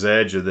razor's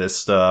edge of this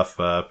stuff.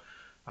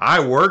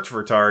 I worked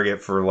for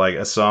Target for like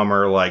a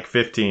summer, like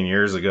 15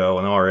 years ago,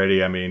 and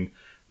already, I mean,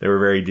 they were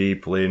very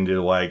deeply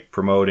into like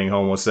promoting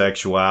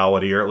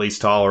homosexuality, or at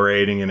least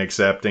tolerating and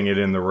accepting it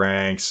in the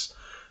ranks,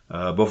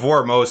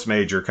 before most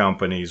major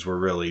companies were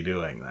really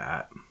doing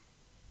that.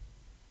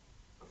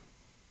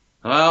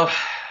 Well,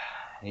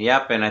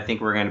 yep, and I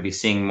think we're going to be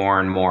seeing more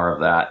and more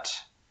of that.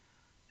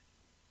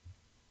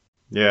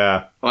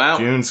 Yeah, well,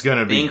 June's going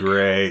to be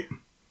great.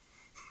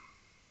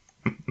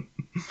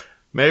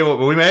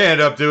 We may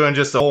end up doing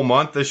just a whole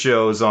month of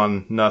shows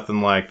on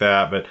nothing like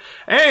that. But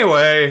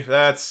anyway,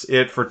 that's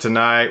it for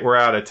tonight. We're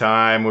out of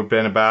time. We've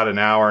been about an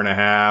hour and a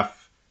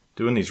half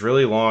doing these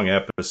really long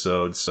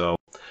episodes, so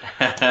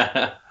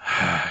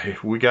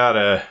we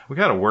gotta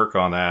work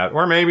on that,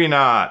 or maybe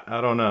not.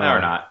 I don't know. No, or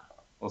not.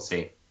 We'll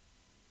see.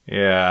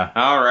 Yeah.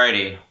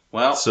 Alrighty.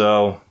 Well,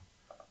 so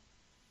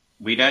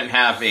we don't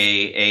have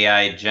a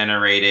AI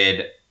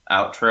generated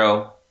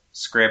outro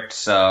script,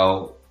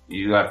 so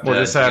you have to. We'll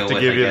just have to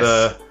give you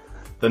the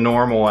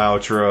normal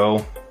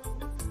outro.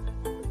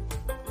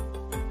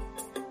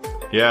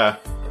 Yeah,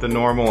 the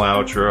normal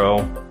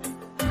outro.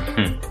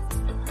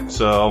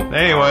 So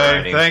anyway,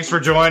 Alrighty. Thanks for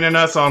joining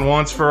us on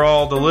Once for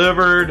All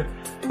Delivered,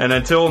 and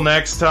until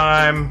next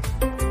time,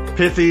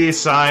 pithy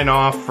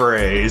sign-off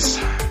phrase.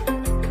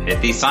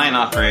 Pithy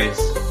sign-off phrase.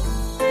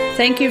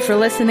 Thank you for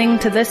listening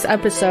to this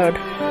episode.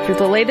 For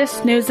the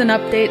latest news and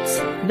updates,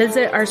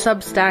 visit our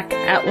Substack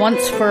at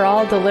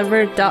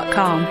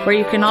onceforalldelivered.com, where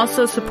you can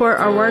also support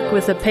our work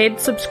with a paid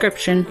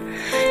subscription.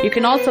 You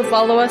can also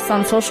follow us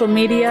on social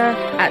media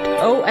at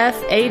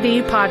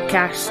OFAD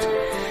Podcast.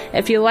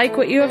 If you like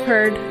what you have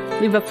heard,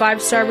 leave a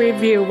 5-star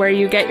review where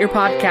you get your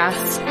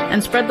podcasts,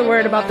 and spread the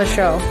word about the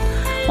show.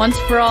 Once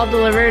for All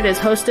Delivered is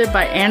hosted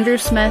by Andrew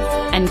Smith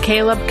and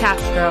Caleb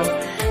Castro,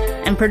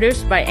 and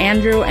produced by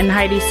Andrew and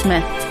Heidi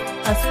Smith.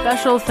 A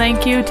special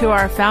thank you to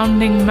our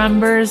founding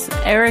members,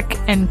 Eric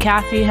and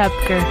Kathy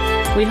Hepker.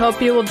 We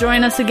hope you will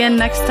join us again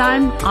next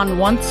time on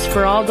Once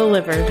for All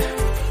Delivered.